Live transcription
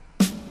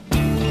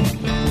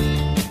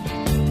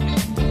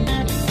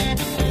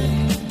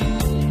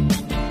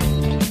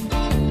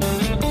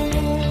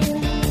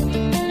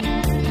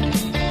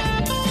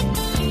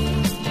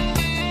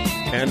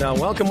And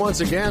welcome once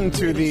again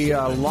to the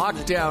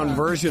lockdown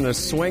version of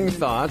Swing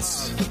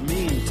Thoughts.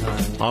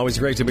 Always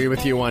great to be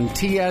with you on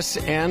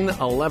TSN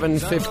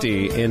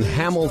 1150 in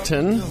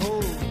Hamilton.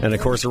 And,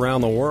 of course, around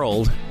the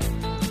world.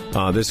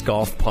 This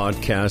golf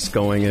podcast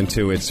going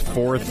into its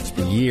fourth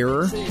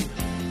year,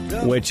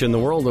 which in the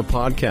world of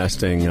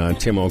podcasting,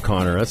 Tim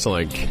O'Connor, that's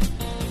like,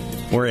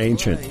 we're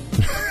ancient.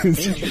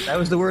 Ancient. That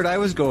was the word I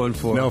was going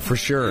for. No, for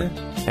sure.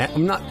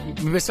 I'm not,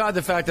 beside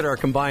the fact that our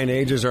combined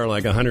ages are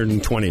like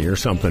 120 or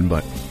something,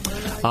 but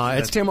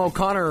it's Tim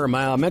O'Connor,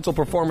 my mental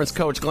performance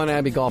coach, Glen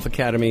Abbey Golf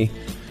Academy,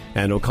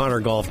 and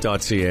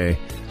O'ConnorGolf.ca.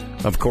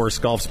 Of course,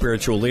 golf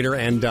spiritual leader,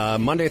 and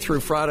Monday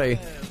through Friday,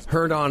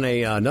 heard on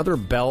another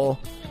Bell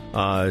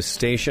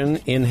station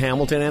in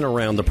Hamilton and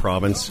around the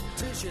province.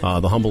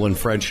 The Humble and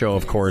Fred show,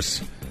 of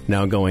course,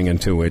 now going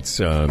into its,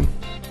 I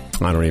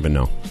don't even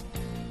know,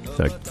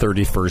 like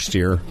 31st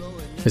year.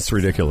 It's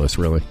ridiculous,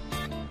 really.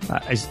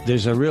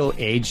 There's a real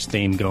age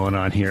theme going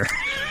on here.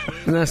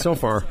 Nah, so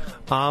far.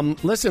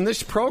 Listen,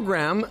 this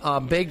program,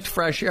 baked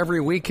fresh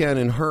every weekend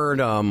and heard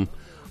on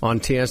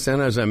TSN,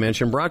 as I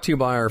mentioned, brought to you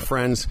by our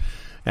friends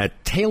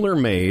at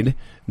TaylorMade.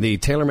 The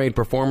TaylorMade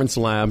Performance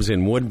Labs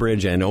in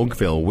Woodbridge and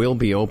Oakville will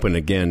be open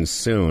again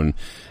soon.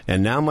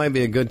 And now might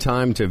be a good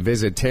time to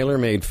visit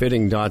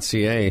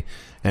TaylorMadeFitting.ca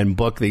and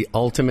book the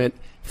ultimate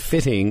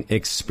fitting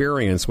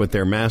experience with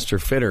their master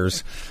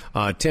fitters.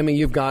 Timmy,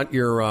 you've got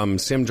your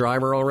sim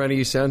driver already,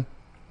 you said?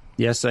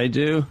 Yes, I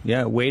do.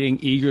 Yeah, waiting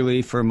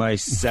eagerly for my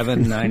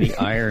 790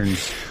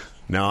 irons.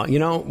 Now, you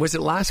know, was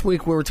it last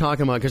week we were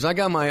talking about, because I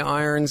got my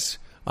irons,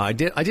 I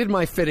did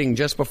my fitting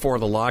just before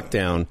the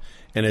lockdown,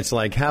 and it's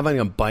like having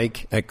a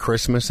bike at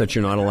Christmas that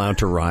you're not allowed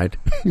to ride.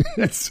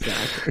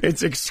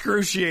 It's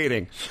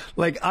excruciating.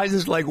 Like, I was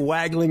just like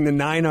waggling the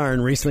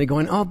 9-iron recently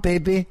going, oh,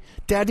 baby,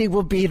 Daddy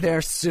will be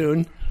there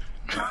soon.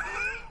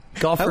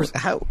 Golfers.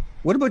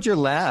 What about your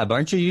lab?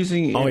 Aren't you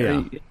using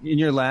in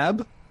your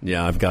lab?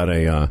 Yeah, I've got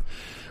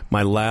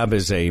my lab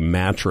is a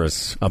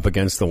mattress up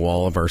against the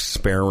wall of our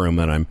spare room,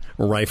 and I'm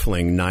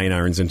rifling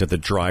 9-irons into the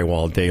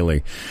drywall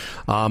daily.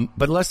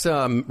 But let's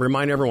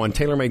remind everyone,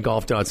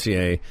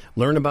 TaylorMadeGolf.ca.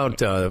 Learn about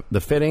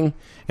the fitting.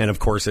 And, of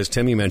course, as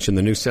Timmy mentioned,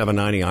 the new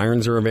 790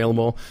 irons are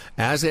available,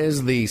 as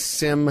is the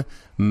Sim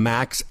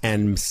Max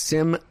and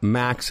Sim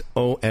Max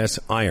OS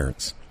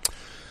irons.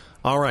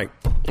 All right.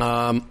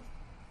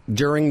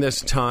 During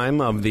this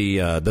time of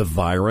the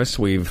virus,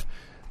 we've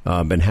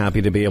been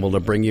happy to be able to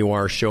bring you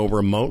our show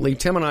remotely.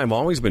 Tim and I have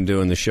always been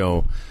doing the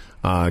show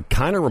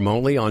kind of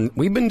remotely.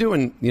 We've been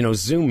doing,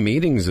 Zoom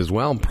meetings as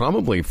well,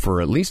 probably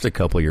for at least a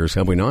couple of years,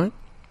 have we not?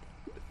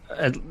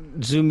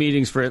 Zoom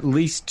meetings for at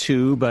least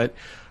 2, but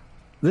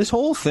this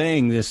whole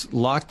thing, this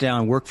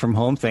lockdown work from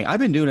home thing,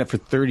 I've been doing it for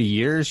 30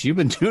 years. You've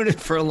been doing it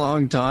for a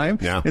long time.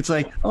 Yeah. It's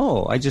like,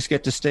 I just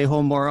get to stay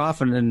home more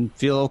often and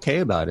feel okay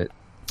about it.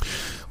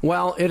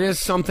 Well, it is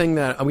something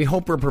that we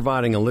hope we're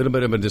providing a little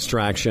bit of a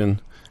distraction.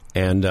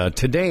 And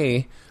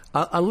today,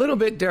 a little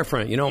bit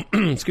different.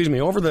 Excuse me,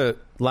 over the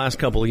last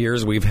couple of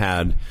years, we've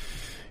had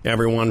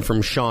everyone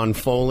from Sean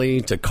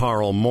Foley to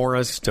Carl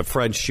Morris to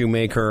Fred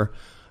Shoemaker.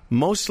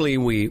 Mostly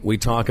we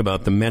talk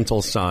about the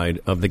mental side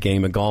of the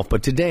game of golf.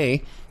 But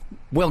today,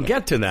 we'll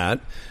get to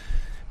that.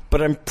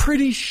 But I'm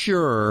pretty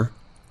sure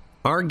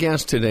our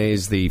guest today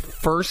is the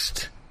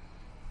first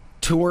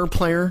tour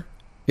player.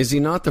 Is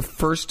he not the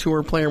first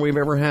tour player we've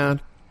ever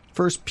had?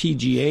 First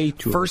PGA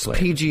Tour player.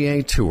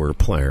 PGA Tour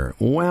player.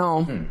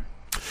 Well,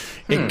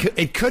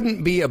 it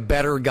couldn't be a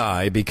better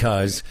guy,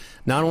 because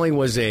not only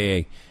was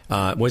he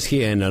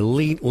an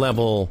elite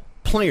level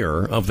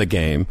player of the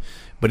game,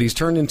 but he's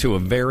turned into a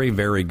very,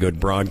 very good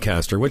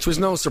broadcaster, which was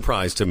no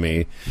surprise to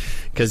me,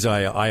 because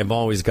I have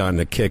always gotten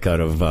a kick out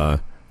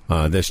of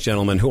this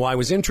gentleman who I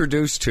was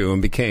introduced to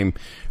and became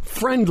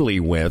friendly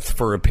with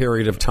for a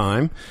period of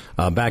time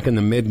back in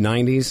the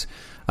mid-'90s.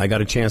 I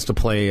got a chance to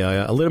play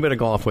a little bit of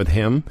golf with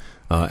him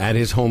at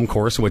his home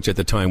course, which at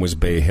the time was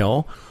Bay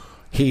Hill.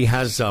 He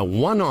has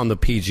won on the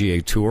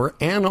PGA Tour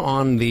and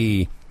on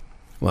the,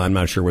 I'm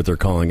not sure what they're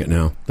calling it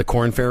now, the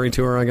Korn Ferry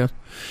Tour, I guess.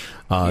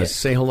 Yes.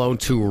 Say hello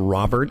to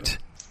Robert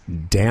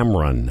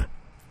Damron.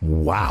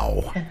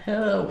 Wow.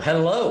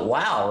 Hello.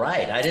 Wow,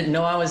 right. I didn't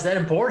know I was that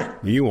important.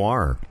 You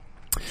are.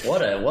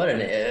 What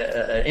an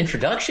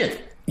introduction.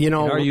 In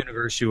our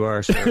universe, you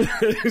are, sir.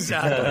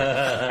 Exactly.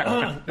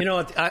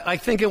 I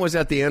think it was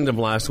at the end of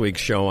last week's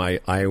show,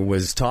 I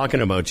was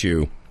talking about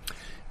you,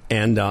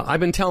 and I've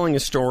been telling a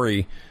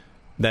story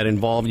that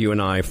involved you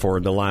and I for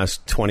the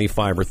last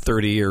 25 or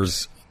 30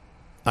 years.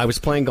 I was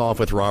playing golf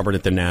with Robert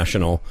at the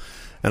National,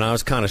 and I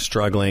was kind of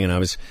struggling, and I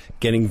was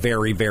getting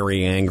very,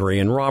 very angry.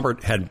 And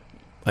Robert had,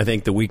 I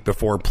think the week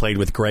before, played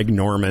with Greg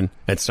Norman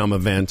at some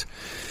event.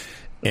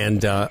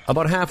 And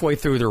about halfway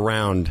through the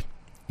round,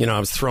 I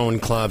was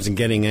throwing clubs and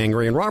getting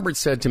angry. And Robert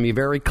said to me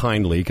very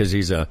kindly, because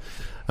he's a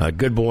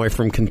good boy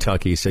from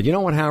Kentucky, he said, "You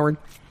know what, Howard?"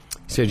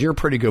 He said, "You're a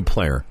pretty good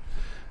player,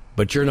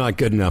 but you're not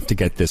good enough to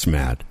get this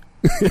mad."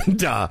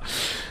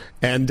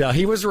 and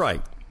he was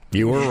right.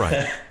 You were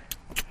right.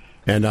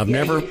 And I've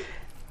never...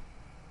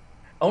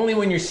 only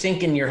when you're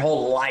sinking your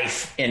whole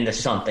life into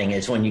something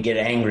is when you get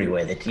angry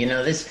with it.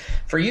 This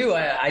for you.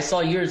 I saw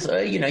yours.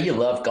 You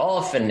love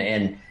golf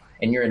and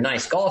you're a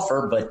nice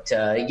golfer, but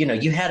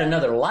you had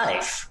another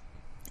life.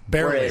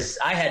 Barely. Whereas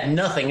I had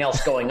nothing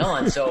else going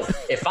on. So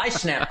if I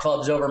snapped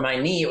clubs over my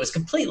knee, it was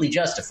completely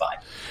justified.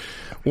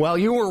 Well,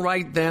 you were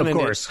right then. Of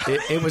course,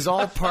 it was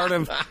all part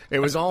of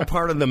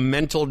the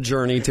mental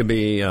journey to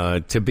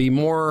be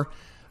more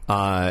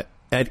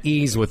at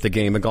ease with the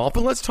game of golf.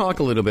 But let's talk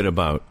a little bit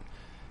about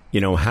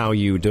how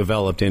you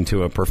developed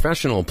into a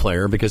professional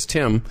player. Because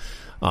Tim,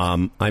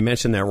 I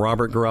mentioned that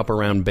Robert grew up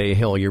around Bay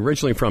Hill. You're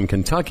originally from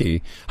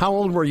Kentucky. How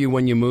old were you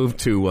when you moved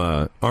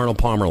to Arnold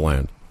Palmer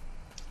Land?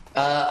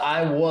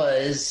 I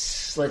was,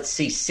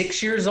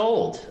 6 years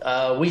old.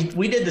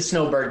 We did the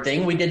snowbird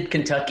thing. We did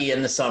Kentucky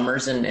in the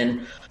summers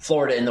and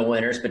Florida in the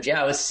winters. But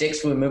yeah, I was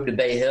 6 when we moved to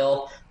Bay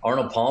Hill.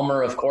 Arnold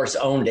Palmer, of course,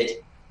 owned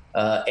it.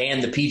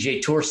 And the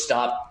PGA Tour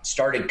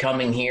started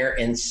coming here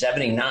in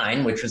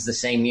 '79, which was the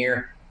same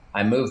year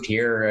I moved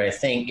here, I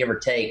think, give or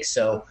take.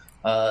 So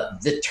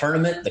the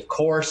tournament, the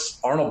course,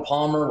 Arnold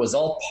Palmer was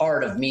all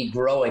part of me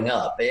growing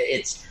up.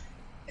 It's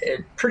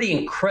pretty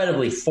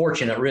incredibly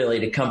fortunate, really,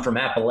 to come from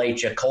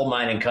Appalachia, coal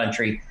mining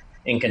country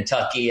in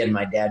Kentucky. And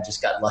my dad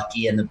just got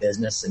lucky in the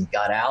business and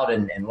got out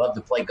and loved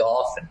to play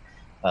golf and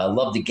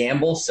loved to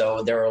gamble.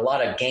 So there were a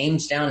lot of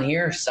games down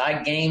here,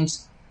 side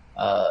games.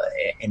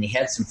 And he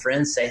had some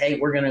friends say, hey,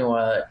 we're going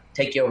to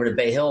take you over to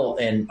Bay Hill,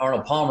 and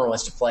Arnold Palmer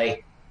wants to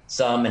play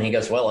some. And he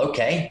goes, well,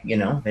 okay,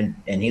 and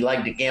he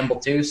liked to gamble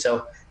too.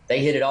 So they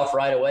hit it off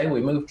right away.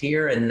 We moved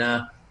here,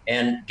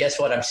 and guess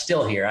what? I'm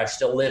still here. I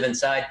still live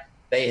inside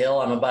Bay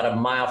Hill. I'm about a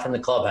mile from the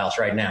clubhouse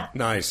right now.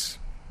 Nice.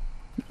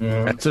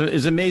 Mm-hmm. It's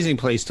an amazing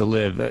place to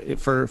live.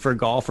 For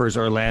golfers,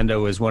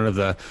 Orlando is one of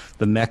the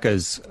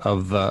meccas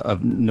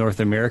of North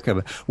America.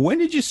 But when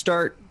did you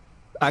start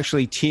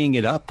actually teeing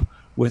it up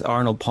with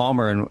Arnold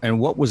Palmer, and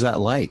what was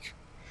that like?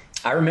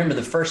 I remember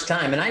the first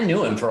time, and I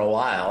knew him for a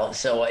while,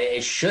 so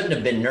it shouldn't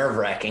have been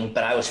nerve-wracking,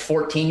 but I was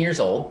 14 years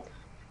old,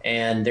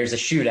 and there's a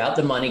shootout,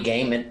 the money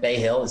game at Bay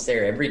Hill. It's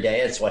there every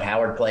day. It's what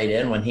Howard played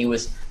in when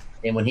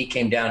he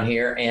came down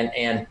here,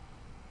 and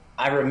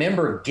I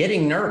remember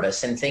getting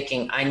nervous and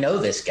thinking, I know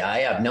this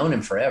guy. I've known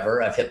him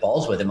forever. I've hit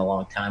balls with him a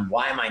long time.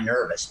 Why am I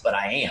nervous? But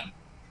I am.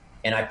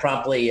 And I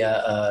promptly,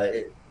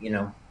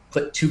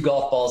 put 2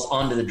 golf balls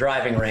onto the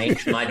driving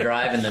range, my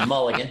drive and the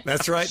mulligan.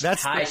 That's right.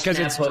 That's high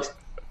snap hooks.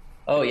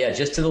 Oh, yeah,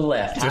 just to the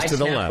left. Just high to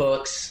the snap left.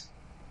 hooks,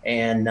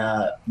 and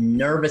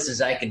nervous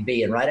as I could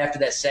be. And right after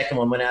that second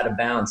one went out of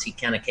bounds, he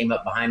kind of came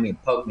up behind me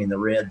and poked me in the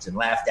ribs and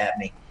laughed at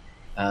me.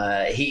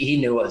 He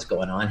knew what was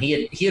going on.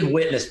 He had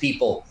witnessed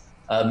people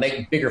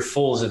make bigger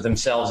fools of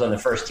themselves on the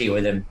first tee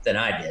with him than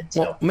I did.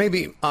 So. Well,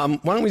 maybe, why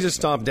don't we just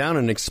stop down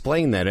and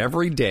explain that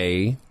every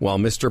day while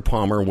Mr.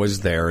 Palmer was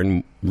there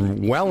and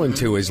well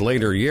into his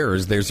later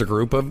years, there's a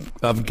group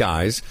of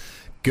guys,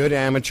 good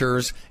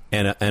amateurs,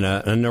 and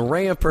an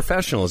array of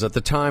professionals. At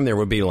the time, there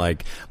would be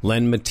like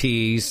Len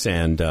Matisse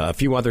and a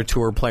few other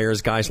tour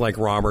players, guys like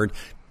Robert,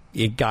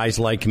 guys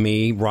like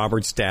me,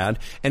 Robert's dad,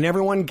 and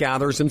everyone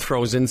gathers and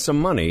throws in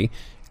some money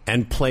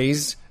and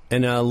plays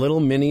in a little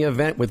mini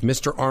event with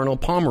Mr. Arnold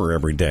Palmer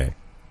every day.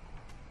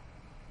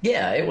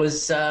 Yeah, it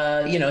was,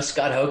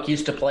 Scott Hoke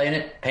used to play in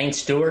it. Payne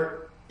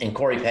Stewart and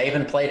Corey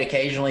Pavin played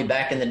occasionally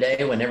back in the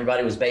day when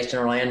everybody was based in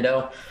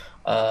Orlando.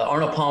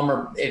 Arnold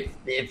Palmer,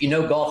 if you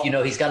know golf,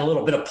 he's got a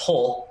little bit of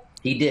pull.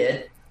 He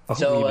did.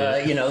 So,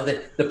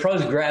 the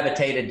pros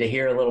gravitated to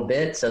here a little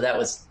bit. So that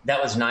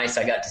was nice.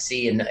 I got to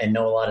see and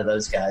know a lot of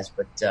those guys.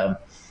 But,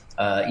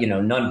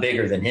 none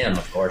bigger than him,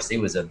 of course. He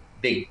was a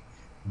big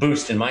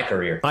boost in my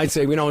career. I'd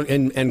say,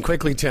 and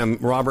quickly, Tim,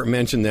 Robert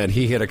mentioned that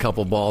he hit a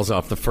couple balls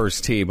off the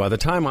first tee. By the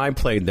time I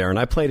played there, and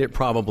I played it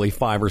probably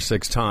 5 or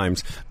 6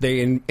 times,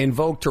 they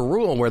invoked a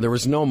rule where there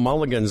was no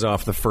mulligans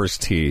off the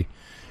first tee.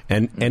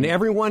 And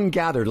everyone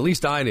gathered, at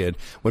least I did,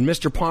 when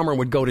Mr. Palmer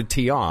would go to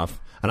tee off,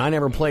 and I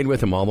never played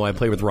with him, although I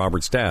played with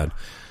Robert's dad.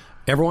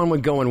 Everyone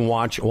would go and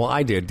watch, well,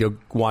 I did, to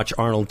watch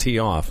Arnold tee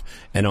off.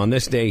 And on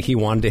this day, he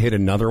wanted to hit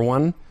another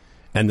one,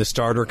 and the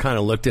starter kind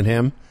of looked at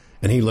him,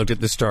 and he looked at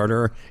the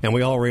starter, and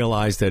we all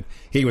realized that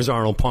he was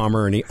Arnold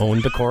Palmer and he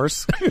owned the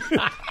course.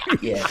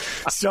 Yeah.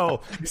 So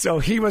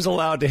he was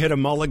allowed to hit a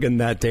mulligan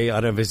that day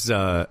out of his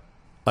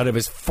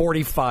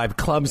 45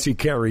 clubs he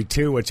carried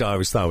too, which I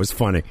always thought was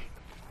funny.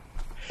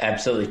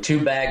 Absolutely.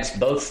 2 bags,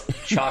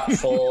 both chock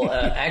full.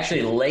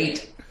 Actually,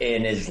 late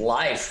in his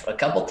life, a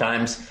couple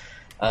times,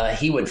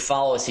 he would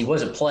follow us. He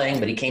wasn't playing,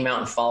 but he came out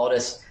and followed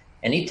us.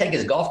 And he'd take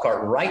his golf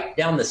cart right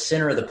down the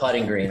center of the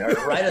putting green, or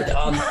right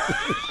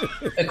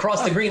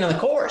across the green on the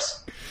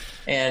course.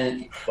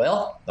 And,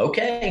 well,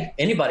 okay,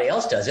 anybody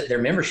else does it,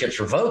 their membership's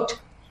revoked.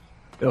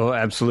 Oh,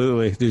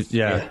 absolutely.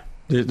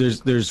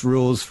 There's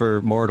rules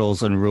for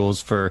mortals and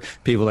rules for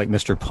people like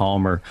Mr.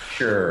 Palmer.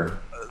 Sure.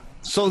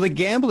 So the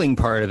gambling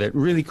part of it,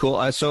 really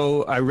cool.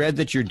 So I read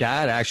that your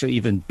dad actually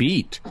even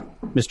beat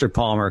Mr.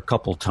 Palmer a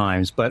couple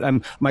times. But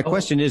my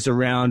question is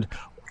around,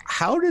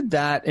 how did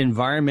that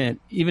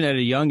environment, even at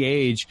a young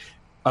age,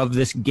 of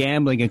this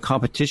gambling and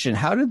competition,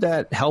 how did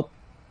that help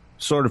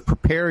sort of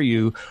prepare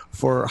you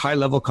for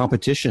high-level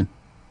competition?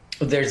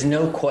 There's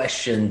no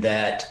question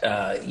that,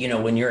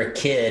 when you're a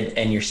kid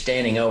and you're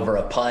standing over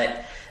a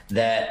putt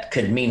that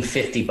could mean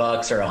 $50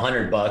 or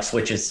 $100,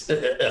 which is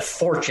a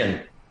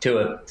fortune to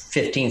a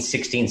 15,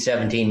 16,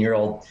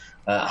 17-year-old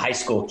high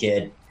school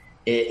kid,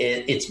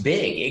 it's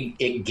big.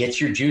 It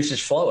gets your juices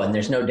flowing.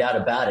 There's no doubt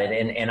about it.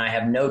 And I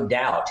have no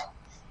doubt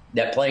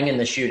that playing in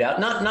the shootout,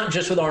 not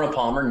just with Arnold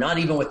Palmer, not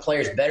even with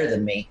players better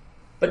than me,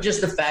 but just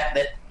the fact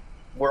that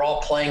we're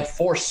all playing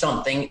for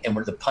something, and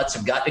where the putts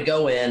have got to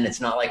go in. It's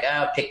not like,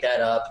 I'll pick that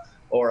up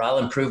or I'll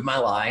improve my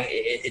lie.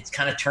 It's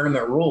kind of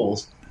tournament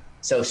rules.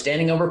 So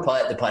standing over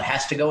putt, the putt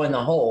has to go in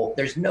the hole.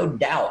 There's no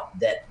doubt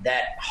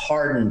that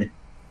hardened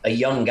a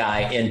young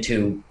guy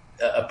into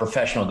a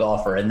professional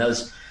golfer. And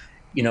those,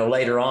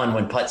 later on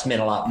when putts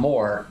meant a lot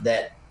more,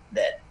 that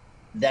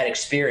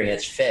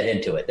experience fed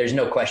into it. There's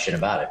no question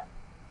about it.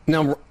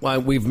 Now,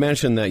 we've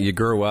mentioned that you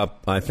grew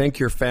up, I think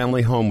your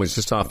family home was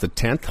just off the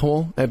 10th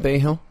hole at Bay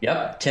Hill?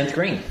 Yep, 10th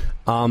green.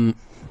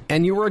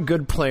 And you were a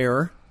good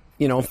player,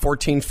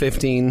 14,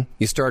 15.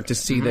 You start to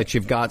see that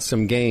you've got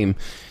some game.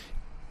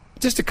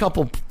 Just a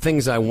couple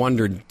things I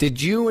wondered.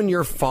 Did you and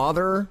your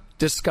father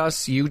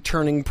discuss you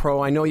turning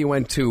pro? I know you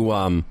went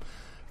to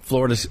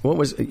Florida. What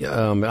was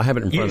I have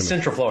it in front of me.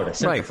 Central Florida.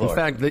 Right.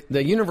 Florida. In fact,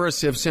 the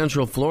University of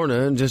Central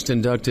Florida just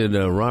inducted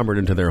Robert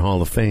into their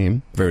Hall of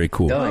Fame. Very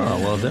cool. Oh, yeah.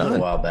 Well done. A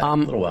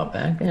little while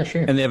back. Yeah,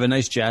 sure. And they have a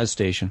nice jazz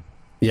station.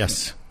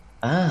 Yes.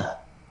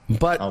 But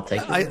I'll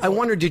take I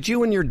wonder, did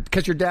you and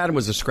because your dad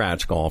was a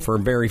scratch golfer, a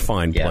very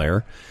fine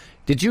player,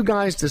 did you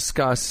guys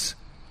discuss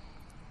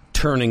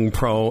turning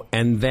pro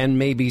and then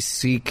maybe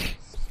seek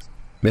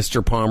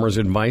Mr. Palmer's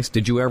advice?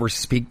 Did you ever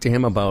speak to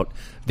him about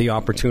the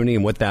opportunity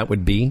and what that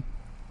would be?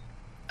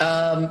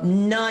 I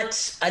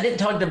didn't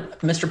talk to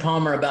Mr.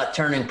 Palmer about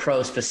turning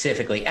pro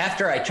specifically.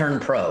 After I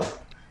turned pro,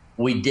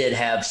 we did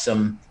have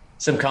some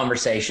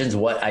conversations,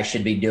 what I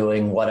should be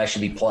doing, what I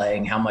should be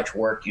playing, how much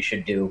work you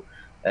should do,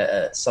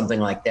 something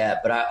like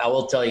that. But I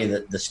will tell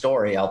you the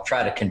story. I'll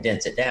try to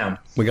condense it down.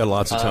 We got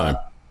lots of time.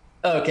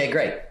 Okay,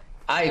 great.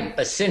 I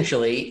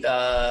essentially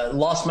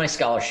lost my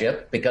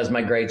scholarship because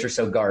my grades were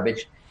so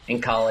garbage in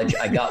college.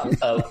 I got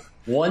a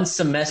 1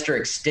 semester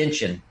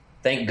extension.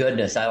 Thank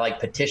goodness. I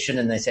petition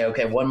and they say,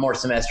 okay, 1 more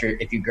semester.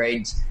 If your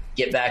grades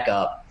get back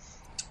up.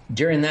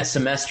 During that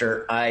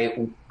semester,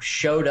 I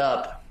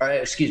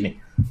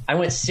I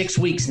went 6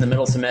 weeks in the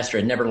middle semester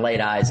and never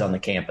laid eyes on the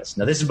campus.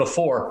 Now, this is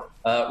before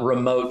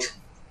remote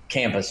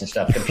campus and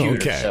stuff,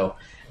 computers. Okay. So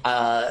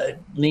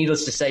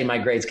needless to say, my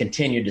grades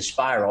continued to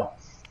spiral.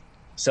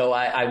 So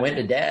I went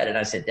to Dad and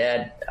I said,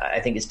 Dad,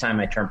 I think it's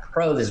time I turn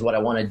pro. This is what I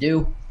want to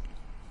do.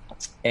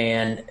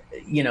 And,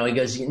 he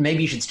goes,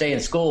 maybe you should stay in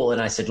school.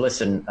 And I said,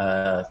 listen,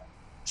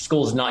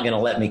 school's not going to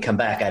let me come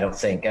back, I don't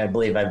think. I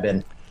believe I've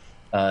been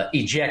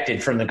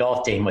ejected from the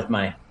golf team with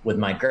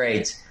my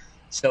grades.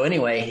 So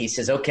anyway, he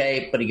says,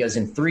 okay, but he goes,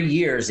 in 3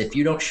 years, if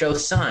you don't show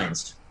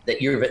signs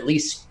that you're at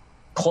least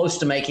close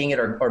to making it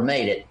or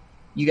made it,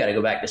 you got to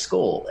go back to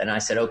school. And I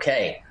said,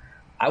 okay,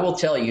 I will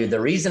tell you the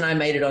reason I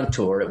made it on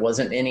tour, it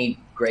wasn't any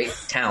great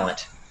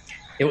talent.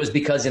 It was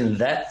because in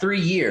that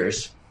 3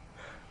 years,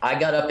 I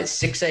got up at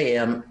 6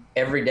 a.m.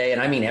 every day, and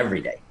I mean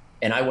every day.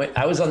 And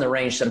I was on the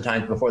range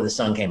sometimes before the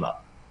sun came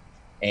up.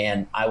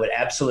 And I would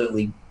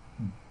absolutely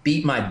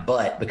beat my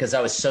butt because I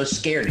was so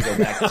scared to go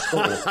back to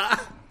school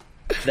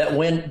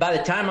that by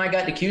the time I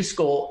got to Q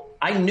school,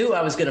 I knew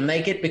I was going to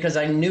make it because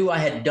I knew I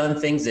had done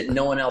things that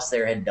no one else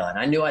there had done.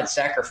 I knew I'd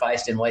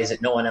sacrificed in ways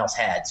that no one else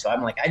had. So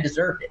I'm like, I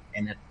deserved it.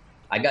 And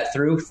I got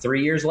through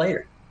 3 years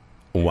later.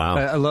 Wow.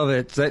 I love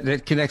it.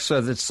 That connects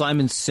with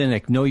Simon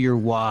Sinek. Know your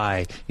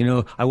why.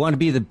 I want to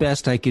be the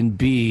best I can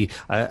be.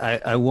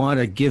 I want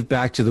to give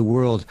back to the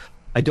world.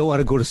 I don't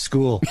want to go to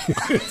school.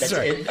 That's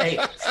it. Hey,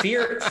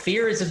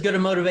 fear is as good a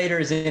motivator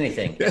as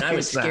anything. And I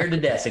was scared to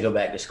death to go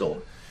back to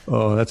school.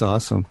 Oh, that's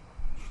awesome.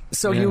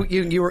 So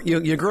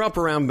you grew up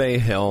around Bay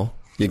Hill.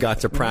 You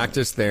got to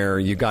practice there.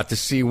 You got to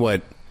see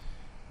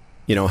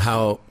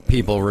how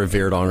people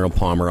revered Arnold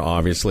Palmer,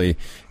 obviously.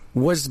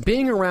 Was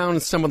being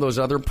around some of those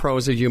other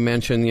pros that you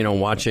mentioned,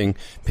 watching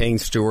Payne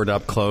Stewart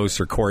up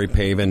close or Corey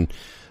Pavin,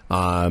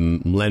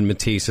 Len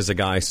Matisse is a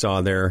guy I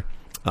saw there.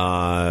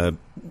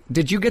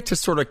 Did you get to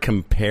sort of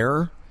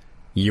compare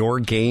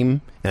your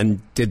game,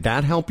 and did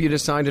that help you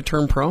decide to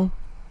turn pro?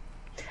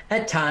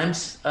 At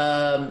times,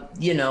 when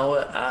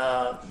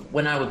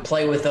I would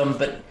play with them,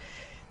 but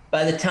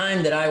by the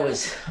time that I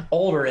was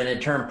older and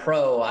had turned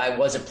pro, I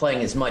wasn't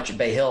playing as much at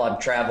Bay Hill. I'm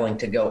traveling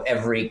to go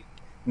every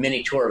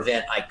mini tour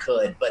event I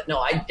could. But no,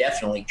 I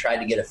definitely tried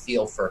to get a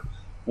feel for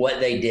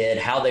what they did,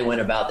 how they went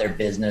about their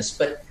business.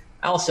 But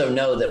I also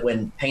know that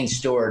when Payne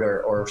Stewart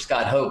or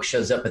Scott Hoke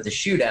shows up at the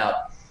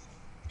shootout,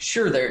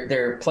 sure,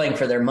 they're playing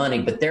for their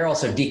money, but they're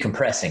also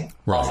decompressing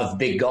off of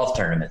big golf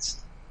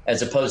tournaments,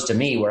 as opposed to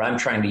me where I'm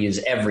trying to use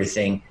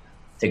everything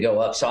to go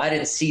up. So I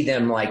didn't see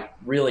them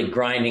really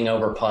grinding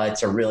over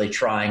putts or really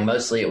trying.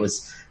 Mostly it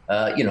was,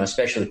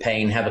 especially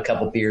Payne, have a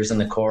couple beers on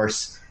the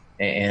course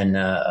and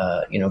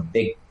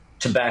big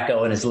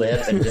tobacco in his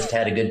lip and just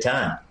had a good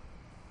time.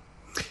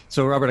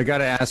 So, Robert, I got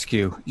to ask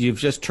you, you've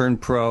just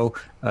turned pro,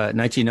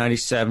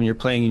 1997. You're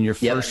playing in your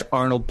first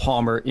Arnold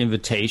Palmer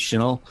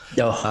Invitational.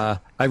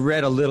 I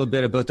read a little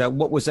bit about that.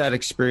 What was that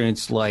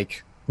experience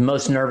like?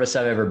 Most nervous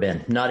I've ever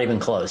been. Not even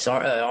close.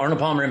 Arnold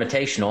Palmer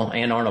Invitational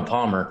and Arnold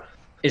Palmer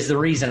is the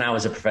reason I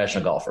was a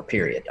professional golfer,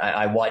 period.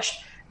 I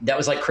watched – that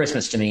was like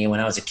Christmas to me when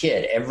I was a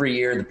kid. Every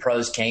year the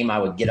pros came, I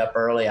would get up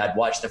early. I'd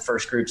watch the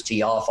first groups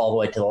tee off all the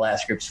way to the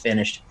last groups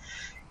finished.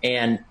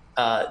 And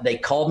they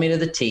called me to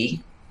the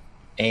tee.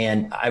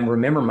 And I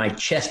remember my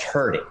chest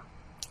hurting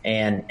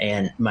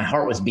and my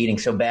heart was beating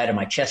so bad and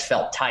my chest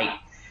felt tight.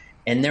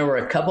 And there were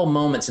a couple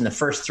moments in the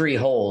first 3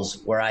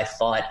 holes where I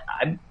thought,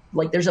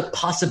 there's a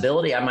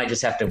possibility I might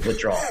just have to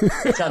withdraw.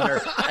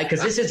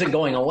 Because this isn't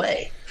going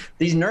away.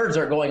 These nerves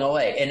are going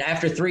away. And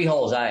after 3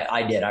 holes,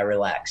 I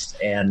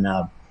relaxed. And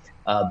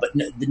but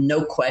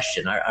no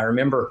question. I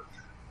remember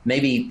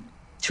maybe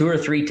 2 or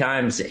 3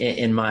 times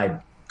in my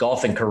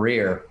golfing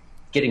career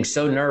getting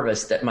so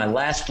nervous that my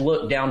last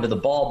look down to the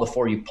ball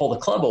before you pull the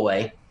club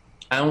away,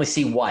 I only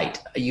see white.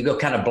 You go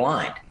kind of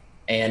blind.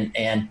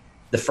 And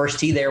the first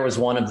tee there was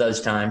one of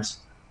those times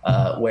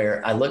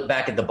where I look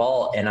back at the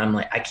ball and I'm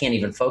like, I can't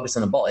even focus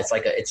on the ball. It's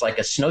like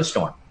a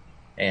snowstorm.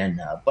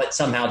 And but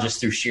somehow just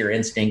through sheer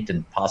instinct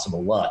and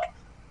possible luck,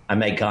 I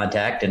made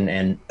contact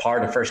and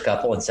parred the first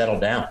couple and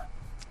settled down.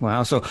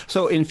 Wow.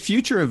 So in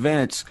future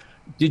events,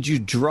 did you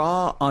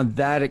draw on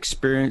that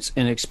experience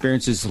and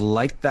experiences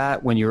like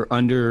that when you're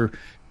under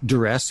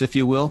duress, if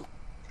you will?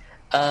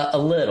 A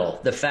little.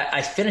 The fact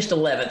I finished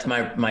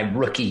 11th my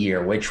rookie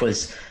year, which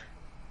was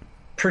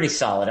pretty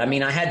solid. I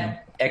mean, I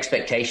had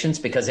expectations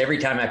because every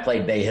time I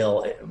played Bay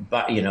Hill,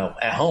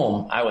 at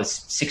home, I was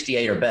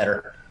 68 or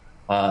better.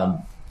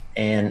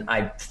 And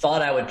I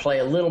thought I would play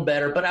a little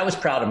better, but I was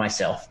proud of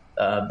myself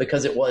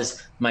because it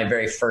was my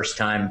very first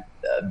time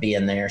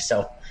being there.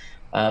 So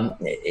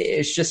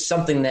it's just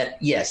something that,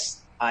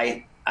 yes,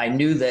 I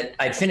knew that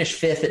I'd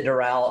finished 5th at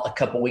Doral a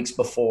couple weeks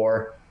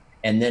before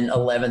and then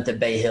 11th at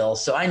Bay Hill.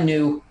 So I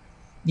knew,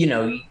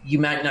 you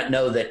might not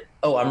know that,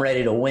 I'm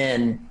ready to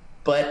win,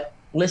 but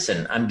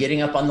listen, I'm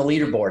getting up on the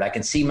leaderboard. I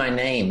can see my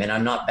name and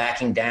I'm not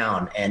backing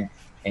down.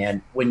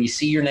 And when you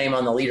see your name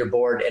on the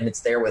leaderboard and it's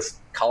there with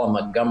Colin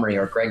Montgomery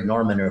or Greg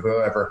Norman or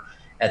whoever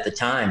at the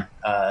time,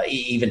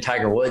 even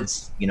Tiger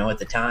Woods, at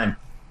the time,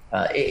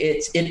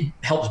 it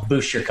helps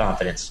boost your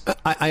confidence.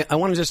 I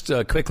want to just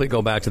quickly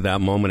go back to that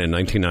moment in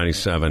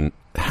 1997.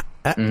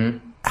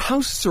 How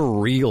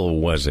surreal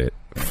was it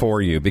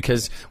for you?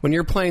 Because when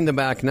you're playing the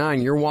back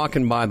nine, you're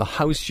walking by the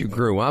house you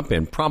grew up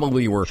in.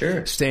 Probably you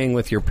were staying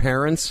with your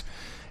parents.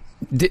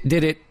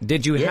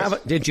 Did you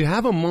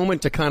have a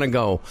moment to kind of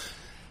go,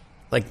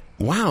 like,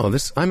 wow,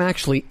 I'm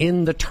actually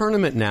in the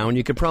tournament now, and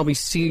you could probably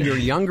see your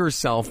younger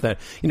self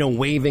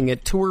waving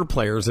at tour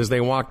players as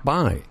they walk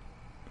by?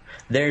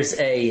 There was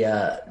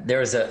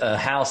a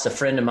house, a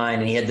friend of mine,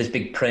 and he had this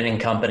big printing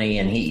company,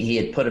 and he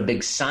had put a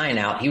big sign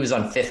out. He was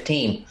on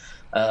 15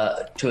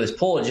 to his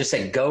pool. It just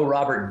said, "Go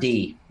Robert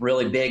D,"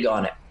 really big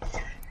on it.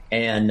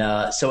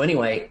 And so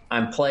anyway,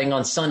 I'm playing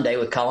on Sunday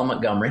with Colin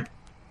Montgomery,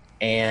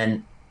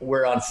 and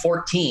we're on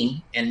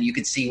 14, and you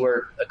could see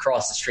where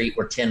across the street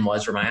where 10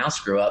 was, where my house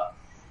grew up.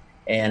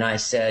 And I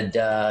said,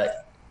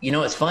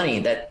 it's funny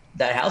that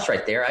house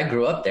right there, I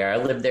grew up there. I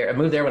lived there. I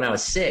moved there when I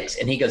was 6.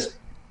 And he goes,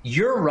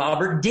 "You're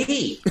Robert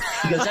D."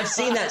 He goes, "I've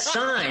seen that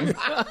sign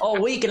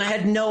all week, and I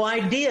had no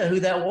idea who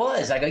that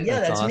was." I go,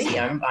 "Yeah, that's awesome. Me.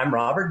 I'm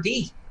Robert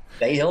D.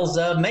 Bay Hill's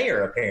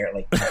mayor,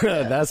 apparently."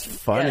 That's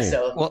funny. Yeah,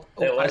 so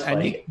it was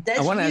funny.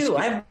 That's you.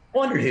 I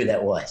wondered who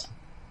that was.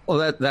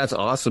 Well, that's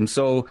awesome.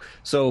 So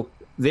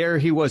there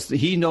he was.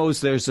 He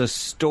knows there's a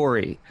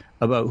story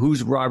about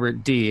who's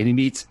Robert D, and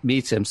he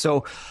meets him.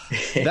 So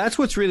that's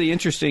what's really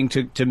interesting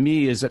to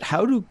me is that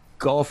how do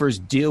golfers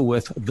deal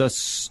with the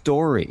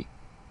story?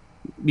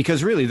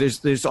 Because really,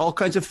 there's all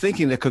kinds of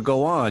thinking that could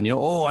go on.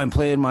 I'm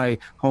playing my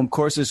home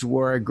courses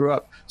where I grew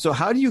up. So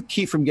how do you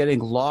keep from getting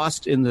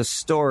lost in the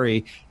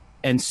story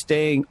and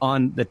staying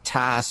on the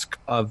task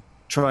of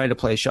trying to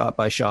play shot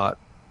by shot?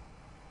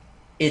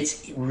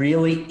 It's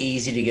really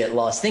easy to get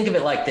lost. Think of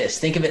it like this.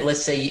 Think of it,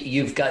 let's say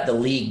you've got the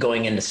league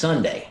going into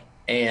Sunday,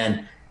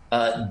 and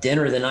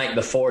dinner the night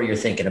before, you're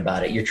thinking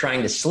about it. You're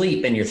trying to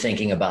sleep and you're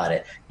thinking about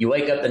it. You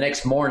wake up the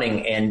next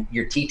morning and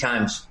your tee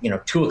time's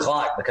 2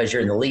 o'clock because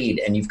you're in the lead,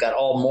 and you've got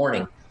all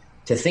morning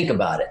to think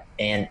about it.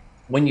 And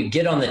when you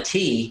get on the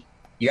tee,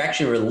 you're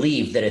actually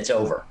relieved that it's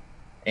over,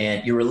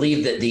 and you're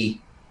relieved that the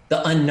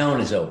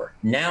unknown is over.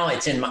 Now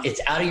it's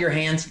out of your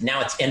hands. Now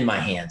it's in my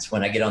hands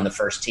when I get on the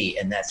first tee,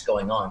 and that's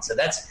going on. So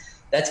that's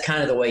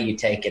kind of the way you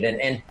take it.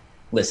 And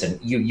listen,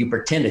 you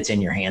pretend it's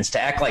in your hands.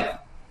 To act like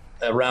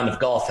a round of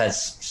golf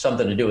has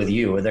something to do with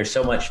you. There's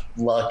so much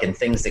luck and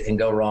things that can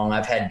go wrong.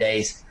 I've had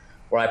days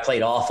where I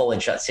played awful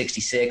and shot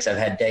 66. I've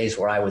had days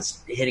where I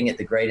was hitting it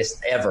the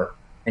greatest ever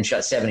and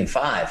shot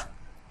 75.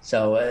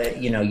 So,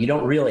 you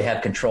don't really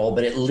have control,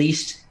 but at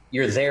least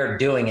you're there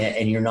doing it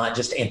and you're not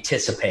just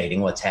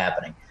anticipating what's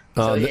happening.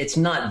 So it's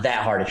not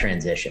that hard a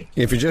transition.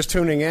 If you're just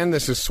tuning in,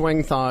 this is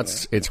Swing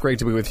Thoughts. It's great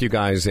to be with you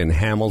guys in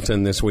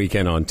Hamilton this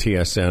weekend on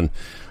TSN.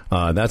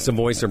 That's the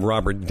voice of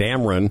Robert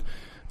Damron,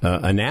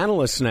 an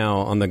analyst now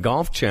on the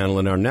Golf Channel.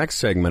 In our next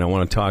segment, I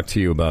want to talk to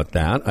you about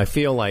that. I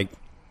feel like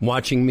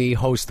watching me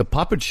host the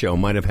Puppet Show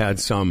might have had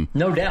some...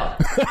 No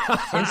doubt.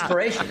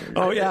 Inspiration.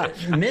 Oh, yeah.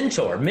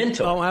 Mentor.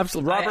 Oh,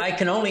 absolutely.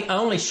 Robert, I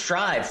only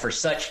strive for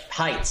such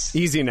heights.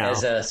 Easy now.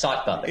 As a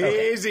sock puppet.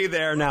 Okay. Easy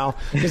there now.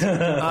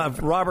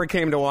 Robert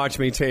came to watch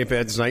me tape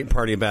Ed's Night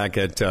Party back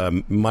at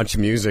Much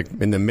Music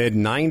in the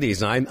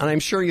mid-'90s, and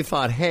I'm sure you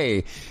thought,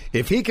 hey,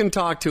 if he can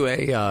talk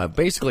to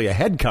basically a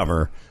head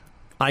cover,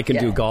 I can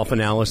do golf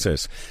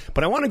analysis.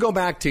 But I want to go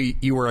back to,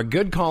 you were a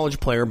good college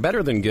player,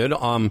 better than good.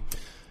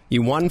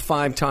 You won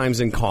 5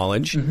 times in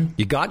college. Mm-hmm.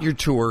 You got your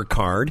tour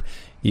card.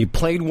 You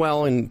played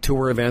well in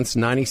tour events,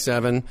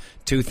 97,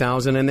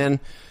 2000. And then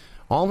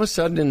all of a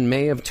sudden in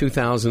May of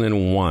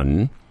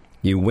 2001,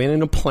 you win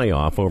in a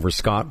playoff over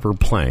Scott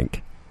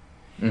Verplank.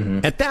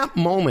 Mm-hmm. At that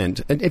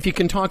moment, if you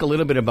can talk a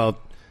little bit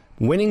about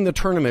winning the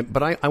tournament,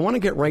 but I want to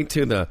get right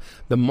to the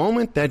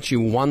moment that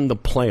you won the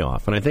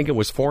playoff. And I think it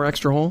was 4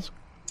 extra holes?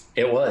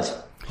 It was.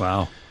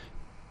 Wow.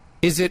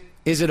 Is it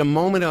a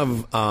moment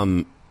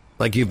of...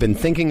 like you've been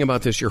thinking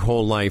about this your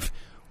whole life.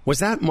 Was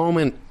that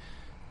moment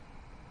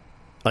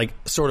like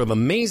sort of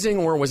amazing,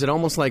 or was it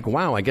almost like,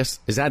 wow, I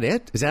guess, is that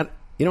it? Is that,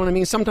 you know what I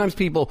mean? Sometimes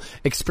people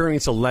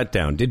experience a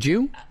letdown. Did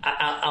you?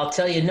 I'll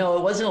tell you, no,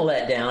 it wasn't a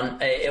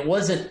letdown. It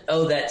wasn't,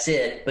 oh, that's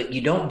it. But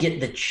you don't get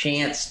the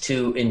chance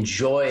to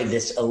enjoy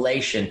this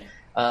elation.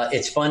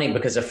 It's funny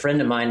because a friend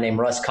of mine named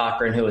Russ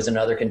Cochran, who was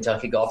another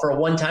Kentucky golfer, a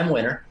one-time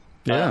winner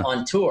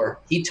on tour,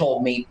 he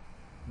told me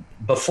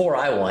before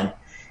I won,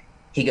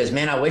 he goes,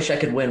 man, I wish I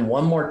could win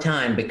one more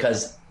time,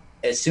 because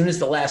as soon as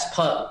the last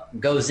putt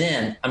goes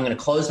in, I'm going to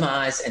close my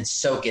eyes and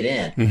soak it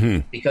in.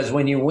 Mm-hmm. Because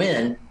when you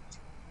win,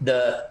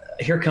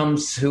 here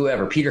comes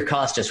whoever, Peter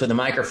Costas with a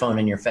microphone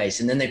in your face,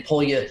 and then they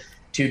pull you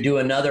to do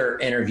another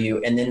interview,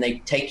 and then they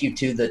take you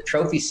to the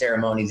trophy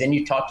ceremony. Then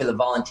you talk to the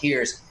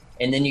volunteers,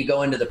 and then you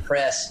go into the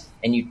press,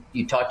 and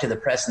you talk to the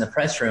press in the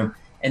press room.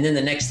 And then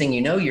the next thing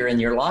you know, you're in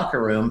your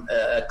locker room,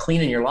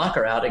 cleaning your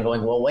locker out and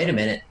going, well, wait a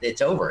minute,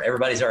 it's over.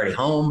 Everybody's already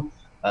home.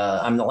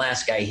 I'm the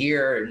last guy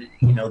here.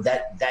 You know,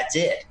 that's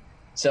it.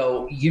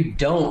 So you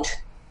don't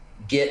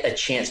get a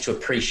chance to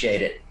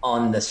appreciate it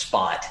on the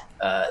spot,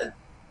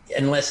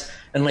 unless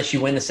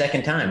you win the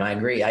second time. I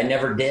agree. I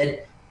never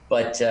did,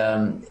 but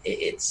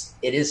it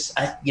is.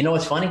 You know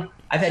what's funny?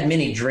 I've had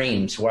many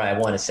dreams where I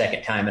won a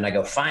second time, and I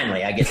go,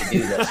 finally, I get to do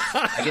this.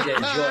 I get to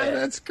enjoy it.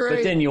 That's great.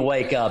 But then you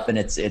wake up, and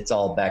it's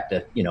all back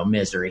to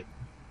misery.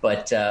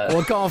 But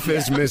well, golf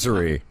is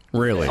misery.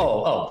 Really?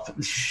 Oh,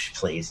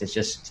 please. It's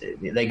just,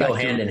 they go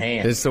hand in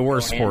hand. It's the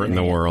worst sport in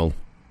the world.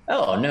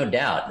 Oh, no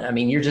doubt. I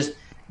mean, you're just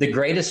the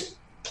greatest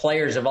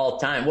players of all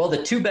time. Well,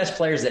 the 2 best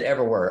players that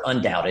ever were,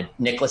 undoubted,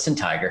 Nicklaus and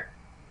Tiger.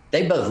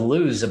 They both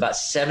lose about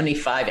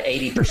 75,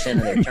 80%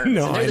 of their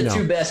tournaments. And they're the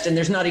 2 best, and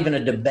there's not even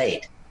a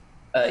debate.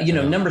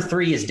 Number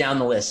 3 is down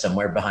the list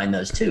somewhere behind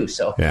those 2.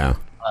 So,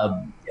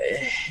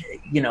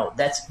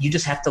 you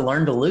just have to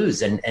learn to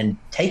lose and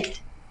take it.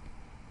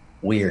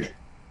 Weird.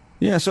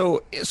 Yeah,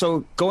 so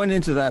going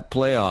into that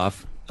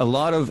playoff, a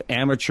lot of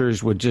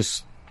amateurs would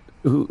just,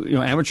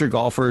 amateur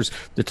golfers,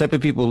 the type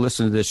of people who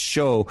listen to this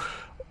show,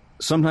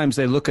 sometimes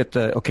they look at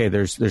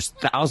there's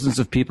thousands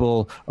of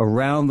people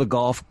around the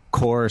golf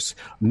course,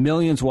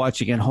 millions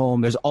watching at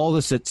home. There's all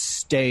this at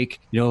stake.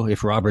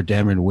 If Robert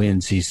Damron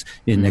wins, he's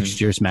in next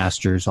year's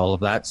Masters, all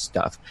of that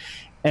stuff.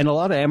 And a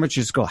lot of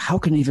amateurs go, how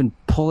can he even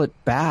pull it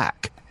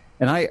back?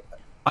 And I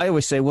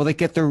always say, well, they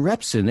get their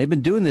reps in. They've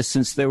been doing this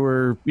since they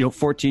were,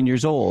 14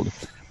 years old.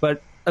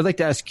 But I'd like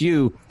to ask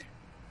you,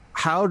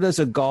 how does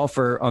a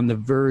golfer on the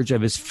verge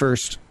of his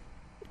first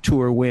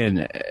tour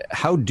win,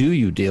 how do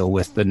you deal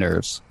with the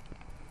nerves?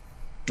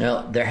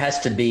 Well, there has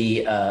to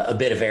be a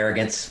bit of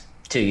arrogance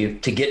to you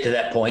to get to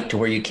that point to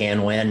where you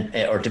can win,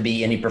 or to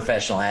be any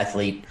professional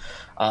athlete.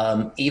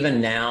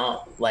 Even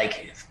now,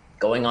 like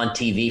going on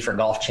TV for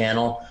Golf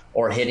Channel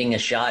or hitting a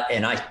shot,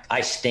 and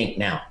I stink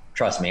now.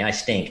 Trust me, I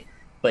stink.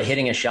 But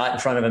hitting a shot in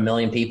front of 1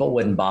 million people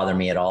wouldn't bother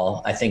me at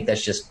all. I think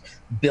that's just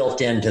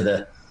built into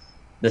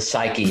the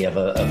psyche of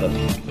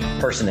a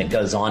person that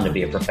goes on to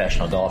be a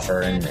professional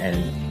golfer, and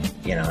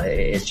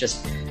it's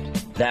just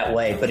that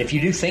way. But if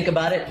you do think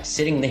about it,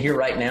 sitting here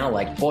right now,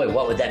 like, boy,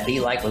 what would that be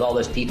like with all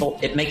those people?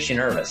 It makes you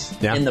nervous.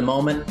 Yeah. In the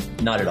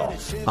moment, not at all.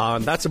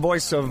 That's the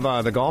voice of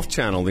the Golf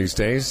Channel these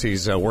days.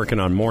 He's working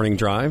on Morning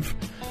Drive.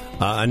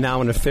 And now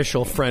an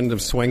official friend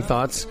of Swing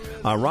Thoughts.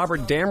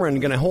 Robert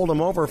Damron, going to hold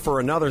him over for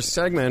another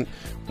segment.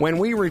 When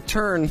we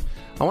return,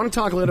 I want to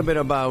talk a little bit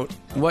about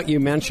what you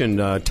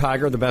mentioned,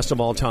 Tiger, the best of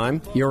all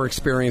time, your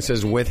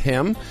experiences with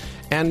him,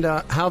 and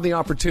how the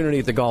opportunity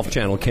at the Golf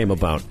Channel came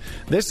about.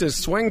 This is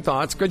Swing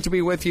Thoughts. Good to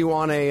be with you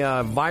on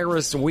a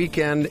virus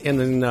weekend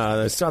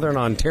in southern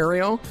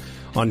Ontario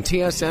on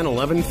TSN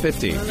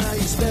 1150. Well, now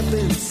you step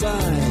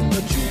inside,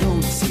 but you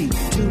don't see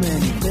too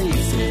many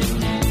faces.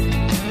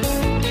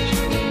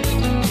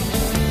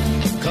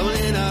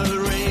 Coming in out of the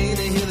rain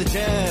and hear the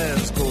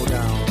jazz go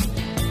down.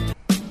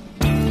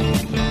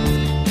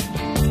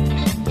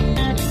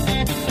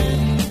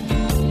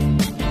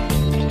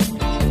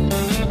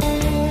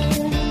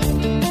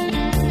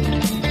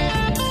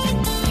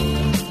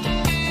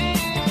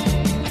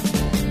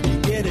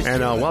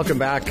 And welcome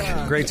back.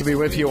 Great to be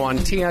with you on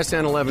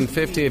TSN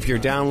 1150. If you're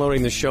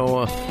downloading the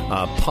show,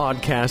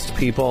 podcast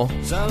people,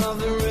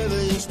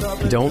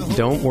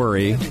 don't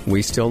worry.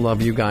 We still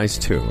love you guys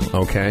too.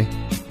 Okay,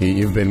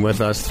 you've been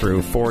with us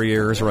through 4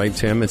 years, right,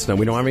 Tim? We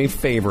don't have any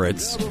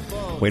favorites.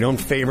 We don't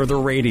favor the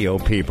radio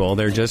people.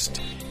 They're just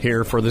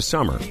here for the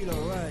summer.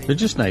 They're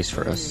just nice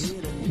for us.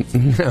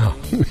 No,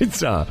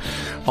 it's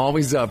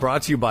always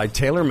brought to you by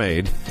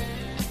TaylorMade.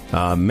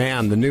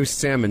 Man, the new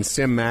Sim and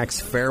Sim Max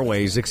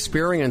fairways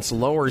experience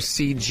lower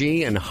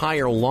CG and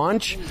higher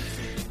launch.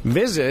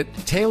 Visit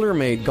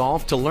TaylorMade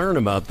Golf to learn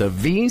about the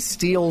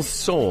V-Steel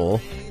sole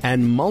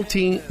and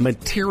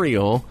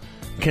multi-material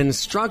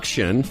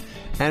construction.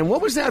 And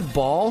what was that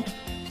ball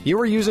you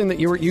were using?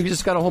 You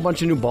just got a whole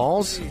bunch of new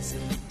balls?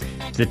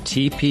 The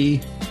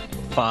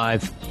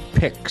TP5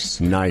 Picks.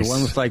 Nice. The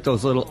one with like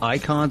those little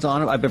icons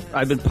on it.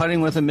 I've been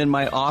putting with them in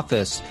my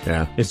office.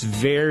 Yeah. It's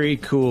very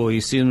cool. You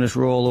see them just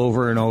roll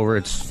over and over.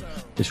 It's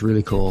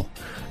really cool.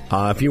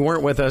 If you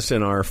weren't with us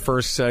in our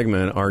first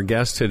segment, our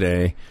guest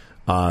today,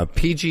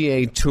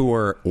 PGA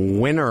Tour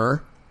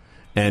winner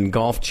and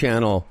Golf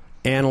Channel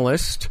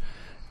analyst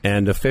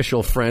and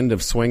official friend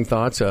of Swing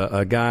Thoughts,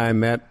 a guy I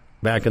met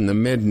back in the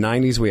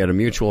mid-'90s. We had a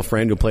mutual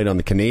friend who played on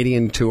the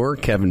Canadian Tour,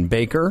 Kevin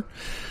Baker.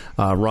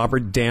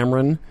 Robert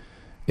Damron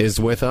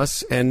is with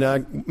us. And,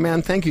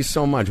 man, thank you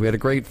so much. We had a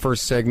great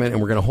first segment,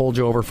 and we're going to hold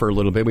you over for a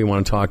little bit. We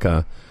want to talk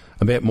a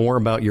bit more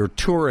about your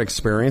tour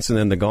experience and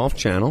then the Golf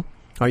Channel.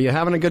 Are you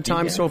having a good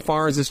time so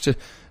far? Is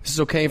this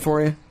okay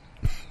for you?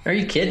 Are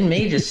you kidding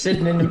me? Just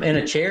sitting in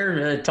a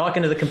chair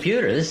talking to the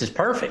computer. This is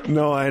perfect.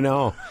 No, I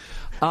know.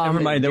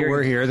 Never mind that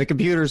we're here. The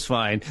computer's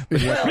fine.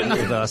 But you're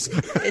with us.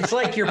 It's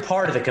like you're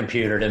part of the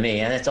computer to me,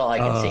 and that's all I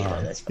can see.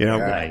 That's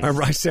right.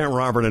 I sent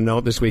Robert a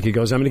note this week. He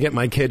goes, I'm going to get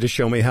my kid to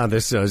show me how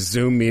this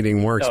Zoom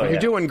meeting works. But you're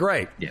doing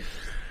great. Yeah.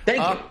 Thank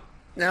you.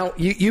 Now,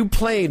 you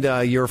played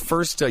your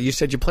first, you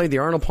said you played the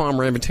Arnold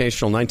Palmer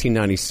Invitational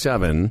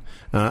 1997. Yep.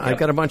 I've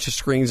got a bunch of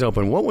screens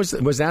open. Was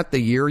that the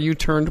year you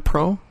turned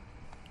pro?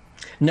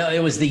 No, it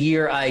was the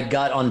year I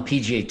got on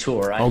PGA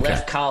Tour. I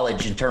left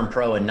college and turned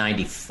pro in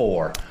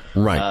 94.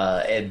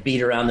 Right.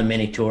 Beat around the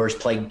mini tours,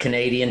 played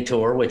Canadian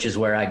Tour, which is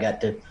where I got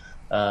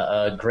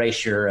to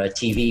grace your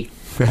TV.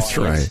 That's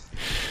right.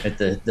 At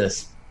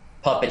the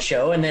puppet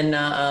show. And then,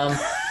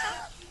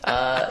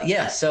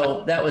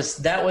 so that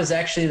was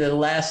actually the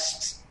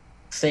last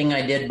thing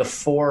I did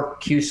before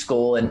Q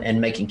School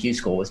and making Q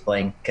School was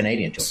playing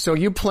Canadian Tour. So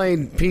you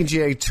played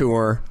PGA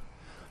Tour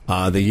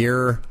the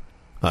year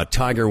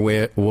Tiger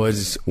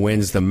Woods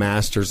wins the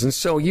Masters. And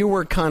so you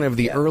were kind of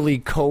the early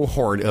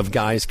cohort of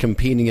guys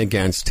competing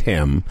against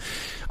him.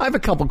 I have a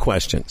couple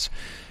questions.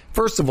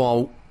 First of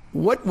all,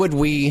 what would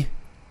we,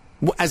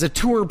 as a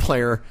tour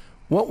player,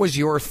 what was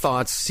your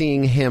thoughts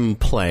seeing him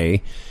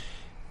play?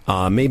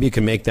 Maybe you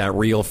can make that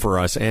real for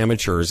us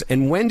amateurs.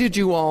 And when did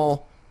you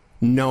all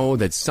know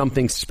that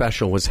something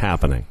special was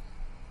happening?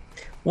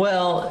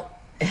 Well,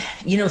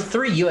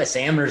 3 U.S.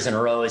 amateurs in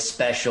a row is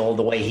special,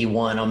 the way he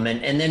won them.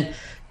 And then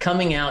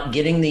coming out,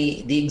 getting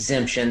the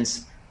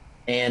exemptions,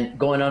 and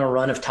going on a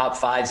run of top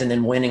fives, and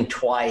then winning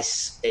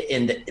twice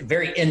in the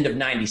very end of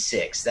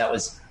 96. That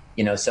was,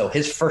 so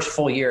his first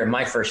full year and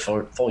my first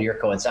full year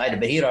coincided,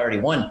 but he had already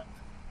won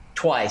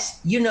twice.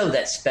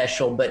 That's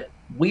special, but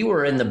we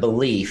were in the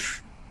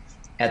belief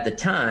at the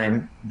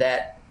time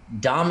that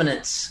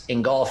dominance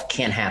in golf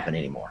can't happen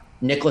anymore.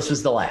 Nicklaus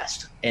was the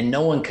last, and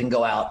no one can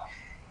go out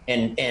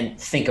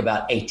and think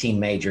about 18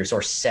 majors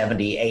or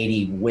 70,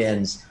 80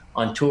 wins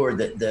on tour.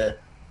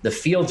 The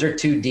fields are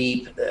too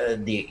deep.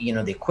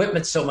 The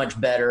equipment's so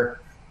much better,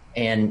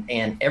 and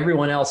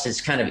everyone else is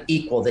kind of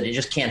equal that it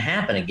just can't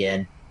happen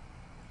again.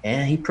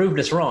 And he proved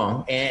us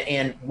wrong.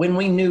 And when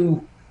we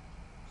knew,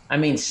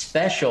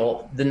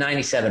 special, the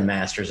 97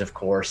 Masters, of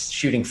course,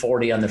 shooting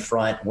 40 on the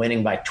front,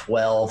 winning by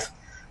 12,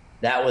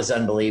 that was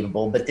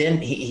unbelievable. But then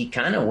he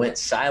kind of went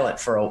silent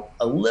for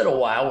a little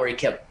while, where he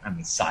kept,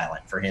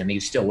 silent for him. He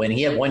was still winning.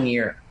 He had 1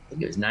 year, I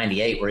think it was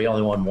 98, where he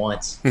only won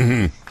once.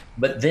 Mm-hmm.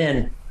 But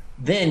then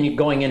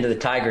going into the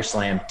Tiger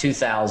Slam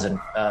 2000,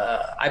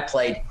 I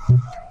played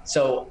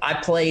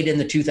in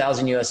the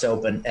 2000 U.S.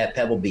 Open at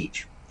Pebble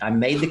Beach. I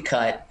made the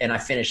cut, and I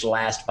finished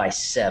last by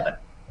 7.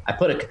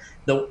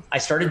 I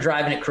started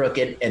driving it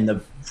crooked, and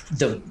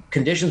the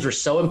conditions were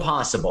so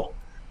impossible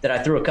that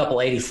I threw a couple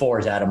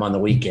 84s at him on the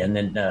weekend.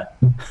 And,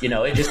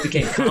 it just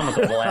became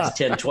comical the last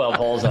 10, 12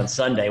 holes on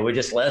Sunday.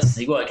 Let's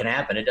see what can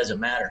happen. It doesn't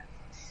matter.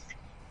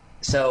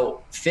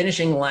 So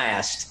finishing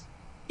last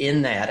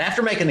in that,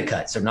 after making the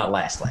cut, so not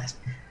last,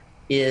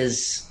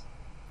 is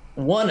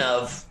one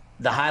of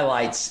the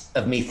highlights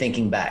of me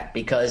thinking back,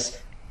 because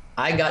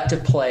I got to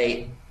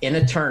play in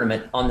a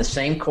tournament on the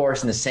same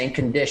course and the same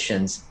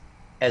conditions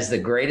as the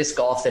greatest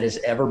golf that has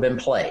ever been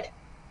played.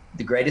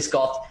 The greatest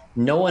golf.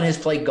 No one has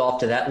played golf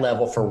to that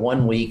level for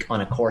 1 week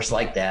on a course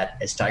like that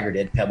as Tiger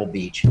did, Pebble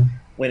Beach,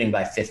 winning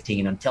by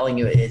 15. I'm telling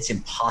you, it's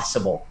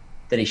impossible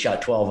that he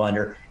shot 12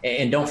 under.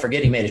 And don't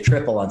forget, he made a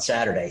triple on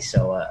Saturday.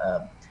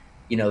 So,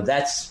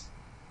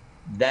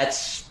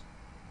 that's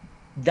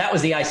that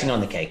was the icing on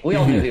the cake. We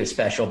all knew he was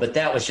special, but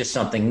that was just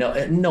something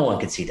no one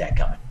could see that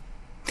coming.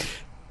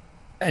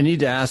 I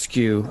need to ask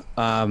you,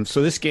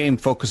 so this game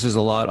focuses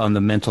a lot on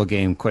the mental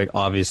game, quite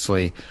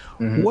obviously.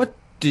 What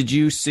did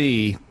you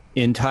see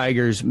in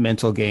Tiger's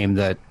mental game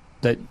that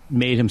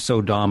made him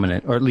so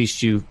dominant, or at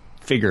least you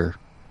figure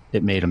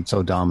it made him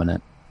so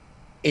dominant?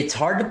 It's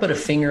hard to put a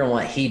finger on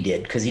what he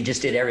did because he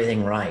just did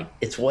everything right.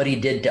 It's what he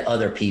did to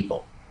other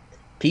people.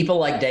 People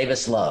like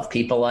Davis Love,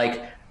 people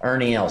like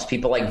Ernie Els,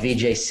 people like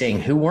Vijay Singh,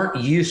 who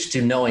weren't used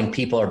to knowing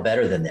people are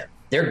better than them.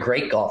 They're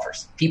great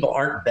golfers. People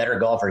aren't better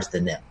golfers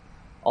than them.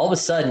 All of a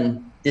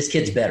sudden, this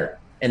kid's better,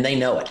 and they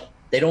know it.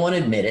 They don't want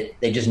to admit it.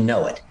 They just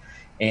know it.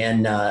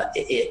 And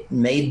it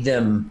made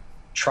them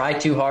try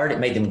too hard. It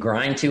made them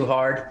grind too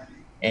hard.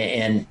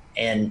 And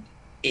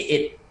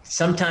it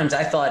sometimes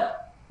I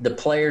thought the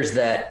players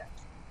that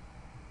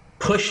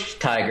pushed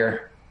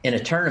Tiger in a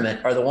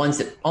tournament are the ones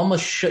that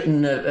almost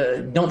shouldn't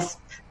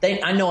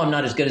I know I'm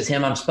not as good as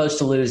him. I'm supposed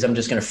to lose. I'm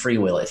just going to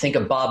freewheel it. Think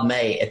of Bob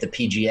May at the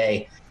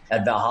PGA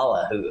at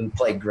Valhalla, who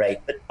played great,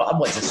 but Bob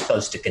wasn't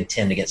supposed to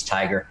contend against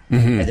Tiger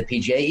at the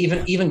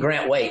PGA. Even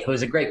Grant Waite, who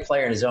was a great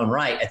player in his own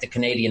right at the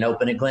Canadian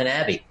Open at Glen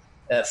Abbey,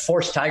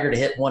 forced Tiger to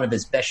hit one of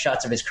his best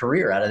shots of his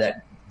career out of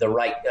the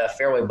right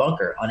fairway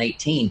bunker on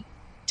 18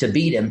 to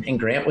beat him, and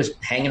Grant was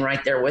hanging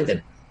right there with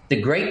him.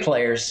 The great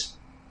players,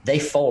 they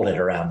folded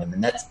around him,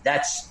 and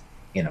that's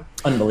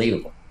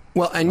unbelievable.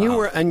 Well, and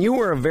you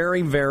were a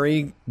very,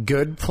 very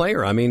good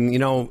player. I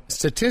mean,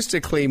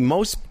 statistically,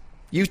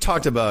 you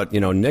talked about,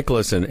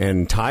 Nicklaus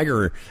and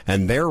Tiger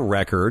and their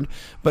record,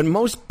 but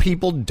most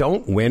people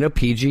don't win a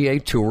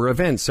PGA Tour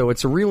event. So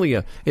it's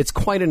it's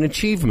quite an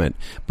achievement.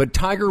 But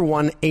Tiger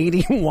won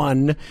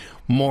 81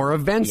 more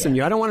events than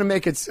you. I don't want to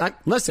make it.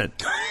 Listen,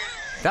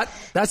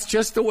 that's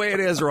just the way it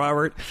is,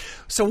 Robert.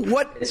 So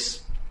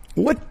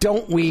what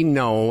don't we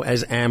know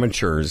as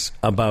amateurs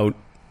about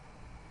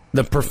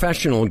the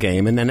professional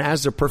game? And then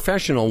as a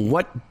professional,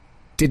 what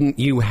didn't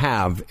you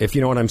have, if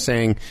you know what I'm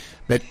saying,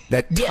 that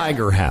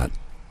Tiger had?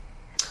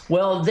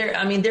 Well,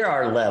 there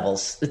are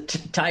levels.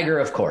 Tiger,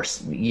 of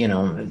course, he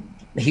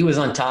was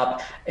on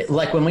top.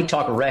 Like when we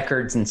talk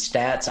records and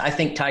stats, I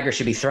think Tiger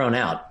should be thrown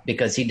out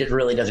because he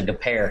really doesn't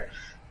compare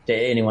to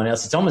anyone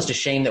else. It's almost a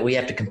shame that we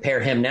have to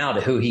compare him now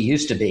to who he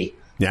used to be.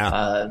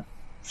 Yeah.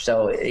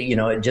 So,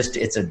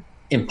 it's an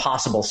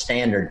impossible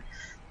standard.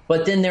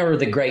 But then there were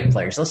the great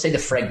players. Let's say the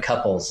Fred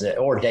Couples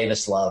or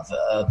Davis Love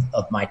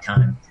of my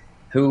time,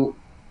 who,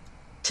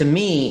 to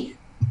me,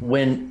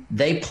 when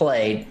they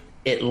played,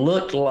 it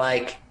looked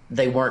like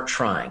they weren't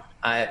trying.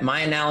 My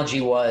analogy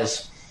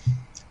was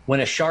when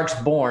a shark's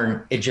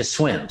born, it just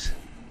swims.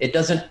 It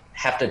doesn't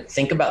have to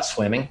think about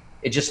swimming.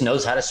 It just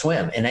knows how to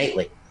swim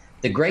innately.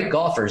 The great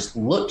golfers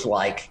looked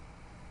like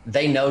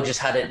they know just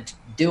how to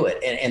do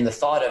it. And the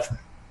thought of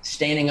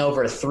standing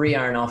over a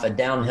 3-iron off a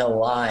downhill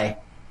lie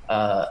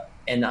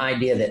and the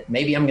idea that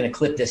maybe I'm going to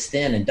clip this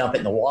thin and dump it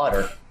in the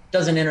water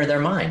doesn't enter their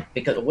mind.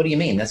 Because what do you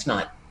mean? That's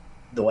not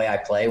the way I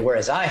play.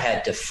 Whereas I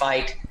had to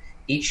fight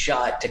each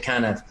shot to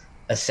kind of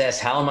assess,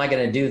 how am I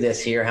going to do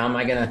this here? How am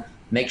I going to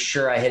make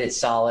sure I hit it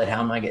solid?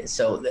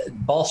 So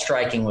ball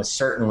striking was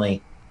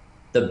certainly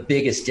the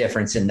biggest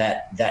difference in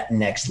that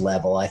next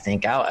level. I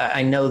think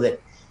I know that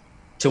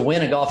to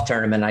win a golf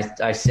tournament,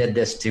 I said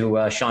this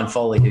to Sean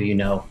Foley,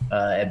 who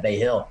at Bay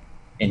Hill,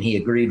 and he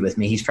agreed with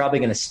me. He's probably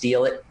going to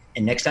steal it.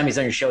 And next time he's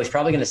on your show, he's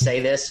probably going to say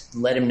this,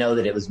 let him know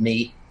that it was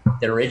me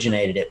that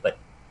originated it. But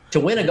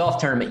to win a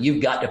golf tournament,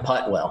 you've got to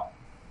putt well.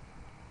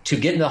 To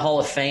get in the Hall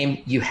of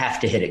Fame, you have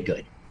to hit it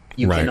good.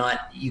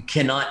 You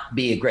cannot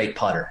be a great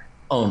putter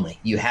only.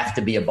 You have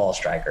to be a ball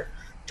striker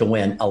to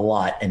win a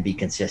lot and be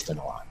consistent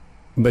a lot.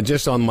 But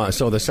just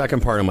so the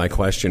second part of my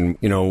question,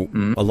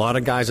 a lot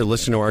of guys that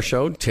listen to our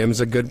show, Tim's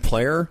a good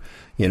player.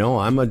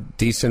 I'm a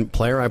decent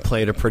player. I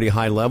play at a pretty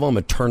high level. I'm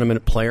a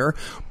tournament player.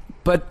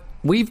 But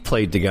we've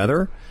played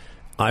together.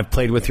 I've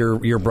played with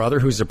your brother,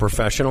 who's a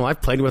professional.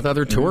 I've played with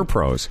other tour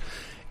pros.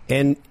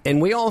 And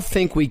we all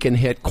think we can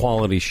hit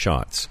quality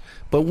shots.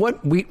 But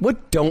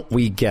what don't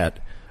we get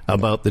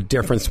about the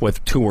difference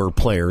with tour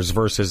players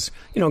versus,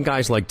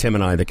 guys like Tim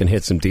and I that can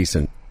hit some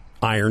decent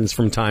irons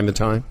from time to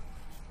time?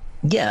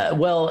 Yeah,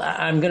 well,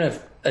 I'm going to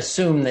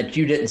assume that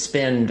you didn't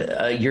spend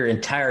your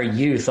entire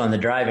youth on the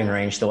driving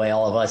range the way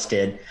all of us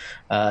did.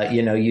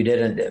 You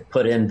didn't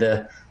put in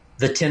the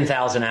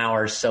 10,000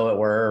 hours, so it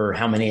were, or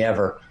how many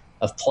ever,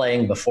 of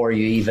playing before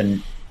you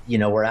even,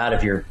 were out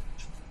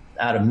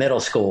of middle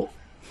school,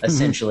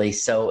 essentially.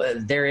 So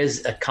there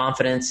is a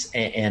confidence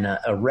and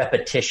a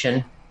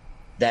repetition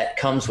that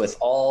comes with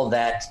all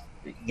that,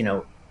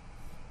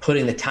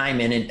 putting the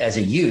time in as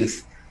a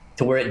youth,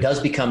 to where it does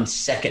become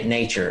second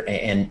nature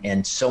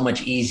and so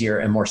much easier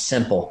and more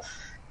simple,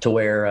 to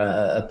where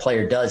a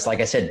player does,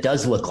 like I said,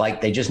 does look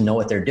like they just know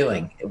what they're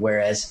doing.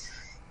 Whereas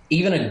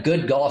even a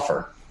good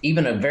golfer,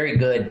 even a very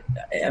good,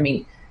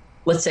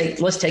 let's take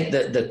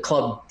the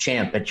club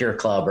champ at your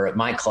club or at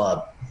my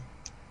club.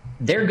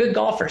 They're good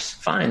golfers.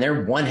 Fine.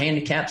 They're one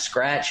handicap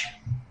scratch.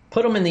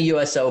 Put them in the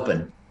U.S.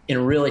 Open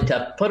in really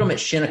tough. Put them at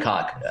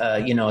Shinnecock,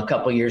 a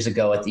couple years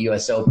ago at the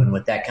U.S. Open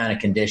with that kind of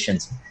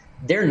conditions.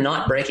 They're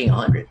not breaking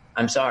 100.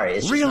 I'm sorry,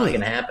 it's just not going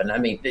to happen. I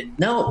mean,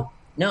 no,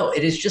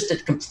 it is just a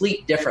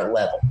complete different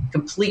level.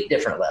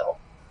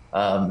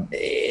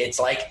 It's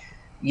like,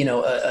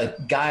 a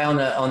guy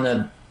on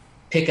the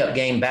pickup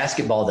game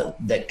basketball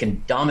that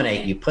can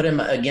dominate you. Put him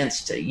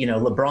against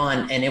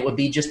LeBron, and it would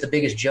be just the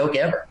biggest joke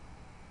ever.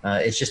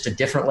 It's just a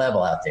different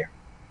level out there.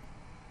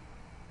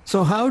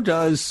 So how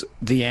does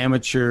the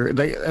amateur?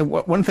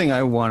 One thing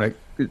I want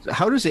to.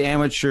 How does the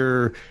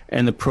amateur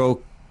and the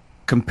pro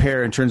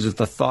compare in terms of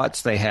the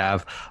thoughts they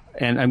have?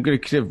 And I'm going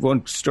to give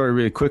one story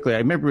really quickly. I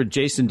remember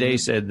Jason Day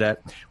said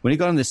that when he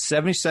got on the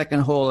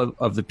 72nd hole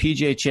of the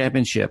PGA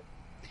Championship,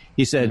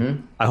 he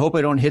said, "I hope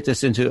I don't hit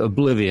this into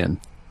oblivion."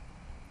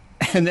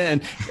 And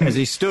then, as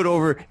he stood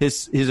over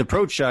his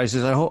approach shot, he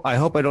says, "I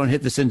hope I don't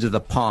hit this into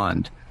the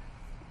pond."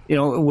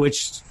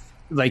 Which,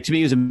 like, to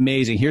me, is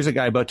amazing. Here's a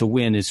guy about to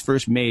win his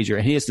first major,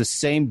 and he has the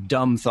same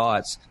dumb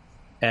thoughts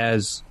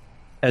as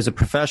a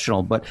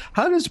professional. But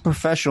how does a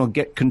professional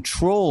get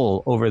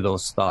control over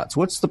those thoughts?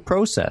 What's the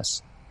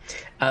process?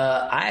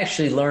 I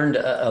actually learned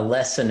a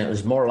lesson. It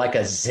was more like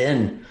a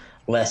Zen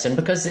lesson,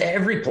 because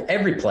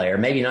every player,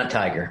 maybe not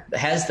Tiger,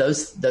 has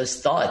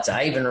those thoughts.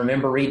 I even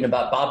remember reading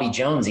about Bobby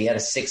Jones. He had a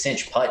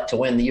 6-inch putt to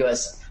win the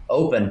U.S.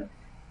 Open,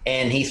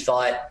 and he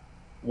thought,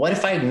 what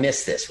if I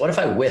miss this? What if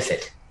I whiff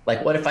it?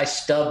 Like, what if I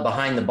stub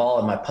behind the ball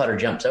and my putter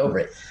jumps over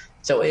it?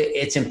 So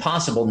it's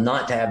impossible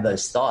not to have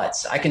those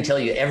thoughts. I can tell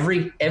you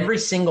every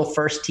single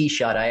first tee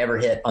shot I ever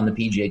hit on the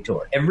PGA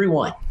Tour, every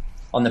one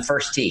on the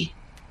first tee,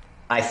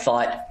 I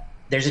thought,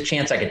 there's a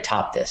chance I could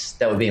top this.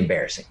 That would be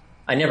embarrassing.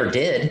 I never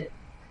did.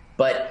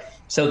 But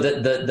so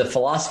the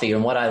philosophy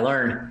and what I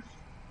learned,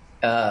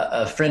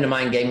 a friend of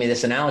mine gave me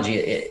this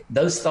analogy.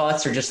 Those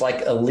thoughts are just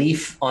like a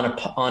leaf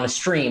on a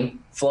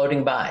stream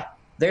floating by.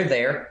 They're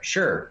there,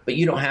 sure, but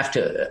you don't have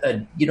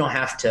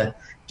to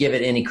give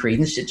it any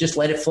credence. Just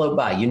let it float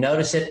by. You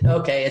notice it,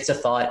 okay, it's a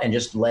thought, and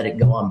just let it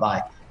go on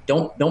by.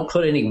 Don't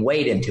put any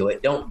weight into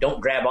it.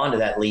 Don't grab onto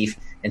that leaf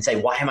and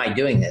say, why am I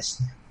doing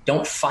this?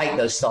 Don't fight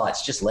those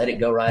thoughts. Just let it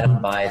go right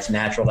on by. It's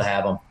natural to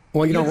have them.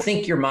 Well, you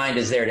think your mind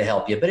is there to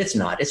help you, but it's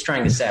not. It's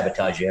trying to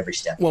sabotage you every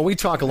step. Well, we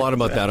talk a lot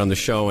about that on the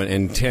show,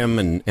 and Tim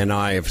and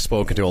I have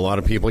spoken to a lot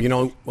of people.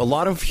 A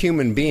lot of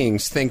human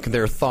beings think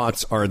their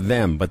thoughts are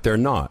them, but they're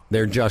not.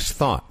 They're just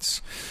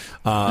thoughts.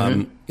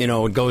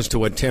 It goes to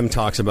what Tim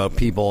talks about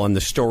people and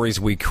the stories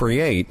we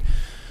create.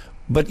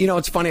 But,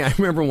 it's funny. I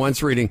remember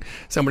once reading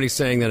somebody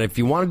saying that if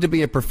you wanted to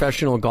be a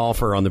professional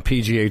golfer on the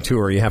PGA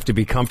Tour, you have to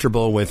be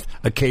comfortable with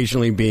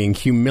occasionally being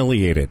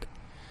humiliated.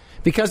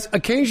 Because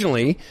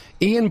occasionally,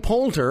 Ian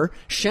Poulter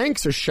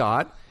shanks a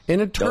shot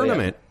in a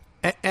tournament,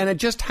 and it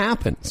just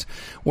happens.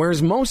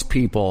 Whereas most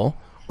people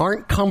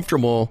aren't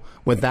comfortable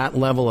with that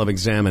level of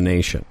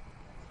examination.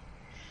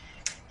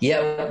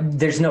 Yeah,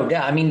 there's no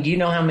doubt. I mean, do you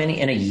know how many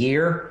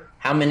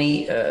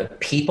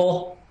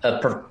people a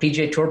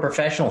PGA Tour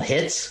professional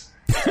hits?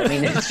 I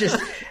mean,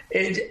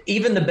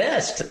 even the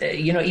best,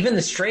 even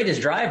the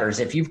straightest drivers,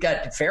 if you've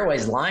got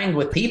fairways lined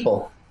with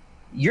people,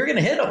 you're going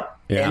to hit them.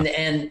 Yeah.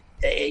 And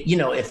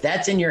if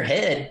that's in your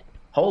head,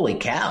 holy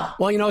cow.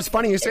 Well, it's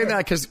funny you say that,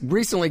 because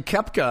recently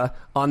Koepka,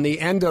 on the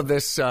end of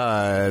this,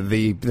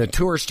 the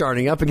tour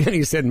starting up again,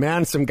 he said,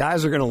 man, some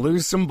guys are going to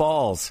lose some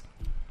balls.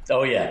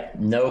 Oh, yeah.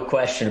 No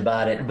question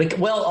about it. But,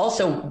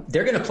 also,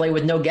 they're going to play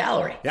with no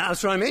gallery. Yeah,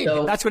 that's what I mean.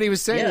 So, that's what he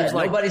was saying. Yeah, he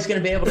was nobody's going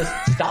to be able to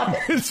stop it.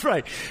 That's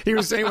right. He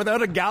was saying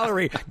without a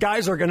gallery,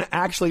 guys are going to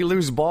actually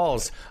lose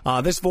balls.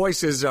 This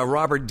voice is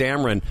Robert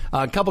Damron.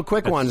 A couple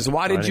quick ones.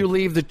 Why did you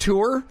leave the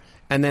tour?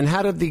 And then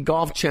how did the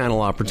Golf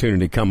Channel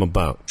opportunity come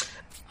about?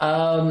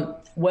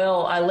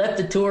 Well, I left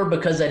the tour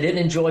because I didn't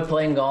enjoy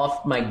playing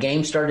golf. My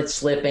game started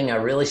slipping. I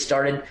really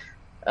started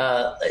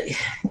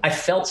I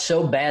felt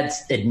so bad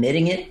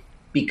admitting it,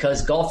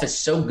 because golf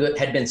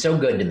had been so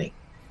good to me.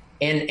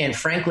 And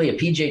frankly, a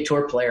PGA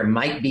Tour player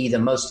might be the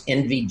most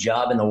envied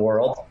job in the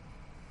world.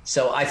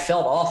 So I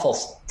felt awful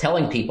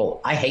telling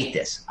people, I hate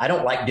this. I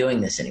don't like doing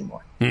this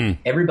anymore.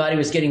 Everybody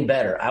was getting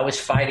better. I was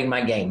fighting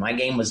my game. My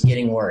game was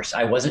getting worse.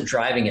 I wasn't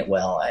driving it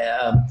well.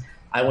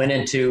 I went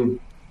into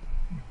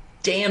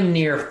damn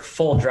near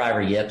full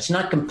driver yips,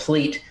 not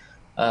complete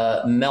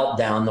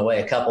meltdown the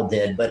way a couple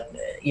did, but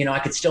I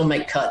could still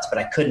make cuts, but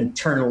I couldn't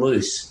turn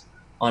loose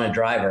on a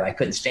driver. I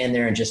couldn't stand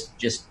there and just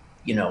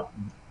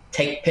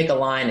pick a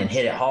line and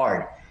hit it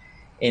hard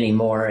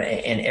anymore.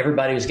 And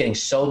everybody was getting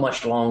so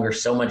much longer,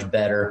 so much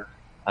better.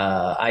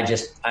 I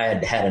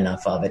had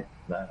enough of it,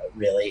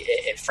 really.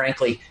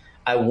 Frankly,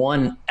 I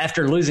won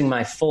after losing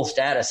my full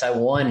status. I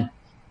won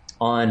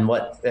on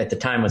what at the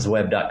time was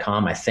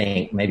web.com, I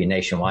think, maybe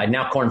Nationwide,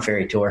 now Korn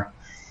Ferry Tour.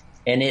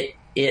 And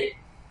it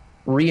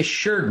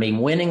reassured me,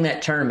 winning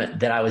that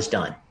tournament, that I was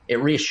done. It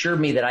reassured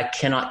me that I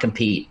cannot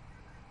compete,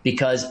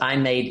 because I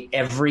made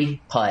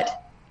every putt.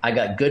 I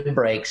got good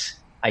breaks.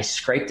 I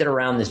scraped it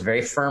around this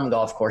very firm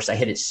golf course. I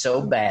hit it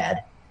so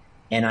bad,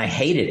 and I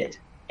hated it.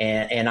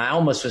 And I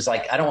almost was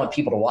like, I don't want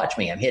people to watch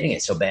me. I'm hitting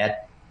it so bad.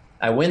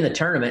 I win the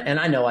tournament, and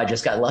I know I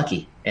just got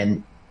lucky.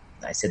 And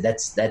I said,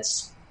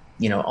 that's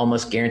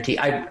almost guaranteed.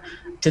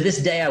 To this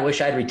day, I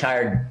wish I'd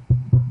retired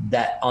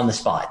that on the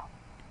spot,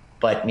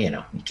 but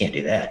you can't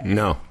do that.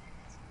 No.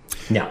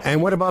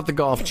 And what about the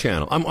Golf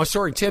Channel? I'm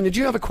sorry, Tim, did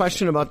you have a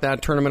question about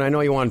that tournament? I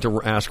know you wanted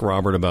to ask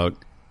Robert about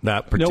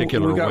that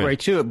particular No, we got win. right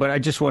to it, but I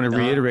just want to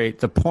reiterate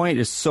the point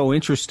is so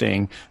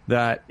interesting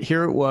that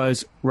here it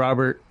was,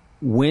 Robert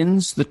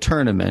wins the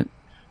tournament.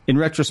 In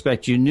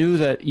retrospect, you knew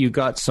that you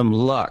got some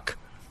luck.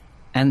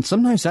 And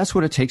sometimes that's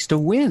what it takes to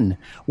win.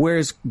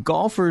 Whereas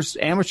golfers,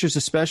 amateurs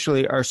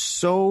especially,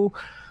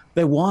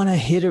 they want to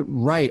hit it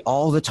right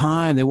all the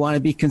time. They want to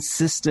be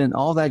consistent,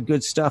 all that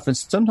good stuff. And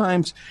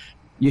sometimes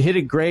you hit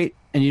it great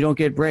and you don't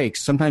get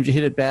breaks. Sometimes you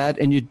hit it bad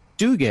and you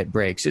do get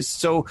breaks.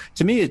 To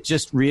me, it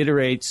just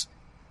reiterates,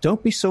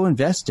 don't be so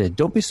invested.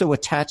 Don't be so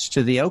attached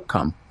to the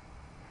outcome.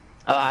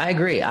 I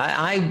agree.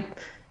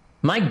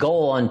 My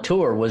goal on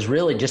tour was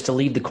really just to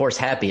leave the course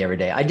happy every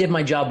day. I did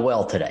my job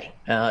well today.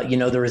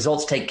 The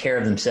results take care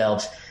of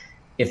themselves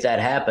if that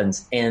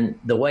happens. And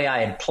the way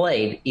I had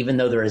played, even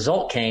though the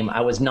result came,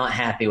 I was not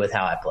happy with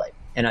how I played.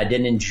 And I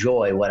didn't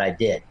enjoy what I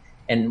did.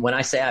 And when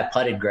I say I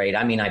putted great,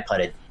 I mean I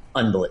putted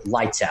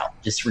lights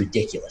out, just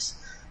ridiculous.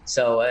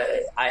 So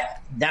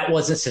that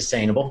wasn't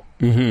sustainable.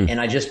 Mm-hmm. And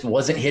I just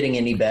wasn't hitting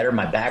any better.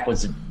 My back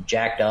was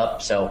jacked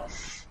up. So,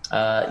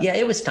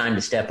 it was time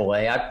to step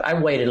away. I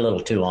waited a little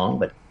too long,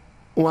 but.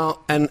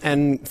 Well,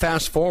 and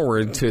fast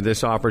forward to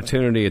this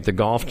opportunity at the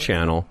Golf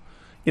Channel,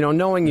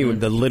 knowing you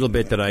the little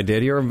bit that I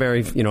did, you're a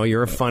very,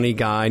 you're a funny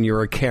guy and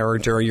you're a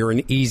character. You're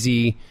an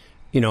easy,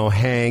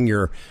 hang.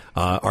 You're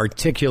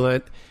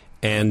articulate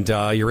and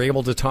you're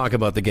able to talk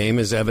about the game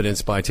as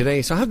evidenced by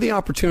today. So I had the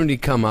opportunity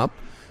come up.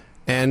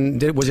 And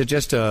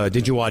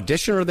did you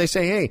audition or did they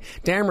say, hey,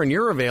 Dameron,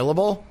 you're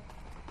available?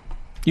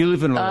 You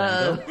live in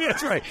Orlando.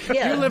 That's right.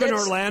 Yeah, you live in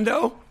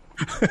Orlando?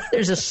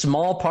 There's a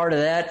small part of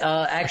that.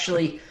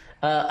 Actually,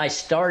 I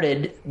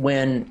started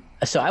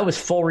so I was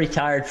full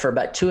retired for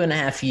about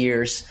 2.5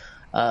 years.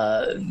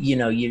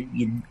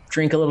 You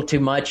drink a little too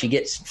much, you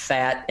get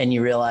fat, and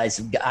you realize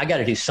I got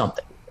to do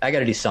something.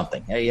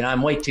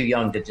 I'm way too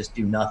young to just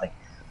do nothing.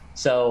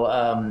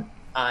 So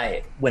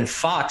when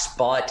Fox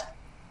bought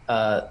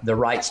the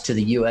rights to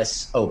the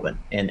U.S. Open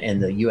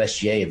and the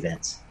USGA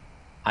events,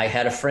 I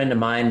had a friend of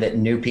mine that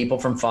knew people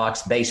from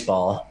Fox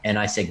baseball, and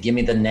I said, give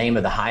me the name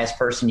of the highest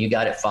person you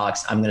got at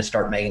Fox. I'm going to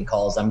start making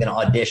calls. I'm going to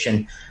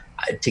audition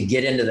to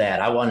get into that.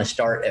 I want to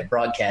start at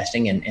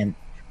broadcasting, and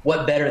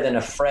what better than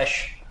a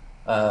fresh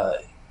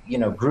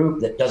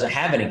group that doesn't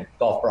have any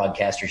golf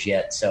broadcasters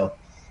yet. So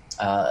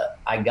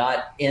I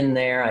got in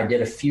there. I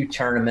did a few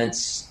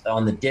tournaments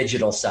on the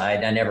digital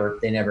side.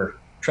 They never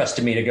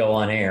trusted me to go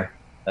on air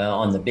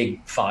on the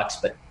big Fox,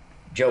 but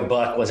Joe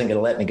Buck wasn't going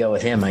to let me go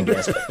with him, I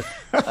guess.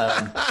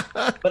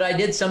 But I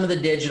did some of the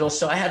digital,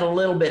 so I had a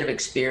little bit of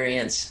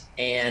experience.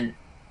 And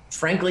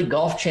frankly,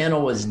 Golf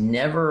Channel was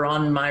never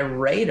on my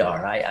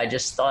radar. I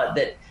just thought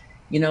that,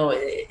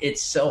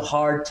 it's so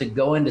hard to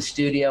go into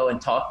studio and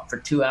talk for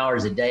 2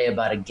 hours a day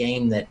about a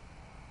game that,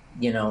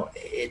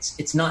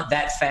 it's not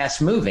that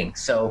fast moving.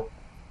 So,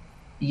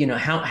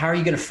 how are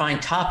you going to find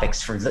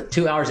topics for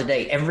 2 hours a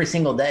day every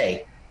single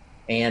day?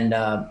 And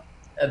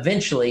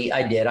eventually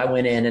I did. I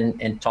went in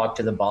and talked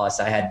to the boss.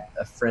 I had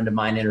a friend of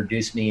mine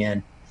introduce me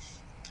in.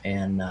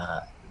 And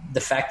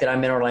the fact that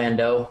I'm in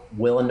Orlando,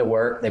 willing to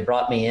work, they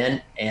brought me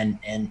in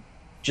and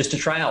just to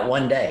try out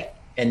one day.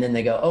 And then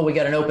they go, oh, we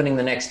got an opening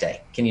the next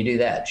day. Can you do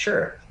that?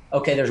 Sure.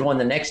 Okay, there's one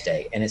the next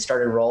day. And it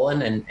started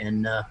rolling.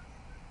 And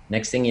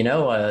next thing you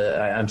know,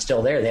 I'm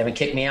still there. They haven't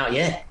kicked me out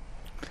yet.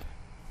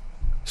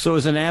 So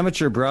as an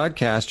amateur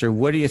broadcaster,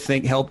 what do you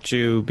think helped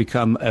you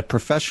become a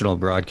professional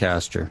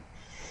broadcaster?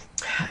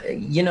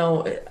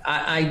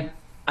 I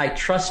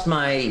trust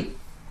my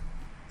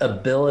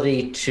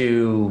ability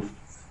to,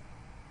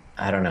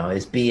 I don't know,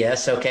 is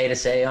BS okay to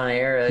say on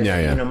air?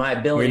 Yeah. My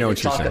ability to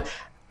talk.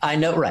 I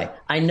know, right.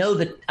 I know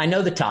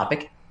the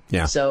topic.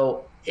 Yeah.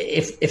 So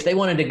if they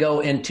wanted to go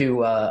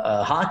into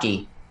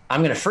hockey,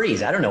 I'm going to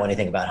freeze. I don't know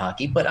anything about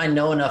hockey, but I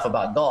know enough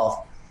about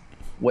golf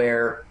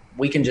where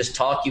we can just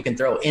talk. You can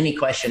throw any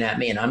question at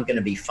me and I'm going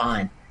to be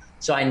fine.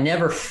 So I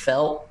never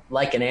felt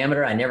like an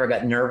amateur. I never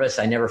got nervous.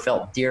 I never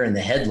felt deer in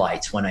the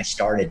headlights when I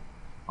started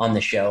on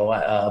the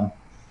show.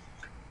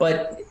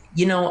 But,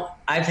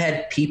 I've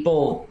had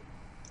people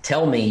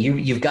tell me,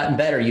 you've gotten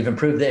better. You've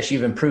improved this.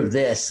 You've improved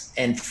this.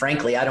 And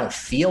frankly, I don't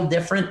feel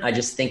different. I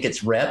just think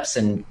it's reps,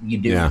 and you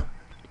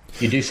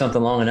do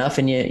something long enough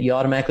and you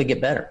automatically get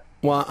better.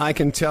 Well, I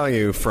can tell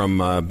you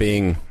from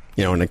being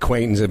an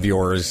acquaintance of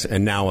yours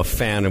and now a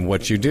fan of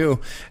what you do,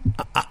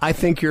 I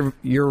think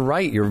you're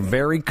right. You're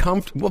very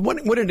comfortable.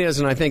 What it is,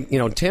 and I think,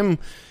 Tim,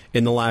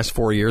 in the last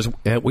 4 years,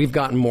 we've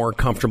gotten more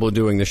comfortable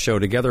doing the show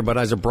together. But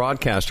as a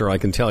broadcaster, I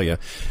can tell you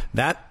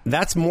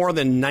that's more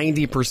than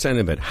 90%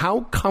 of it.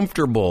 How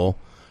comfortable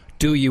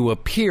do you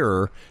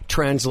appear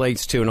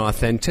translates to an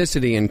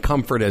authenticity and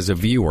comfort as a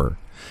viewer.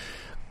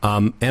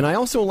 And I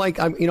also like,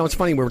 it's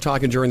funny, we were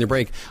talking during the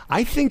break.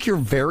 I think you're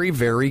very,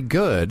 very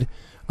good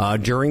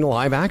during the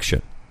live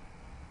action.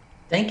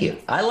 Thank you.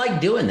 I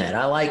like doing that.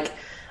 I like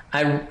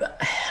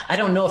I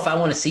don't know if I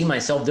want to see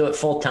myself do it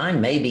full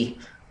time. Maybe,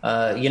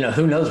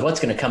 who knows what's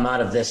going to come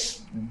out of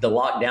the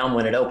lockdown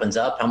when it opens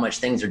up, how much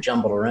things are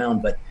jumbled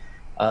around. But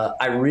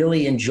I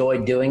really enjoy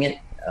doing it,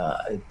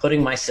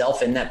 putting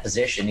myself in that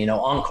position,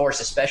 on course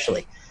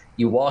especially.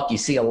 You walk, you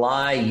see a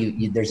lie,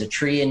 there's a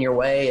tree in your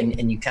way,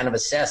 and you kind of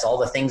assess all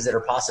the things that are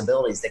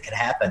possibilities that could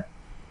happen.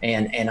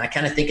 And I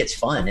kind of think it's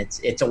fun.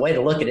 It's a way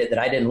to look at it that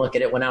I didn't look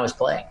at it when I was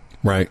playing.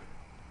 Right.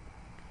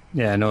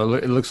 Yeah, no,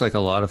 it looks like a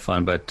lot of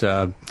fun, but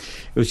it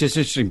was just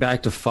interesting.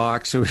 Back to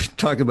Fox, so we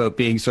talk about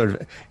being sort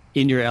of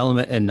in your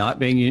element and not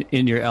being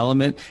in your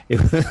element. It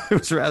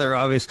was rather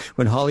obvious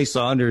when Holly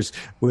Saunders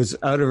was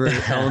out of her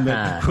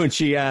element when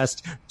she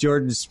asked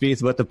Jordan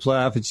Spieth about the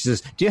playoff, and she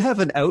says, "Do you have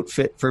an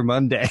outfit for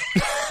Monday?"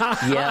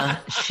 Yeah,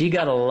 she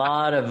got a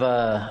lot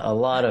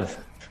of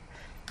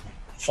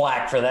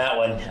flack for that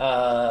one.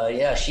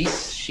 Yeah,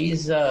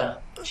 she's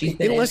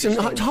been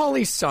listen.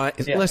 Holly's side.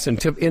 Yeah. Listen,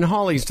 in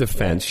Holly's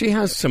defense, she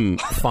has some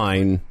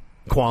fine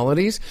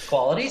qualities. Of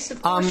course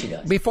she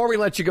does. Before we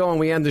let you go and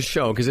we end the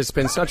show, because it's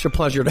been such a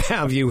pleasure to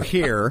have you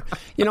here.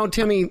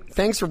 Timmy,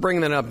 thanks for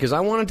bringing that up, because I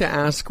wanted to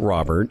ask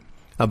Robert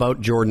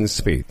about Jordan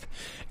Spieth.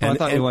 I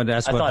thought you wanted to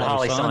ask about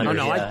Holly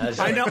Saunders.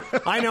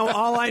 I know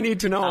all I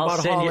need to know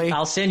about Holly.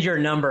 I'll send your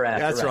number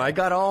after. That's right.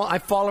 I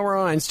follow her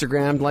on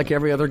Instagram like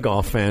every other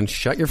golf fan.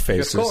 Shut your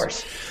faces. Of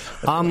course.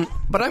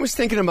 But I was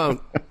thinking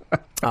about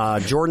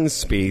Jordan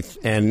Spieth,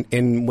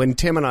 and when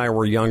Tim and I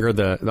were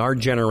younger, our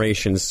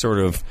generation's sort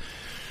of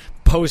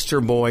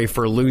poster boy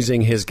for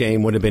losing his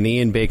game would have been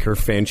Ian Baker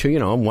Finch, who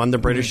won the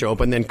British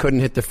Open, then couldn't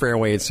hit the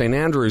fairway at St.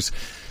 Andrews.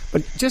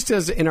 But just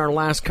as in our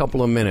last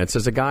couple of minutes,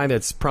 as a guy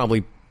that's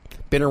probably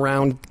been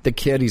around the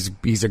kid,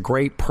 he's a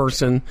great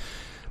person.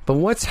 But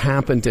what's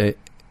happened to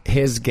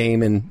his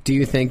game, and do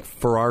you think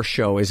for our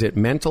show, is it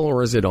mental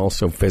or is it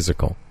also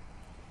physical?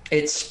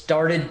 It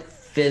started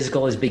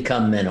physical, has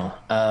become mental.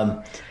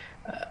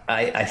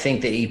 I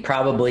think that he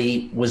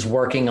probably was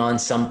working on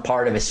some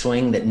part of his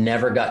swing that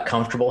never got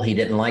comfortable. He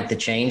didn't like the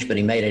change, but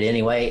he made it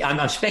anyway.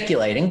 I'm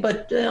speculating,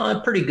 but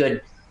pretty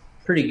good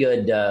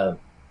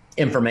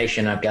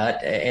information I've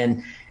got.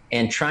 And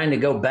trying to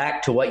go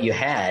back to what you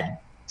had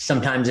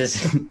sometimes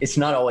it's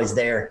not always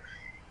there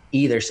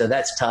either. So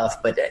that's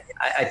tough. But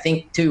I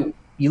think too,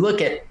 you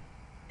look at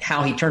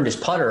how he turned his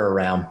putter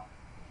around.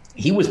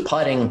 He was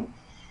putting.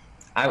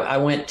 I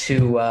went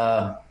to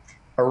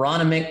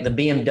Aronimink, the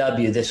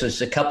BMW. This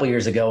was a couple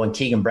years ago when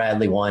Keegan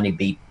Bradley won.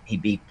 He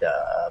beat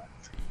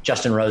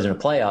Justin Rose in a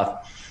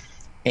playoff,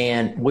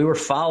 and we were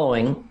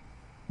following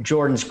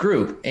Jordan's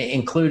group,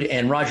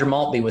 and Roger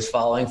Maltby was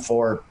following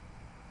for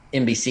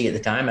NBC at the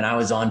time, and I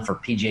was on for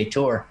PGA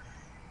Tour.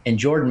 And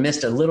Jordan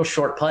missed a little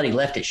short putt. He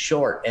left it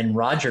short, and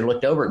Roger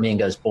looked over at me and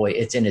goes, "Boy,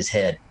 it's in his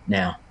head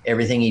now.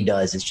 Everything he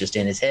does is just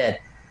in his head,"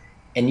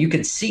 and you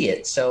could see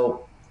it.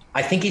 So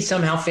I think he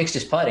somehow fixed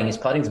his putting. His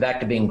putting's back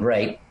to being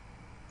great.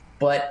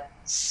 But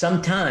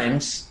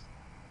sometimes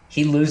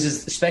he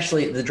loses,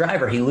 especially the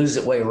driver, he loses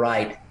it way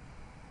right.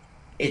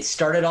 It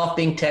started off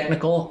being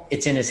technical.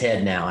 It's in his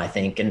head now, I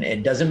think. And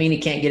it doesn't mean he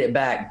can't get it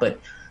back, but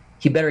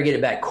he better get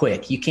it back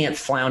quick. You can't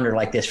flounder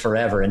like this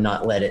forever and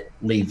not let it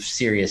leave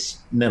serious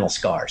mental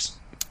scars.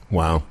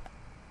 Wow.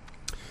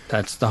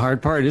 That's the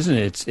hard part, isn't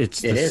it?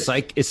 It's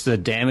the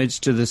damage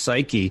to the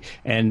psyche.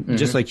 And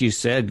just like you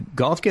said,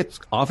 golf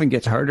often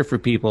gets harder for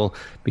people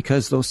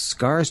because those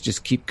scars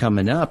just keep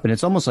coming up, and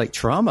it's almost like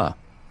trauma.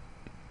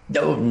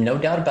 No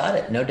doubt about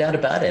it. No doubt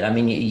about it. I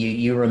mean,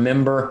 you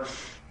remember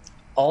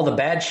all the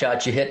bad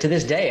shots you hit to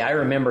this day. I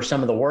remember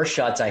some of the worst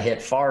shots I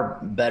hit far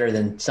better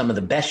than some of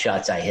the best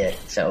shots I hit.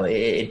 So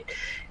it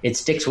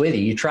sticks with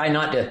you. You try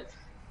not to.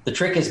 The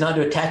trick is not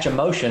to attach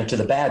emotion to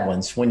the bad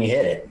ones when you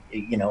hit it.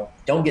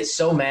 Don't get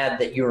so mad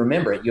that you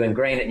remember it. You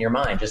ingrain it in your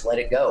mind. Just let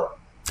it go.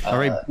 All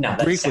right. Now,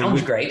 that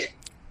sounds great.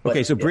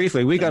 Okay, so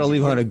briefly, we got to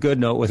leave on a good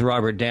note with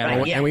Robert Dameron.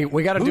 Right, yeah. And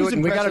we got to do it.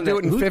 We got to do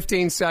it in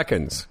 15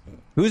 seconds.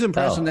 Who's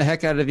impressing the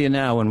heck out of you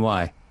now, and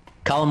why?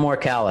 Colin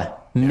Morikawa.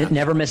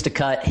 Never missed a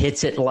cut.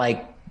 Hits it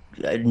like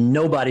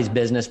nobody's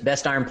business.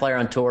 Best iron player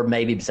on tour,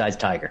 maybe besides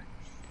Tiger.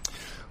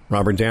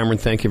 Robert Dameron,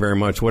 thank you very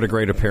much. What a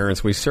great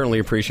appearance. We certainly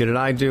appreciate it.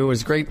 I do. It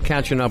was great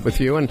catching up with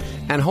you. And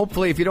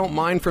hopefully, if you don't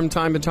mind, from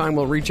time to time,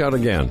 we'll reach out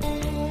again.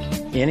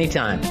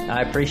 Anytime.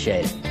 I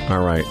appreciate it.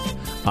 All right.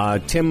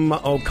 Tim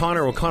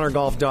O'Connor,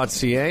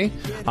 o'connorgolf.ca.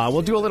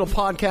 We'll do a little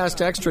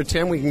podcast extra,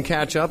 Tim. We can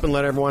catch up and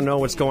let everyone know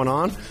what's going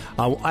on.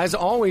 As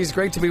always,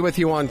 great to be with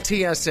you on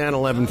TSN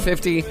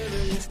 1150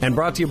 and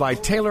brought to you by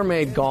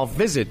TaylorMade Golf.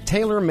 Visit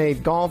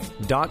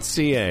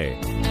taylormadegolf.ca.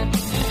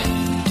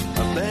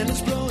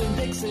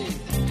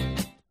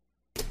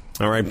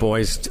 All right,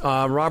 boys.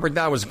 Robert,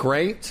 that was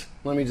great.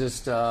 Let me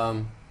just...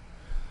 Yeah,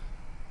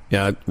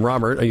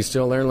 Robert, are you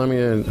still there? Let me...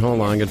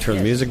 hold on, I'm going to turn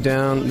the music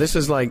down. This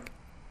is like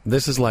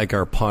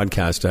our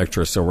podcast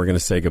extra, so we're going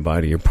to say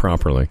goodbye to you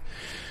properly.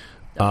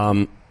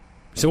 So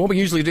what we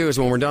usually do is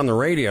when we're done the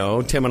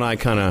radio, Tim and I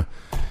kind of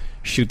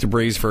shoot the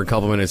breeze for a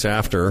couple minutes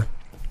after.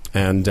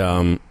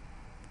 And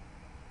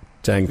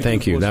saying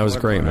thank you. That was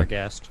great, man.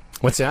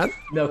 What's that?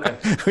 Okay.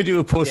 We do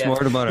a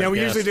postmortem on Yeah, our we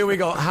guests. usually do. We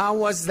go, how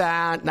was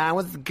that? That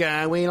was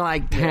good. We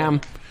liked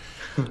him.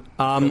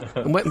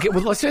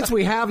 Since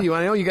we have you,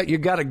 I know you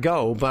got to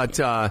go, but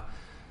so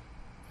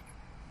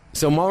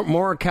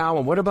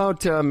Morikawa. What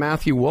about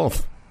Matthew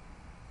Wolff?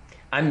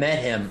 I met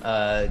him.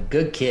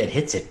 Good kid.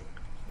 Hits it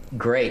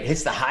great.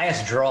 Hits the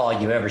highest draw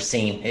you've ever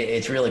seen.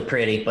 It's really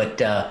pretty, but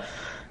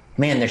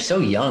man, they're so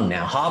young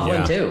now.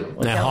 Hovland too.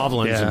 Look how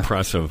Hovland's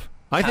impressive.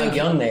 I think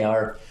young they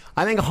are.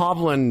 I think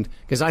Hovland,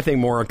 because I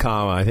think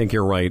Morikawa, I think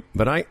you're right.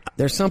 But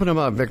there's something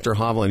about Victor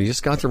Hovland. He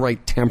just got the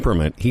right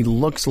temperament. He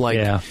looks like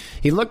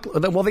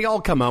well, they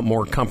all come out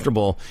more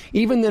comfortable.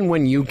 Even than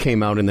when you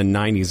came out in the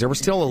 90s, there was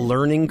still a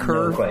learning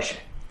curve.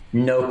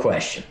 No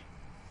question.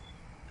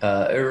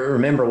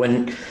 Remember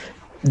when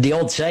the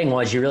old saying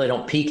was, you really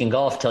don't peak in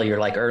golf till you're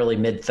like early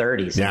mid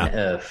 30s.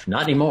 Yeah.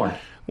 Not anymore.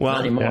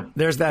 Well,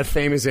 there's that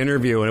famous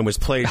interview, and it was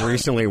played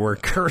recently, where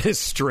Curtis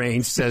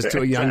Strange says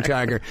to a young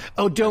Tiger,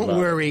 "Oh, don't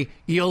worry,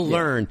 you'll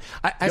learn."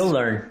 You'll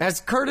learn.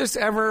 Has Curtis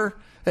ever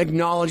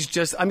acknowledged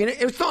it's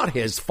not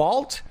his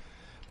fault?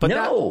 But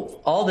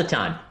all the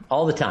time.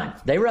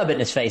 They rub it in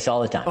his face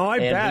all the time. Oh, I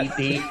bet.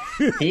 He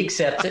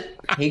accepts it.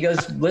 He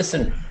goes,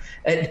 listen,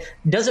 it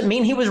doesn't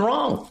mean he was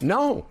wrong.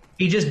 No.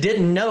 He just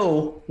didn't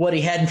know what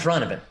he had in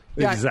front of him.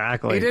 Yeah,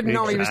 exactly. He didn't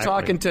know he was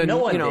talking to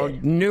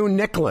new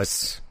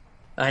Nicholas.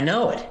 I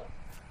know it.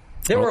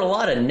 There were a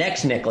lot of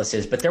next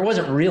Nicholases, but there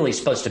wasn't really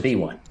supposed to be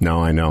one.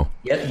 No, I know.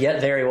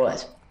 Yet there he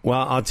was. Well,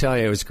 I'll tell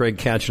you, it was great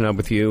catching up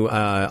with you.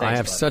 I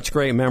have such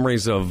great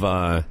memories of,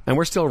 and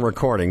we're still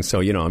recording,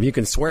 so, if you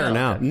can swear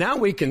now. Okay. Now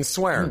we can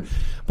swear.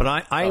 But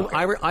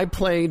I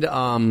played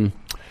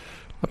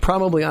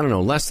probably,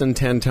 less than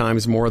 10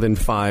 times, more than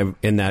 5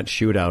 in that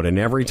shootout. And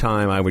every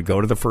time I would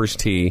go to the first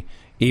tee,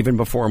 even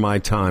before my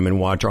time, and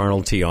watch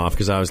Arnold tee off,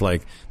 because I was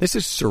like, this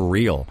is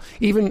surreal.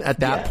 Even at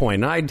that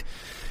point, I'd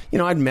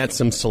met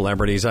some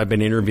celebrities. I've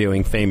been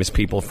interviewing famous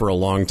people for a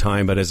long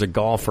time, but as a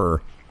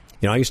golfer,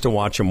 I used to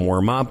watch him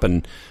warm up,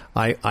 and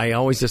I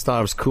always just thought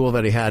it was cool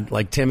that he had,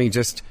 like Timmy,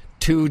 just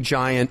 2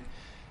 giant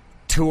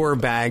tour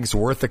bags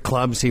worth of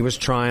clubs he was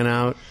trying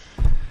out,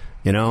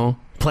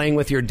 playing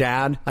with your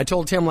dad. I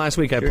told Tim last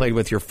week I played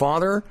with your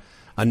father,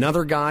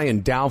 another guy,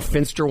 and Dow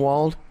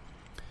Finsterwald.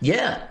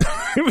 Yeah.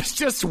 It was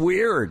just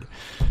weird.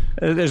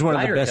 There's one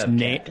of the best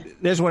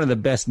There's one of the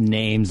best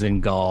names in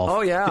golf.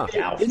 Oh yeah,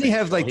 didn't he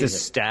have like the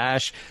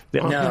stash,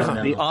 the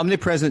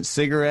omnipresent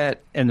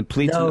cigarette, and the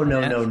pleats?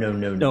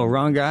 No,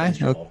 wrong guy.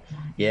 Okay.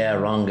 Yeah,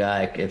 wrong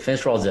guy.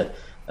 Finsterwald's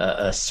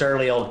a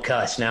surly old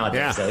cuss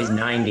nowadays. So he's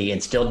 90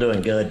 and still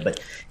doing good. But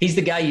he's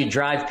the guy you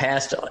drive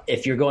past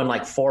if you're going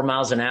like 4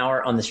 miles an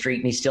hour on the street,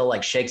 and he still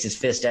like shakes his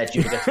fist at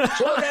you. And goes,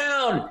 slow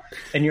down,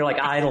 and you're like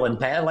idling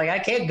past. Like I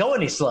can't go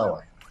any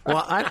slower.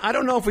 Well, I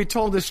don't know if we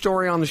told this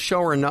story on the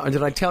show or not.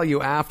 Did I tell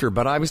you after?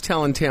 But I was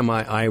telling Tim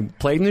I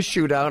played in the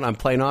shootout. I'm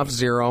playing off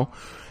 0,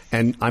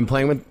 and I'm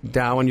playing with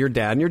Dow and your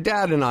dad. And your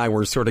dad and I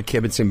were sort of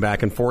kibitzing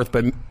back and forth.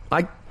 But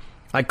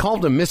I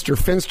called him Mr.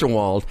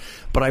 Finsterwald,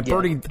 but I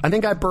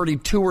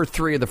birdied 2 or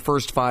 3 of the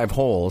first 5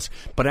 holes.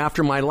 But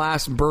after my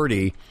last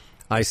birdie,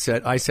 I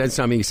said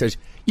something. He says,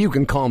 "You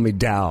can call me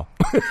Dow."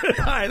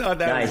 I thought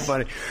that was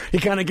funny. He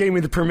kind of gave me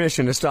the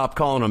permission to stop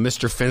calling him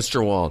Mr.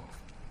 Finsterwald.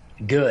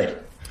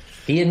 Good.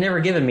 He had never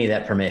given me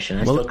that permission.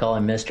 I still call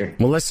him Mister.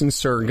 Well, listen,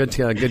 sir, good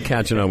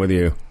catching up with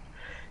you.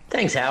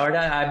 Thanks, Howard.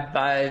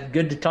 I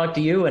good to talk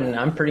to you, and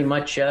I'm pretty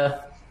much,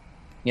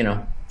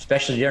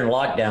 especially during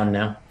lockdown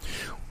now.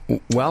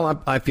 Well,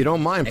 if you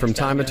don't mind, from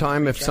time to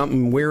time, if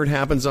something weird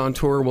happens on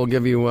tour, we'll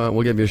give you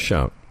a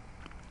shout.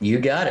 You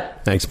got it.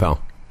 Thanks,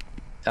 pal.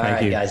 All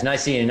right, guys.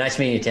 Nice seeing you. Nice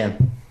meeting you,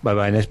 Tim.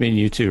 Bye-bye. Nice meeting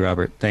you too,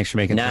 Robert. Thanks for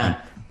making time.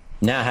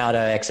 Now how to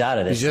X out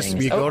of this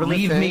thing? You go to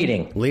leave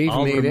meeting. Leave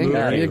meeting.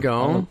 There you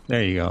go.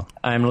 There you go.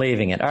 I'm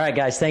leaving it. All right,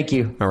 guys. Thank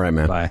you. All right,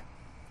 man. Bye.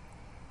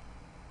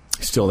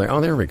 Still there?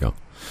 Oh, there we go.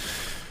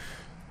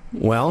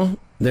 Well,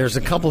 there's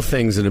a couple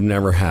things that have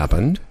never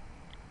happened.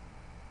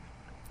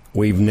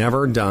 We've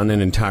never done an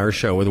entire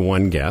show with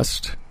one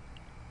guest.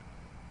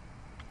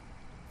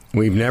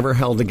 We've never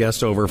held a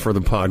guest over for the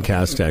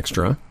podcast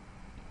extra.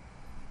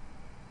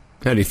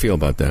 How do you feel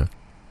about that?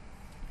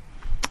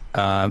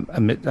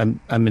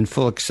 I'm in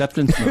full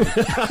acceptance mode.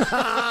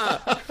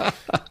 That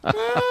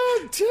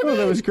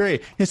was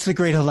great. It's the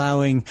great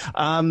allowing.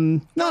 No,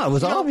 it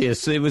was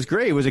obvious. It was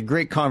great. It was a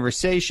great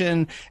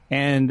conversation,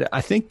 and I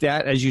think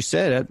that, as you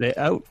said at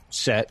the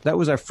outset, that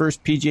was our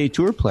first PGA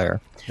Tour player.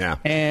 Yeah,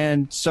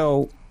 and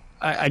so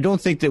I don't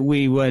think that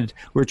we're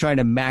trying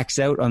to max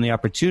out on the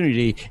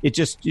opportunity. It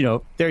just,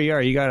 there you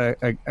are. You got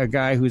a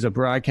guy who's a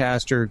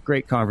broadcaster.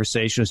 Great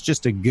conversation. It's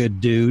just a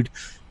good dude.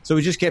 So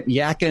we just kept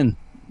yakking.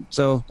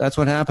 So that's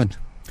what happened.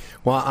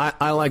 Well,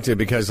 I liked it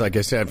because, like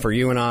I said, for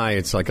you and I,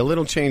 it's like a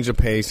little change of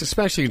pace,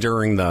 especially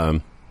during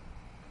the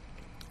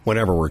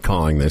whatever we're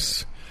calling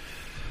this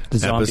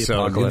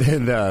episode,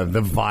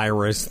 the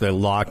virus, the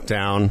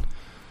lockdown.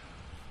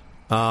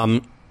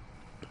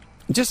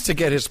 Just to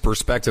get his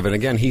perspective, and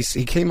again, he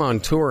came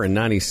on tour in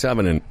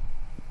 '97, and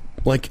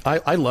like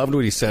I loved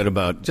what he said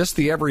about just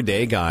the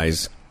everyday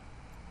guys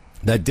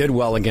that did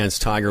well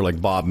against Tiger,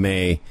 like Bob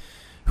May,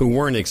 who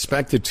weren't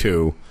expected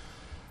to.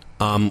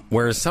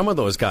 Whereas some of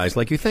those guys,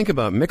 like you think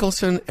about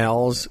Mickelson,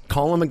 Els,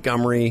 Colin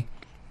Montgomery,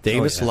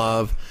 Davis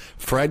Love,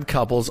 Fred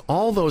Couples,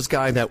 all those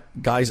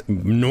guys,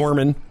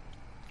 Norman,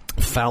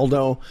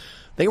 Faldo,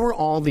 they were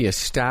all the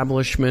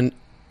establishment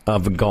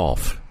of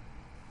golf.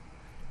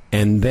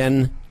 And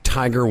then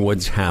Tiger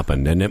Woods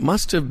happened. And it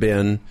must have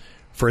been,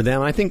 for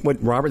them, I think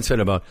what Robert said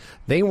about,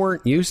 they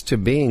weren't used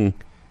to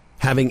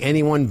having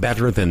anyone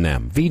better than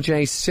them.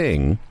 Vijay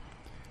Singh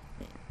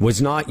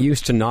was not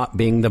used to not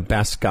being the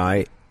best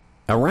guy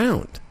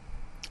around.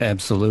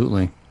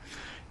 Absolutely.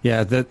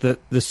 Yeah, the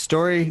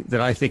story that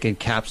I think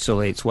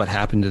encapsulates what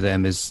happened to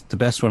them is the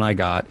best one I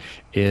got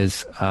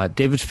is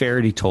David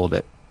Faraday told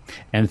it.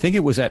 And I think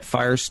it was at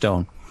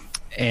Firestone.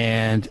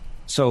 And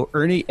so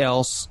Ernie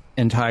Els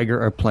and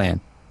Tiger are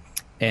playing.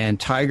 And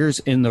Tiger's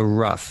in the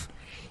rough.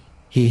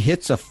 He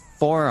hits a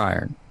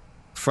 4-iron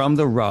from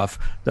the rough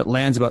that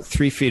lands about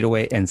 3 feet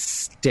away and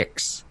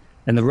sticks.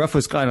 And the rough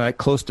was kind of like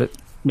close to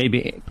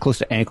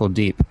ankle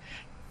deep.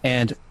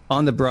 And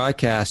on the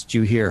broadcast,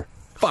 you hear,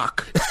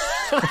 fuck.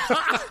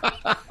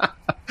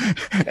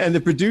 And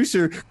the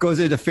producer goes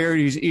into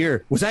Faraday's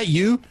ear. Was that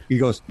you? He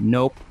goes,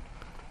 nope.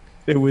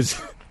 It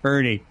was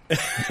Ernie.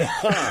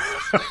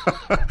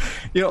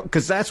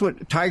 Because that's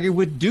what Tiger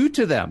would do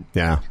to them.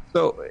 Yeah.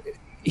 So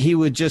he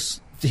would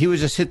just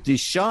hit these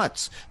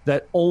shots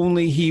that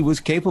only he was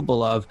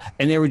capable of.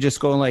 And they were just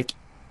going like,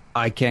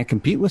 I can't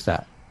compete with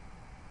that.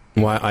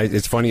 Well,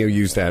 it's funny you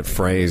use that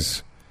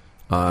phrase.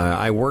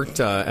 I worked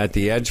at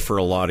the Edge for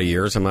a lot of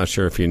years. I'm not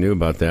sure if you knew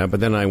about that,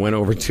 but then I went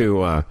over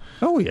to.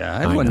 Oh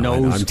yeah, everyone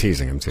knows. I'm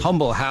teasing.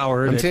 Humble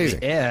Howard. I'm teasing.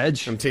 At the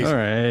Edge. I'm teasing. All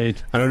right.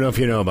 I don't know if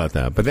you know about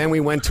that, but then we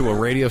went to a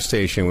radio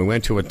station. We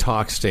went to a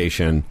talk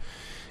station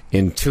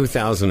in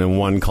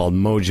 2001 called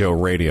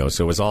Mojo Radio.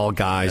 So it was all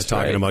guys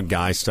talking about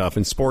guy stuff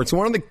and sports.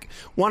 One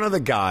of the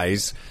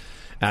guys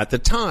at the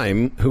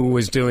time, who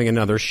was doing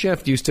another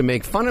shift, used to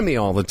make fun of me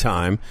all the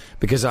time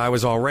because I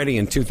was already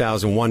in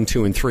 2001,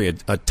 2, and 3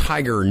 a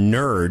Tiger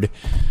nerd,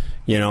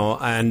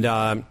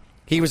 and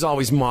he was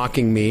always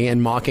mocking me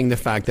and mocking the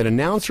fact that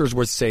announcers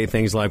would say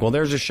things like, well,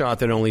 there's a shot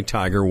that only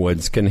Tiger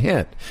Woods can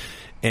hit.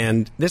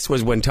 And this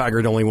was when Tiger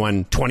had only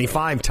won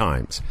 25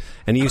 times.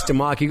 And he used to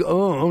mock,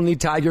 only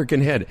Tiger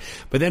can hit.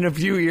 But then a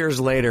few years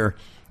later,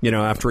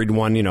 after he'd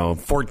won,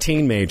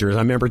 14 majors, I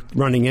remember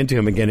running into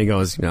him again. He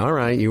goes, all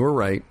right, you were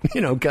right.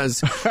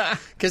 Because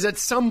at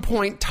some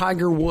point,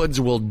 Tiger Woods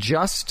will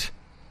just,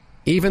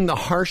 even the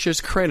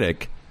harshest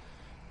critic,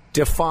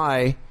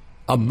 defy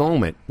a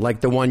moment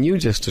like the one you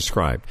just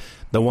described.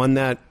 The one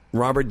that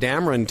Robert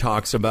Dameron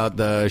talks about,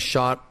 the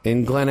shot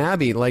in Glen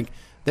Abbey. Like,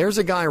 there's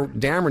a guy,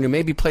 Dameron, who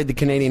maybe played the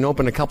Canadian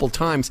Open a couple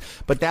times,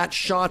 but that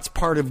shot's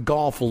part of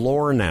golf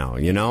lore now,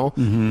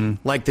 Mm-hmm.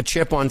 Like the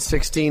chip on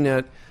 16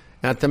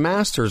 at the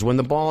Masters when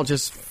the ball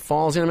just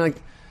falls in. I'm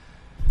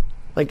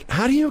like,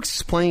 how do you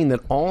explain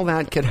that all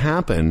that could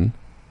happen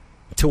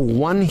to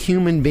one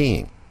human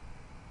being?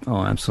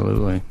 Oh,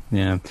 absolutely.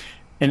 Yeah.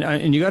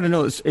 And you got to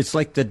know, it's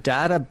like the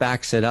data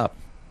backs it up.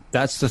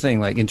 That's the thing,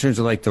 like in terms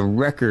of like the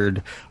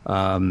record,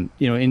 and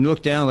you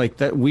look down like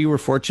that. We were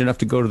fortunate enough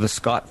to go to the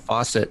Scott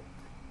Fawcett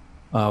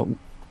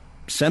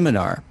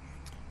seminar,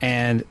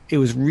 and it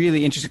was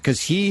really interesting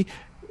because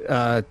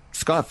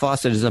Scott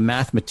Fawcett is a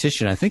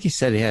mathematician. I think he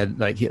said he had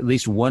like at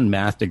least one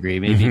math degree,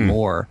 maybe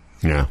more.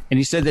 Yeah. And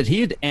he said that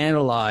he had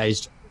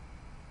analyzed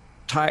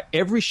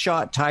every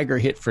shot Tiger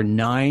hit for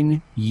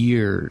 9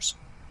 years.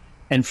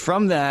 And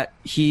from that,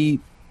 he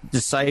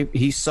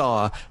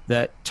saw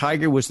that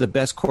Tiger was the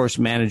best course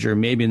manager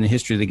maybe in the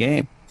history of the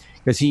game,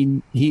 because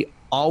he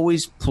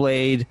always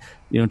played,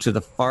 to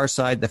the far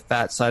side, the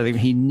fat side of the game.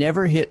 He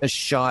never hit a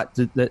shot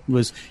that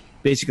was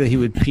basically he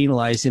would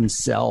penalize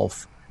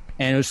himself.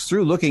 And it was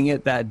through looking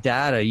at that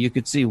data you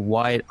could see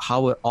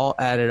how it all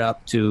added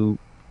up to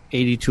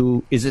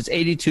 82. Is it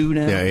 82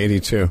 now? Yeah,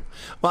 82.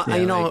 Well,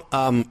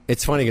 yeah,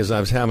 it's funny because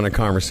I was having a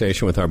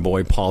conversation with our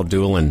boy Paul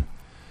Doolin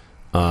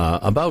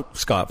about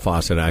Scott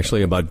Fawcett,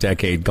 actually, about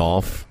decade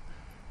golf.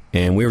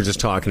 And we were just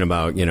talking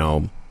about,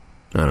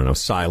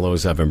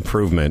 silos of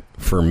improvement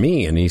for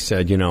me. And he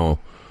said,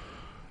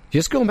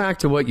 just go back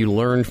to what you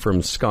learned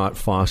from Scott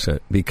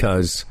Fawcett,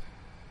 because,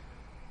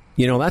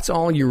 that's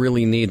all you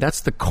really need.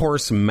 That's the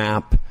course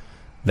map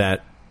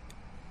that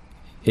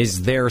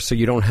is there so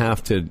you don't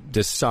have to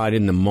decide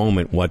in the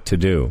moment what to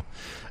do.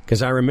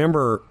 Because I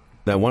remember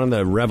that one of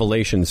the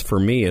revelations for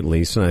me, at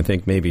least, and I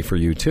think maybe for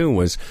you too,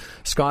 was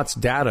Scott's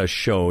data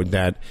showed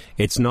that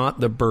it's not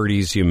the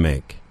birdies you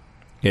make.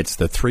 It's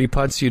the 3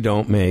 putts you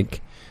don't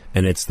make,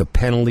 and it's the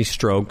penalty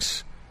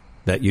strokes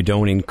that you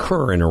don't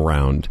incur in a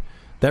round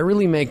that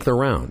really make the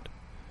round.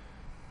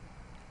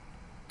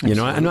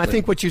 Absolutely. And I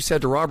think what you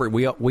said to Robert,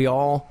 we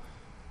all,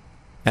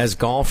 as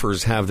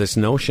golfers, have this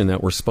notion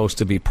that we're supposed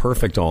to be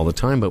perfect all the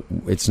time, but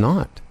it's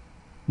not.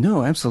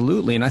 No,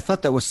 absolutely. And I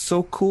thought that was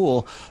so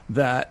cool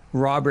that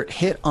Robert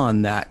hit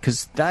on that,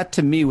 because that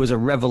to me was a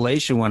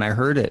revelation when I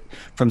heard it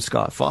from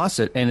Scott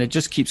Fawcett, and it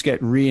just keeps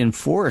getting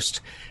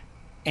reinforced.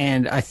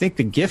 And I think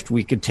the gift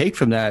we could take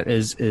from that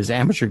as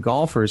amateur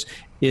golfers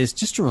is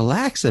just to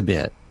relax a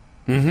bit.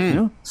 Mm-hmm. You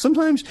know,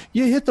 sometimes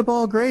you hit the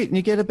ball great and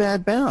you get a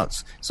bad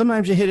bounce.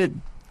 Sometimes you hit it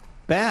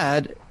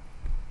bad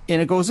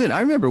and it goes in.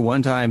 I remember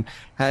one time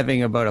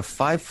having about a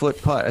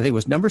 5-foot putt. I think it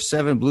was number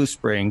 7 Blue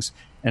Springs,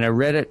 and I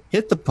read it,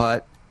 hit the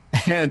putt,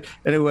 and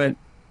it went,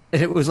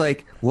 and it was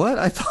like, what?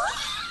 I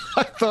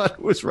thought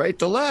it was right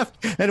to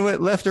left, and it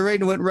went left to right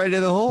and went right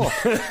in the hole.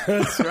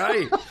 That's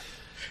right.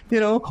 You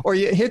know, or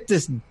you hit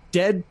this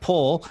dead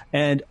pull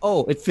and,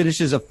 it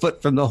finishes a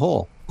foot from the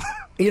hole.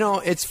 You know,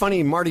 it's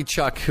funny. Marty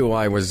Chuck, who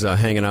I was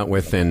hanging out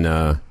with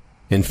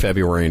in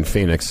February in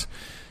Phoenix,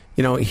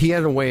 you know, he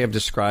had a way of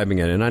describing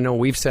it. And I know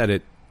we've said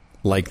it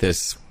like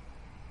this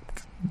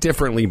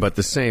differently but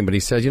the same. But he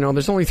said, you know,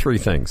 there's only 3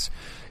 things.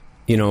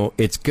 You know,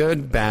 it's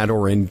good, bad,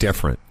 or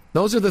indifferent.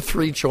 Those are the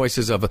 3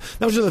 choices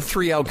those are the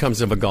 3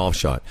 outcomes of a golf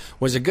shot.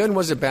 Was it good?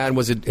 Was it bad?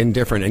 Was it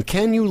indifferent? And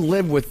can you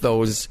live with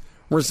those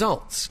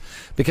results?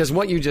 Because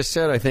what you just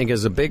said, I think,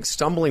 is a big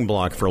stumbling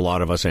block for a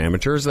lot of us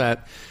amateurs.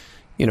 That,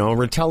 you know,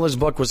 Rotella's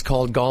book was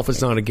called Golf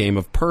is Not a Game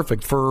of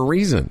Perfect for a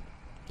reason.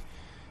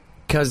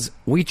 Because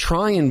we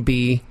try and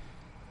be,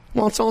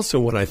 well, it's also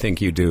what I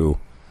think you do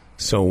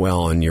so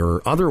well in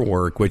your other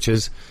work, which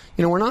is,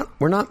 you know,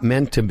 we're not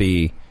meant to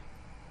be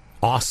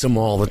awesome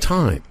all the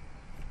time.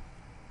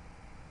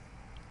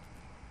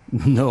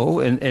 No,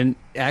 and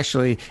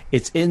actually,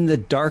 it's in the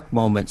dark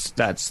moments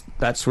that's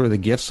where the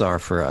gifts are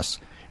for us.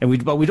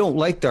 But we don't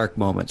like dark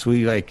moments.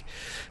 We like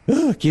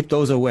keep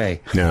those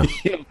away. Yeah.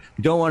 We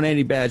don't want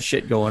any bad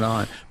shit going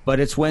on.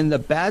 But it's when the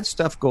bad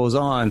stuff goes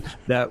on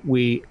that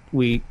we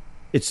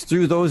it's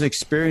through those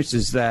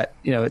experiences that,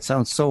 you know, it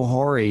sounds so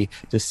hoary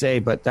to say,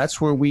 but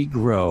that's where we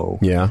grow.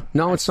 Yeah.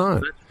 No, it's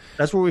not.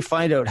 That's where we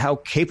find out how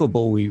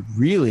capable we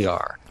really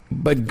are.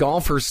 But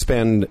golfers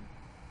spend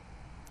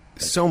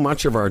so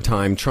much of our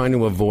time trying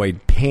to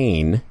avoid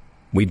pain.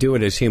 We do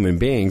it as human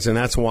beings, and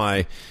that's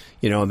why,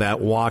 you know,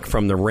 that walk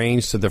from the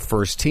range to the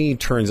first tee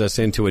turns us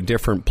into a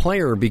different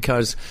player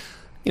because,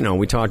 you know,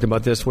 we talked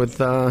about this with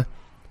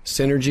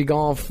Synergy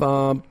Golf,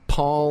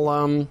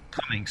 Paul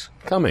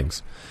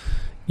Cummings.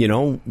 You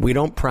know, we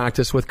don't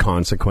practice with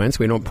consequence.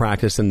 We don't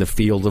practice in the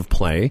field of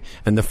play,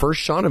 and the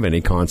first shot of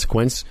any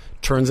consequence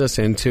turns us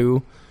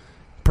into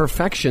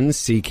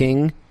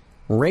perfection-seeking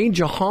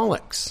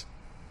rageaholics.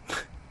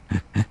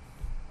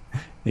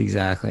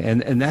 Exactly,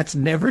 and that's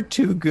never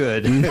too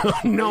good.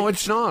 No,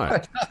 it's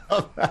not.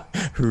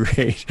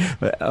 Right.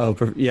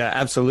 Yeah,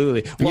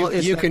 absolutely. Well,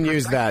 you can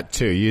use that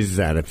too. Use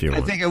that if you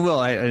want. I think I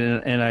will,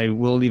 and I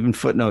will even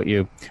footnote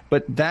you.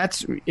 But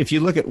that's, if you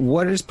look at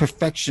what is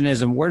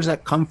perfectionism, where does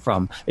that come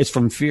from? It's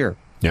from fear.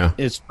 Yeah.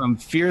 It's from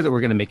fear that we're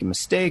going to make a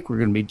mistake, we're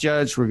going to be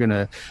judged, we're going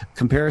to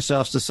compare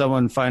ourselves to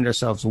someone, find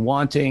ourselves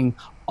wanting.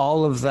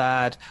 All of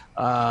that,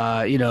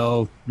 you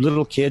know,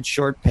 little kid,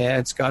 short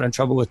pants, got in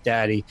trouble with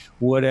daddy,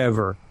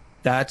 whatever.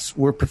 That's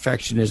where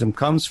perfectionism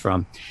comes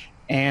from.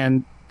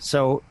 And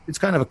so it's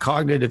kind of a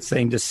cognitive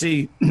thing to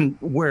see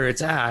where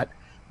it's at,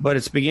 but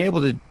it's being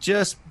able to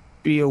just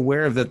be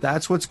aware of that.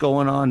 That's what's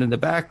going on in the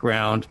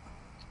background.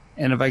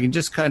 And if I can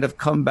just kind of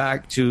come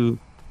back to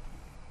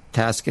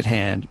task at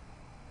hand,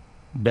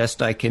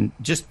 best I can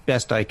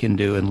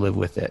do and live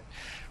with it.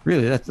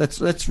 Really,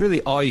 that's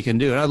really all you can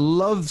do. And I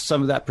love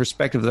some of that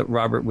perspective that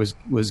Robert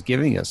was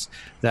giving us,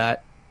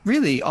 that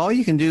really all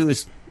you can do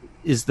is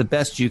the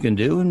best you can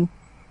do. And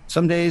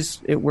some days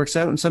it works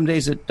out and some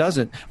days it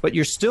doesn't. But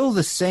you're still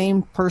the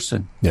same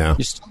person. Yeah.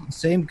 You're still the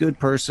same good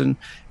person.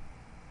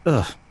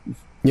 Ugh.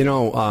 You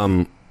know,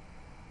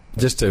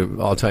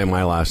 I'll tell you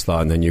my last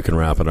thought and then you can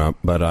wrap it up.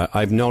 But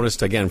I've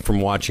noticed, again,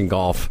 from watching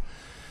golf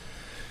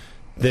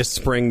this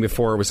spring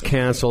before it was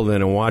canceled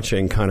and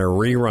watching kind of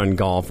rerun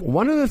golf,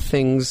 one of the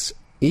things,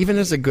 even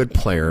as a good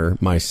player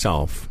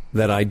myself,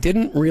 that I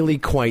didn't really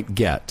quite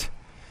get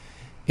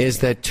is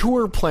that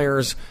tour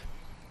players,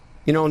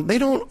 you know, they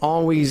don't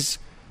always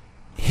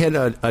hit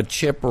a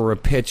chip or a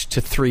pitch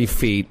to 3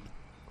 feet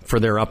for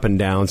their up and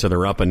downs or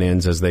their up and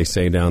ins, as they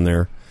say down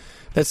there.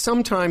 That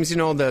sometimes, you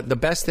know, the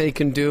best they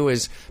can do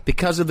is,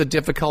 because of the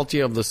difficulty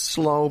of the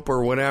slope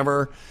or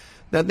whatever,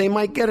 that they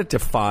might get it to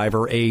 5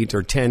 or 8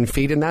 or 10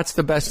 feet, and that's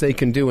the best they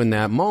can do in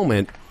that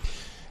moment.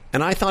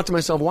 And I thought to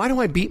myself, why do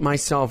I beat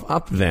myself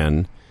up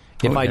then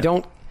if I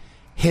don't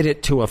hit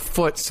it to a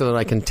foot so that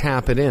I can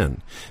tap it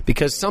in?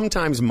 Because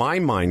sometimes my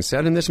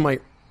mindset, and this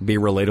might be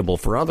relatable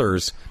for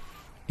others,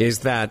 is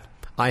that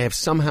I have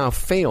somehow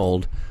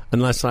failed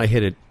unless I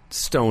hit it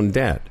stone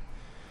dead.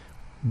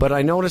 But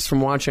I noticed from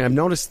watching, I've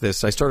noticed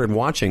this, I started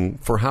watching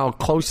for how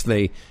close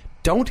they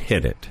don't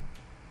hit it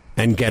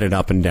and get it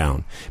up and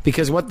down.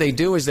 Because what they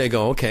do is they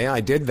go, okay,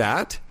 I did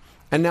that,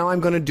 and now I'm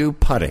going to do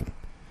putting.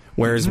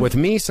 Whereas with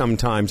me,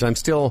 sometimes I'm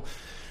still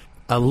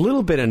a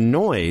little bit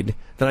annoyed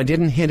that I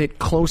didn't hit it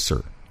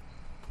closer.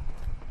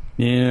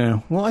 Yeah.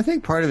 Well, I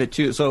think part of it,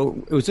 too.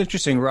 So it was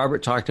interesting.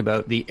 Robert talked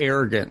about the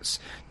arrogance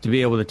to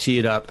be able to tee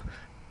it up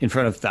in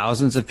front of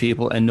thousands of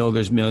people and know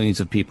there's millions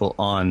of people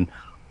on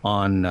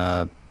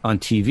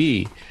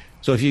TV.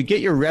 So if you get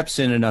your reps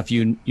in enough,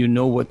 you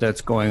know what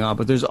that's going on.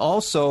 But there's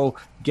also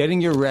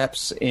getting your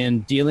reps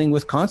in dealing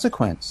with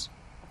consequence.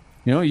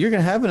 You know, you're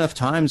going to have enough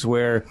times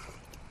where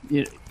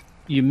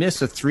you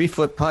miss a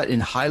 3-foot putt in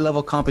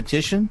high-level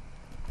competition.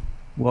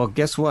 Well,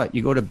 guess what?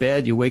 You go to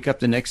bed, you wake up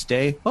the next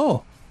day.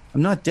 Oh,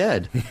 I'm not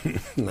dead.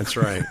 That's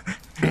right.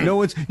 No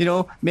one's,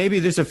 maybe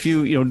there's a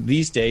few,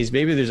 these days,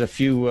 maybe there's a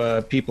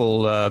few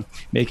people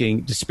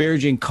making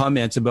disparaging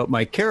comments about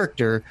my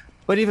character,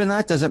 but even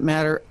that doesn't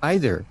matter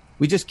either.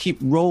 We just keep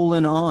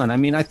rolling on. I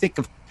mean, I think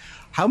of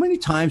how many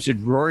times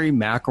did Rory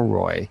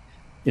McIlroy,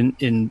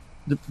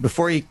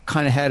 before he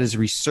kind of had his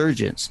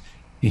resurgence,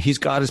 he's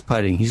got his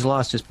putting, he's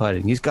lost his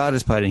putting, he's got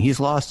his putting, he's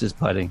lost his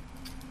putting.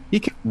 He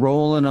kept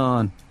rolling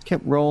on.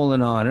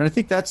 And I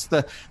think that's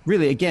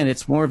really, again,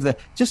 it's more of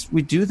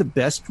we do the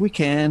best we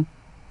can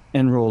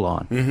and roll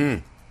on.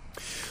 Mm-hmm.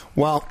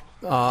 Well,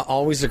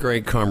 always a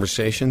great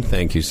conversation.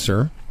 Thank you,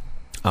 sir.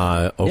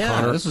 O'Connor.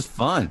 Yeah, this is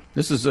fun.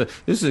 This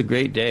is a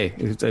great day.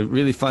 It's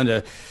really fun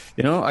to,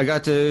 I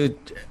got to,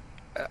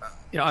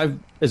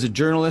 as a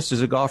journalist,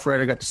 as a golf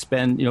writer, I got to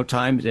spend,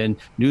 time in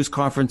news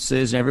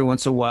conferences, and every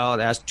once in a while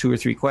I'd ask 2 or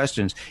 3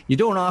 questions. You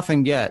don't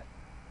often get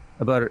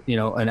about,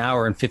 an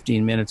hour and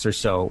 15 minutes or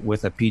so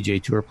with a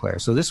PGA Tour player.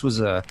 So this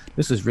was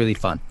really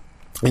fun.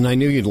 And I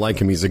knew you'd like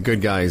him. He's a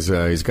good guy.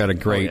 He's got a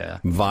great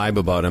vibe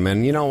about him.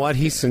 And you know what?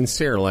 He's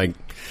sincere. Like,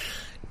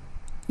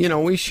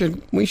 we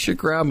should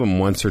grab him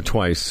once or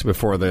twice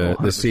before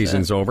the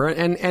season's over.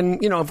 And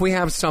if we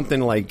have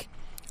something like,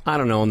 I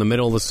don't know, in the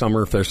middle of the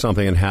summer, if there's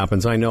something that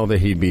happens, I know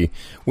that he'd be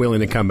willing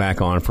to come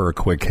back on for a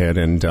quick hit.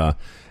 And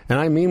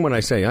I mean what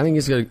I say. I think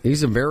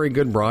he's a very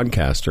good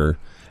broadcaster.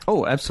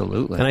 Oh,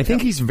 absolutely. And I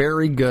think he's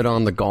very good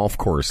on the golf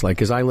course.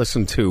 Like, as I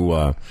listen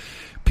to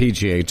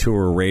PGA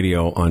Tour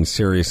radio on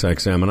Sirius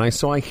XM, and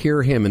I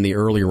hear him in the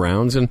early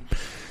rounds, and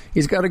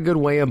he's got a good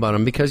way about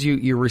him because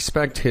you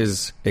respect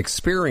his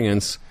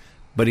experience,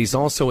 but he's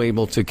also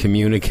able to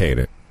communicate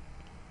it.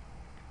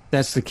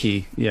 That's the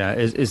key. Yeah,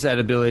 is that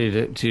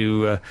ability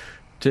to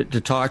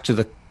talk to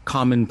the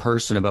common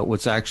person about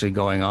what's actually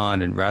going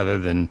on, and rather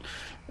than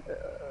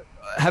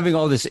having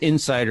all this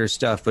insider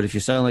stuff. But if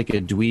you sound like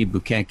a dweeb who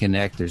can't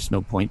connect, there's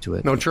no point to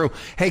it. No, true.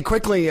 Hey,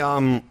 quickly,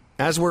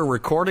 as we're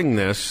recording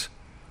this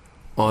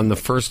on the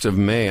 1st of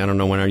May, I don't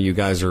know when you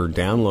guys are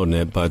downloading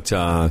it, but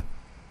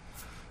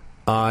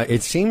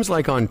it seems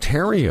like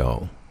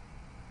Ontario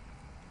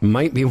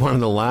might be one of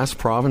the last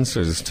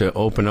provinces to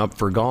open up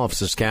for golf.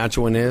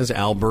 Saskatchewan is,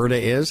 Alberta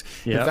is.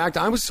 Yep. In fact,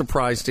 I was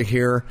surprised to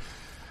hear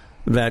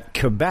that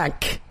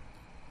Quebec,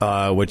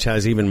 which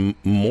has even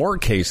more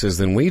cases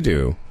than we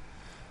do,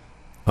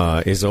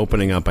 is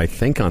opening up, I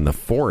think, on the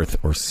 4th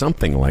or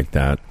something like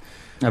that.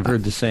 I've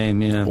heard the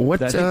same, yeah. I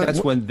think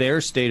that's when their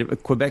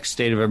Quebec's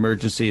state of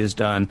emergency is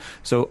done.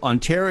 So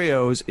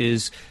Ontario's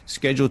is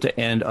scheduled to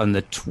end on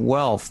the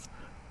 12th,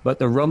 but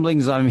the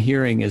rumblings I'm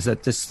hearing is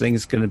that this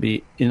thing's going to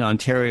be, in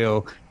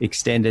Ontario,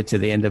 extended to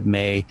the end of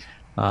May.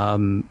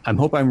 I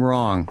hope I'm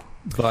wrong,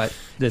 but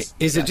this...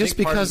 Is it just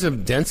because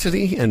of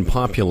density and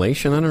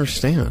population? I don't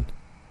understand.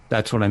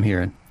 That's what I'm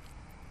hearing.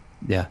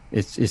 Yeah,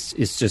 it's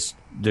just,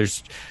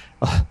 there's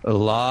a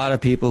lot of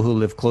people who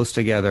live close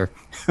together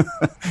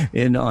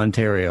in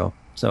Ontario.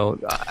 So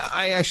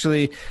I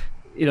actually,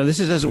 this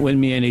doesn't win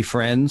me any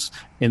friends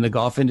in the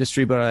golf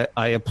industry, but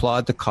I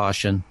applaud the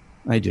caution.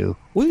 I do.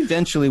 We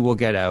eventually will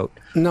get out.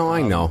 No,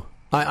 I know.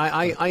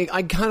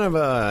 I kind of,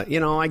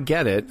 I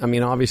get it. I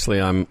mean,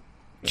 obviously I'm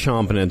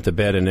chomping at the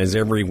bit, and as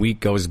every week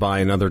goes by,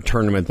 another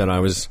tournament that I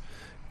was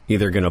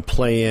either going to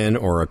play in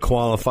or a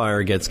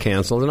qualifier gets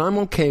canceled, and I'm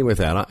okay with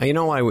that.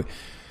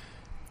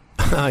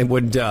 I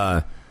would,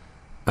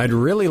 I'd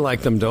really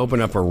like them to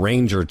open up a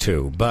range or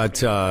two,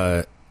 but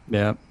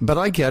yeah. But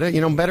I get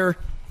it. Better,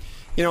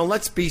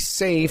 let's be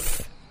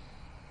safe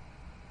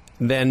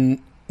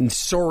than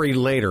sorry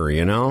later.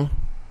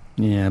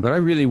 Yeah, but I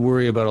really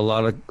worry about a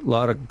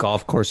lot of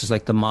golf courses,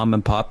 like the mom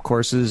and pop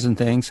courses and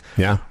things.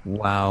 Yeah.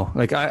 Wow.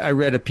 Like I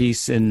read a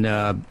piece in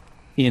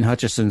Ian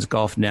Hutchison's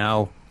Golf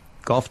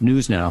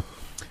News Now,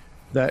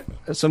 that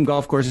some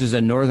golf courses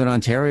in Northern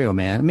Ontario,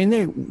 man, I mean,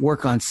 they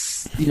work on,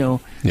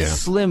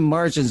 slim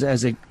margins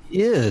as it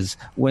is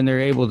when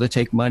they're able to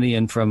take money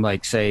in from,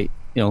 like, say,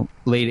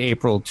 late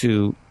April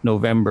to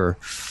November.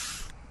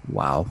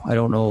 Wow. I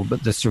don't know,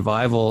 but the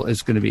survival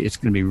is going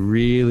to be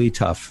really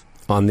tough.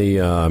 On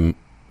the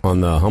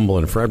Humble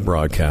and Fred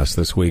broadcast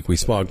this week, we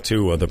spoke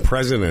to the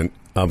president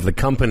of the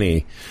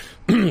company,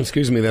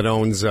 excuse me, that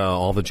owns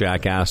all the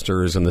Jack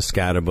Astors and the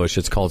Scatterbush.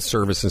 It's called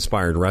Service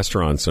Inspired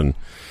Restaurants, and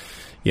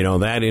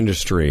that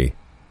industry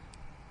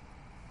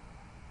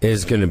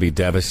is going to be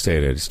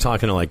devastated. It's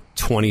talking to like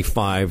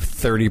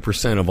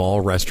 25-30% of all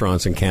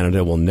restaurants in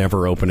Canada will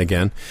never open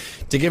again.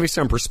 To give you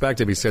some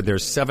perspective, he said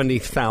there's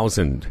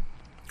 70,000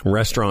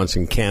 restaurants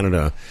in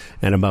Canada,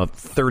 and about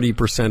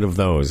 30% of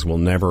those will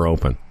never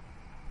open.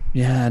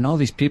 Yeah, and all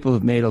these people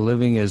have made a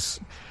living as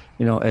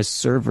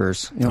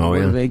servers.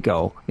 Where do they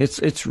go?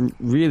 It's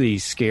really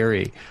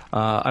scary.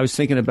 I was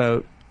thinking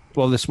about,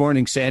 this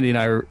morning Sandy and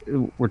I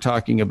were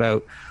talking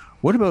about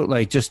What about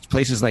like just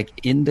places like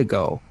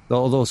Indigo,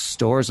 all those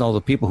stores, and all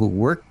the people who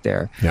work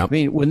there? Yep. I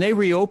mean, when they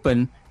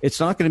reopen, it's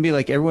not going to be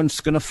like everyone's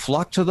going to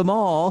flock to the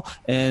mall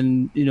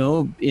and,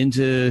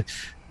 into,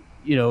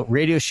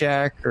 Radio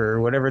Shack or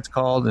whatever it's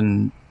called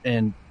and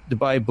to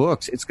buy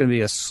books. It's going to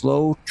be a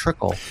slow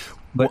trickle.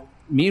 But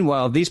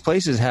meanwhile, these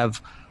places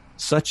have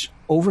such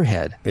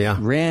overhead,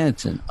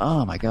 rent, and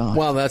oh my God.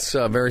 Well, that's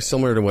very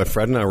similar to what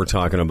Fred and I were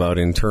talking about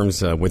in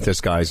terms with this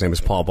guy's name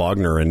is Paul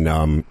Bogner.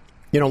 And,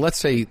 let's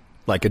say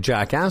like a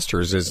Jack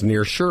Astor's is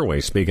near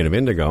Sherway, speaking of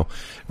Indigo.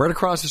 Right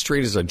across the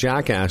street is a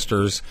Jack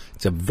Astor's.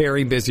 It's a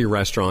very busy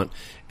restaurant.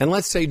 And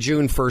let's say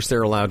June 1st,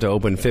 they're allowed to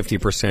open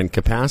 50%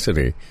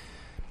 capacity.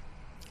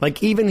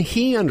 Like, even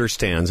he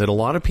understands that a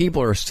lot of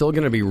people are still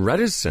going to be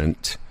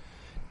reticent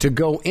to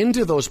go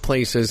into those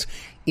places,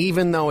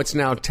 even though it's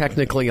now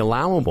technically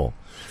allowable.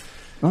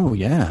 Oh,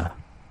 yeah.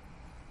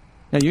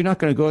 Now, you're not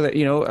going to go there.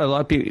 A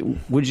lot of people,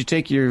 would you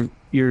take your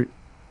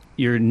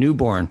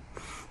newborn?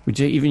 Would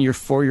you even your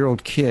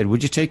 4-year-old kid?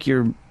 Would you take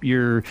your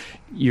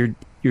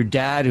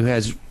dad who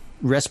has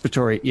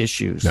respiratory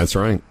issues? That's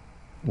right.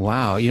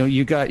 Wow.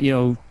 You got,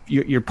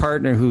 your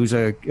partner who's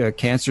a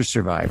cancer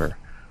survivor.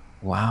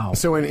 Wow.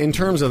 So in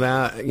terms of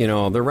that,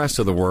 the rest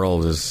of the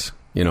world is,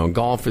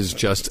 golf is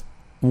just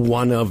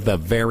one of the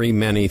very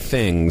many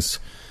things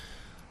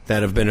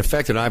that have been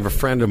affected. I have a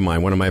friend of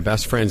mine, one of my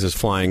best friends is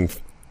flying.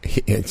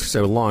 It's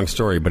a long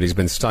story, but he's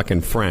been stuck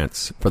in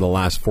France for the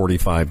last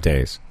 45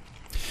 days.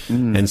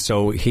 And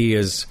so he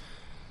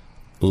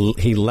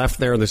left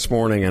there this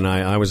morning, and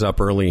I was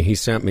up early. He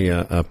sent me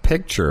a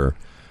picture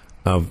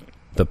of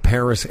the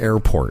Paris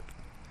airport,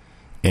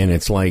 and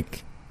it's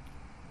like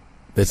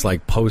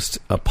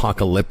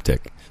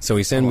post-apocalyptic. So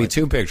he sent me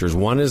two pictures.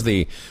 One is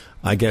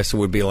I guess it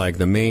would be like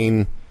the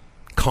main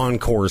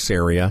concourse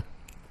area,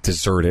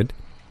 deserted.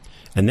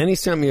 And then he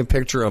sent me a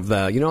picture of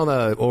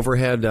the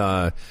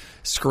overhead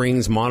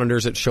screens,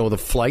 monitors that show the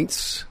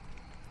flights.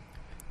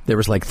 There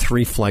was like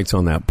 3 flights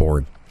on that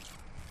board.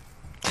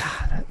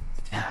 God,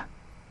 yeah.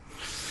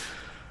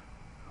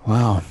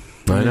 Wow.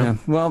 I know.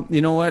 Well,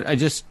 you know what? I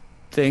just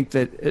think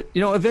that,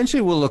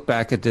 eventually we'll look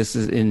back at this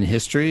in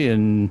history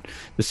in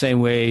the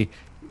same way.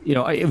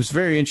 It was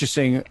very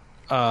interesting.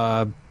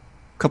 A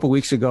couple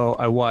weeks ago,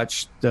 I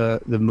watched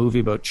the movie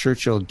about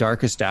Churchill,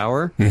 Darkest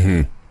Hour.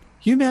 Mm-hmm. Can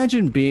you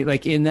imagine being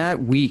like in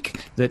that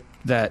week that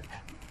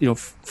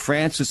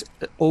France was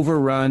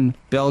overrun,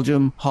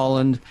 Belgium,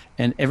 Holland,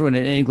 and everyone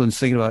in England's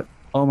thinking about,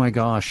 oh my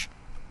gosh,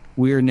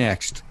 we're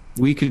next.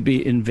 We could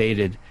be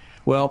invaded.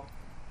 Well,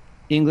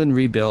 England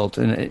rebuilt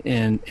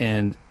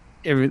and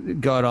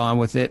got on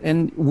with it,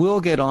 and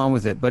we'll get on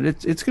with it. But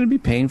it's going to be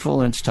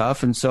painful and it's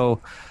tough. And so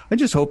I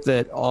just hope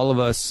that all of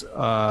us,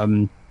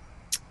 to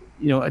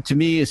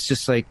me, it's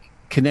just like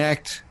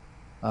connect,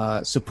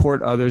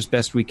 support others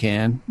best we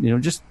can.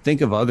 Just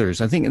think of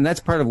others. I think, and that's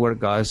part of what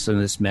got us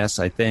in this mess,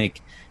 I think,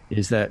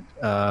 is that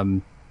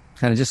kind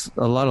of just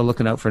a lot of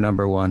looking out for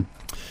number one.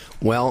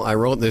 Well, I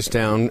wrote this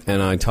down,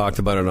 and I talked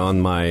about it on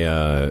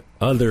my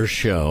other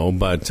show,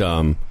 but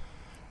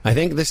I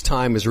think this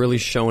time has really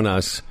shown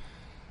us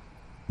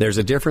there's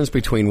a difference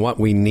between what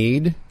we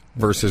need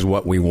versus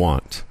what we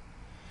want.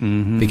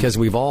 Mm-hmm. Because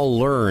we've all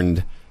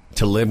learned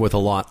to live with a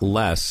lot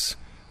less,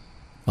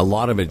 a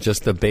lot of it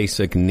just the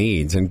basic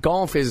needs. And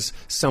golf is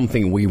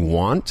something we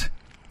want.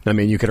 I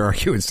mean, you could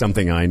argue it's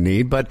something I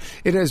need, but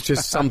it is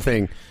just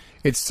something,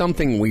 it's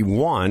something we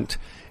want.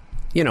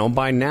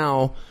 By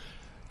now,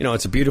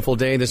 it's a beautiful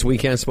day. This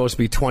weekend's supposed to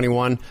be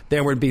 21.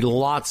 There would be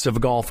lots of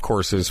golf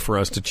courses for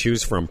us to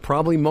choose from.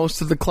 Probably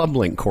most of the Club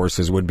Link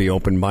courses would be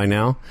open by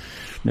now.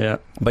 Yeah.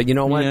 But you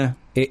know what? Yeah.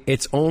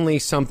 It's only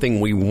something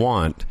we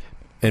want,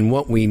 and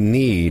what we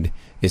need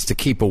is to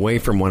keep away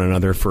from one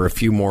another for a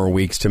few more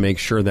weeks to make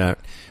sure that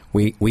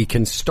we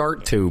can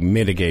start to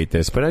mitigate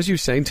this. But as you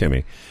say,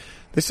 Timmy,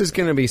 this is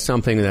going to be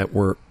something that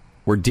we're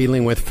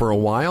dealing with for a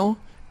while,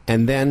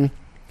 and then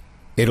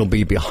it'll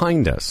be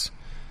behind us.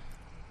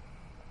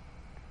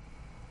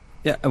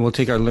 Yeah, and we'll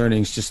take our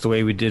learnings just the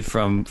way we did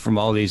from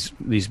all these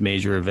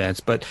major events.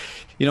 But,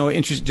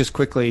 interesting, just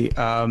quickly,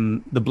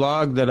 the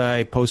blog that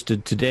I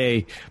posted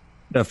today,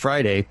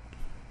 Friday,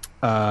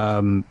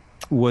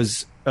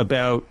 was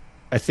about,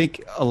 I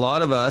think a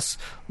lot of us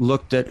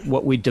looked at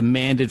what we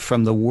demanded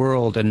from the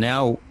world, and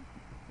now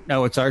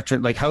it's our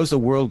turn. Like, how's the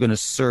world going to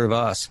serve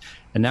us?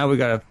 And now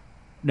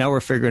we're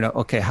figuring out,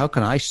 okay, how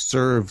can I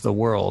serve the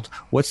world?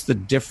 What's the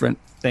different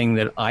thing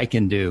that I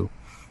can do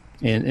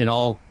in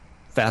all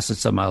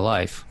facets of my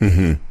life?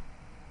 Mm-hmm.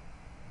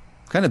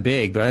 Kind of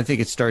big, but I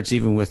think it starts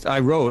even with,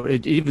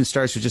 it even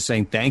starts with just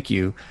saying thank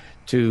you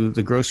to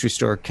the grocery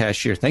store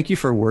cashier. Thank you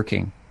for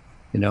working,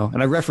 and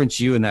I reference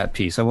you in that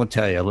piece. I won't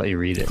tell you. I'll let you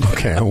read it.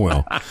 Okay, I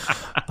will.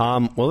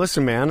 Well,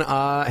 listen, man.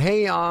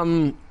 Hey,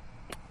 on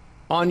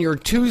your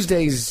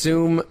Tuesday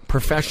Zoom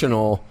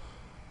professional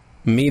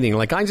meeting,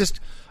 like I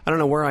don't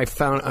know where I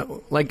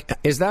found,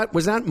 was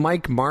that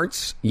Mike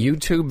Mart's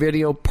YouTube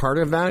video part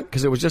of that?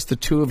 Because it was just the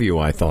two of you,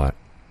 I thought.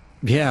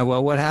 Yeah,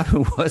 well, what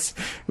happened was,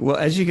 well,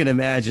 as you can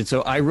imagine,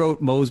 so I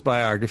wrote Mo's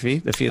biography,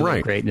 The Feeling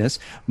of Greatness.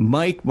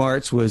 Mike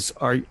Martz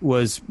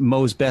was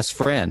Mo's best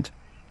friend.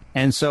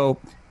 And so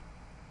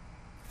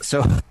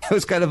it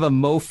was kind of a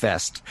Mo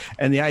fest.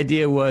 And the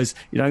idea was,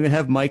 I'm going to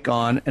have Mike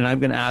on and I'm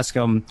going to ask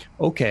him,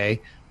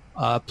 okay,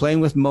 playing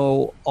with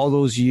Mo all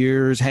those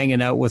years,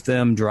 hanging out with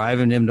him,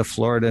 driving him to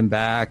Florida and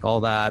back,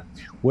 all that.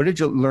 What did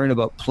you learn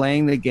about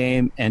playing the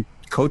game and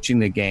coaching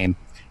the game?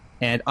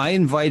 And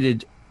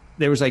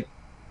there was like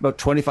about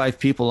 25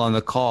 people on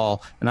the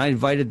call, and I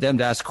invited them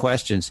to ask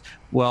questions.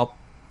 Well,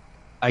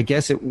 I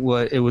guess it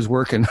was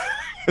working.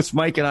 Because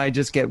Mike and I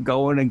just kept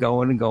going and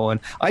going and going.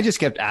 I just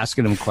kept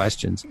asking him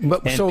questions.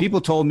 People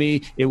told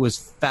me it was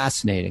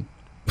fascinating.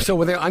 So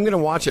I'm going to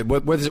watch it.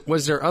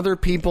 Was there other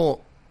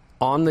people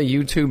on the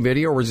YouTube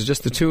video, or was it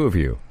just the two of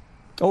you?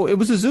 Oh, it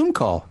was a Zoom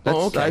call.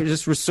 Okay. I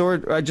just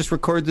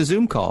recorded the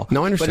Zoom call.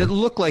 No, I understand. But it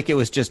looked like it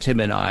was just him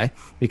and I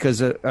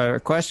because of our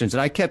questions. And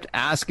I kept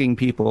asking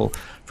people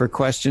for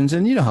questions.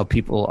 And you know how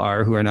people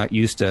are who are not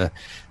used to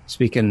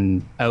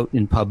speaking out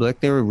in public.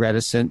 They were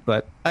reticent.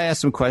 But I asked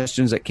some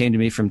questions that came to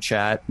me from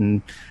chat.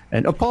 And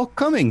Paul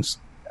Cummings,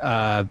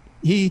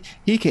 he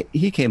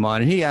came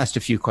on and he asked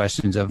a few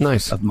questions of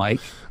Mike.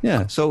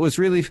 Yeah, so it was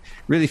really,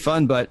 really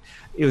fun. But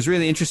it was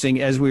really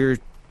interesting as we were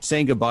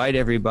saying goodbye to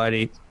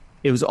everybody.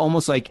 It was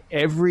almost like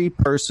every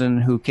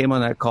person who came on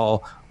that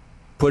call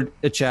put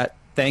a chat,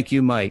 thank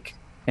you, Mike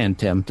and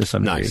Tim, to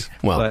some degree.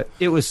 Well, but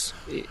it was,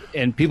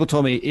 and people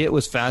told me it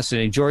was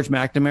fascinating. George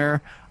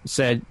McNamara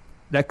said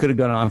that could have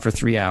gone on for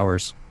 3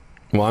 hours.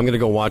 Well, I'm going to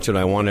go watch it.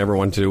 I want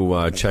everyone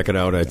to check it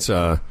out. It's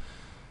you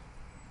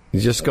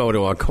just go to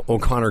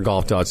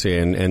o'connorgolf.ca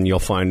and you'll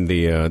find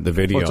the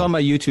video. Well, it's on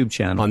my YouTube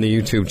channel. On the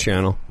YouTube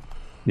channel.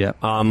 Yeah.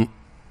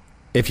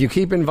 If you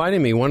keep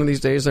inviting me, one of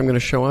these days I'm going to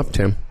show up,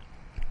 Tim.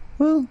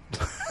 Well,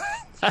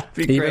 that'd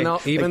be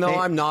great. Even though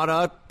I'm not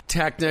a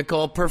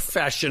technical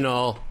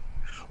professional.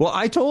 Well,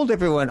 I told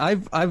everyone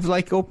I've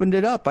opened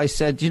it up. I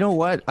said, you know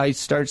what? I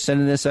start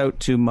sending this out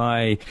to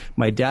my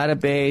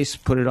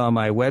database, put it on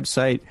my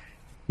website.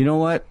 You know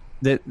what?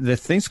 The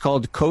thing's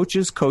called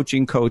Coaches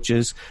Coaching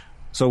Coaches.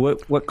 So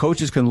what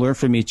coaches can learn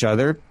from each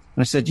other. And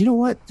I said, you know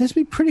what? This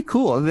would be pretty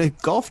cool. The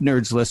golf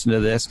nerds listen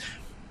to this.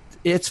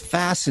 It's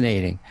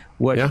fascinating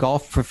what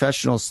golf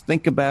professionals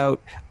think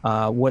about,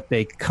 what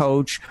they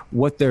coach,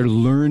 what they're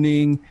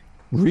learning.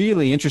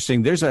 Really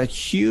interesting. There's a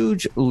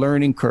huge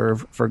learning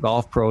curve for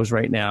golf pros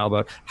right now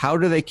about how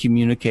do they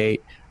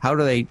communicate, how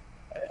do they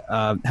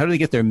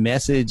get their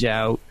message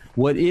out,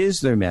 what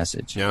is their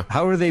message,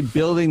 how are they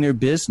building their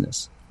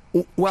business.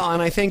 Well,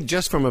 and I think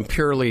just from a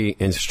purely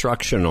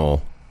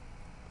instructional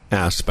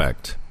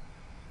aspect,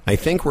 I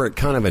think we're at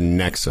kind of a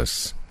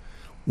nexus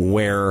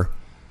where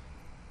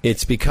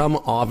it's become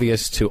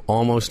obvious to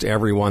almost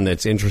everyone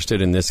that's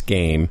interested in this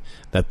game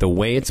that the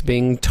way it's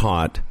being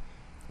taught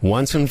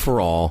once and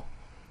for all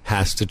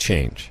has to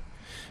change.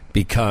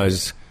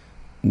 Because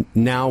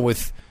now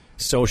with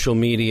social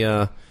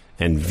media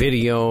and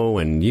video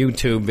and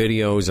YouTube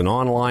videos and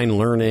online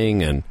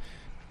learning, and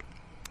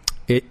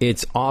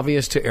it's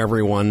obvious to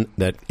everyone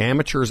that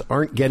amateurs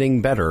aren't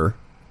getting better.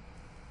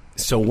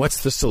 So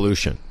what's the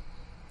solution?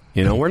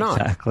 We're not.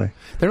 Exactly.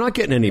 They're not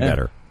getting any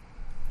better.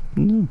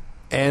 No.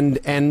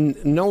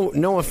 And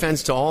no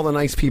offense to all the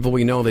nice people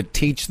we know that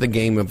teach the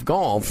game of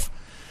golf.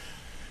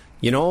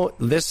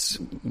 This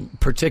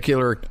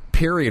particular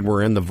period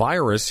we're in, the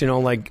virus,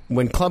 like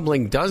when Club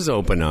Link does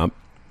open up,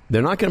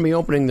 they're not going to be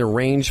opening their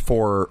range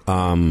for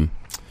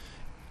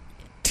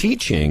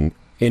teaching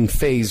in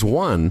phase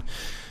 1.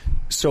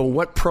 So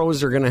what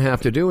pros are going to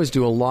have to do is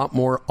do a lot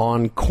more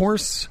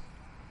on-course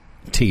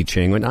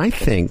teaching. And I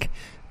think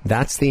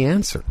that's the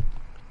answer.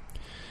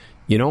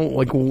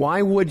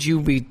 Why would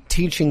you be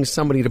teaching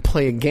somebody to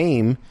play a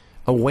game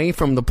away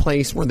from the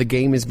place where the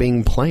game is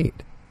being played?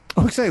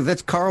 Oh, exactly.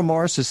 That's Carl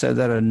Morris has said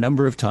that a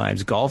number of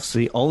times. Golf's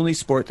the only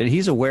sport that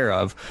he's aware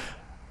of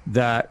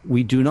that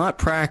we do not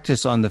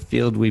practice on the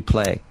field we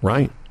play.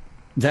 Right.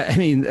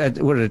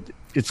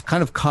 It's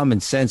kind of common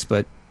sense,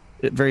 but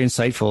very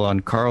insightful on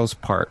Carl's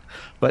part.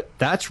 But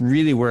that's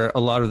really where a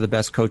lot of the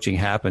best coaching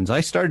happens.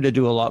 I started to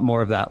do a lot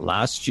more of that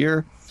last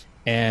year.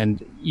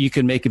 And you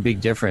can make a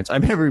big difference. I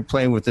remember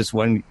playing with this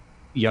one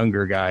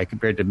younger guy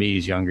compared to me.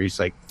 He's younger. He's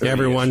like 30-ish.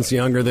 Everyone's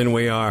younger than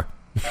we are.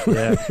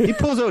 Yeah, he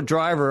pulls out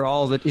driver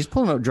He's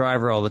pulling out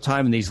driver all the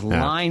time, and these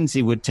lines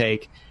he would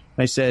take.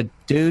 And I said,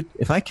 dude,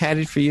 if I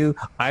caddied for you,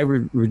 I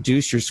would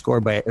reduce your score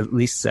by at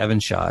least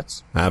 7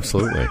 shots.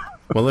 Absolutely.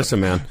 Well,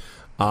 listen, man.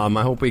 I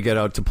hope we get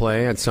out to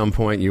play at some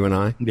point, you and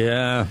I.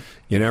 Yeah.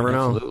 You never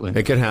know.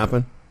 It could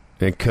happen.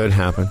 It could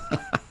happen.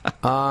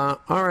 All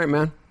right,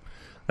 man.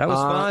 That was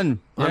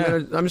fun. Yeah.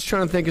 I'm just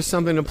trying to think of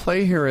something to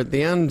play here at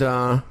the end. You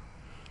know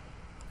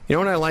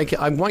what I like?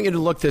 I want you to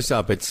look this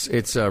up.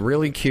 It's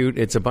really cute.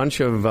 It's a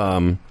bunch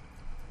of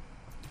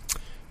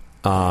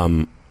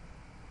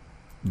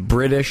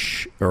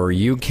British or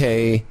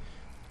UK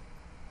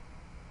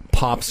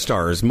pop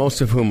stars, most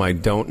of whom I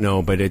don't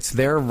know, but it's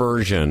their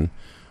version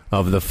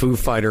of the Foo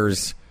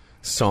Fighters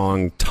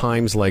song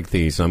Times Like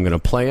These. I'm going to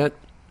play it,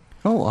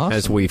 Oh, awesome.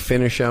 As we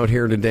finish out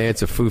here today,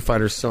 it's a Foo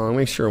Fighters song.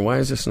 Make sure. Why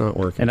is this not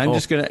working? And I'm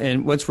just gonna.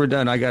 And once we're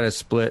done, I got to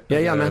split.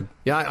 Yeah, man.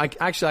 Yeah,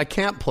 I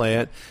can't play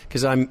it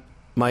because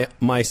my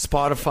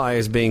Spotify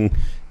is being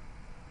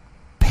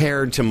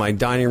paired to my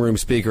dining room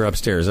speaker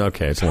upstairs.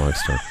 Okay, it's a long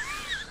story.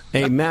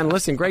 Hey, man,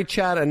 listen, great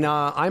chat, and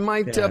I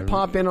might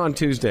pop in on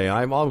Tuesday.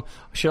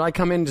 Should I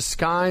come in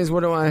disguise?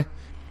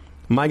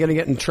 Am I going to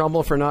get in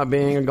trouble for not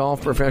being a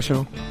golf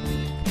professional?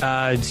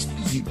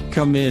 You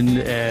come in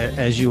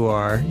as you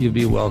are. You'll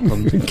be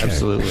welcomed. Okay.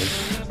 Absolutely.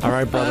 All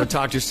right, brother.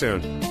 Talk to you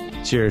soon.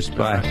 Cheers.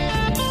 Bye.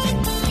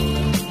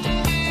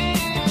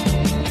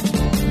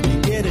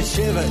 You get a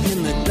shiver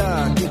in the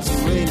dark. It's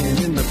a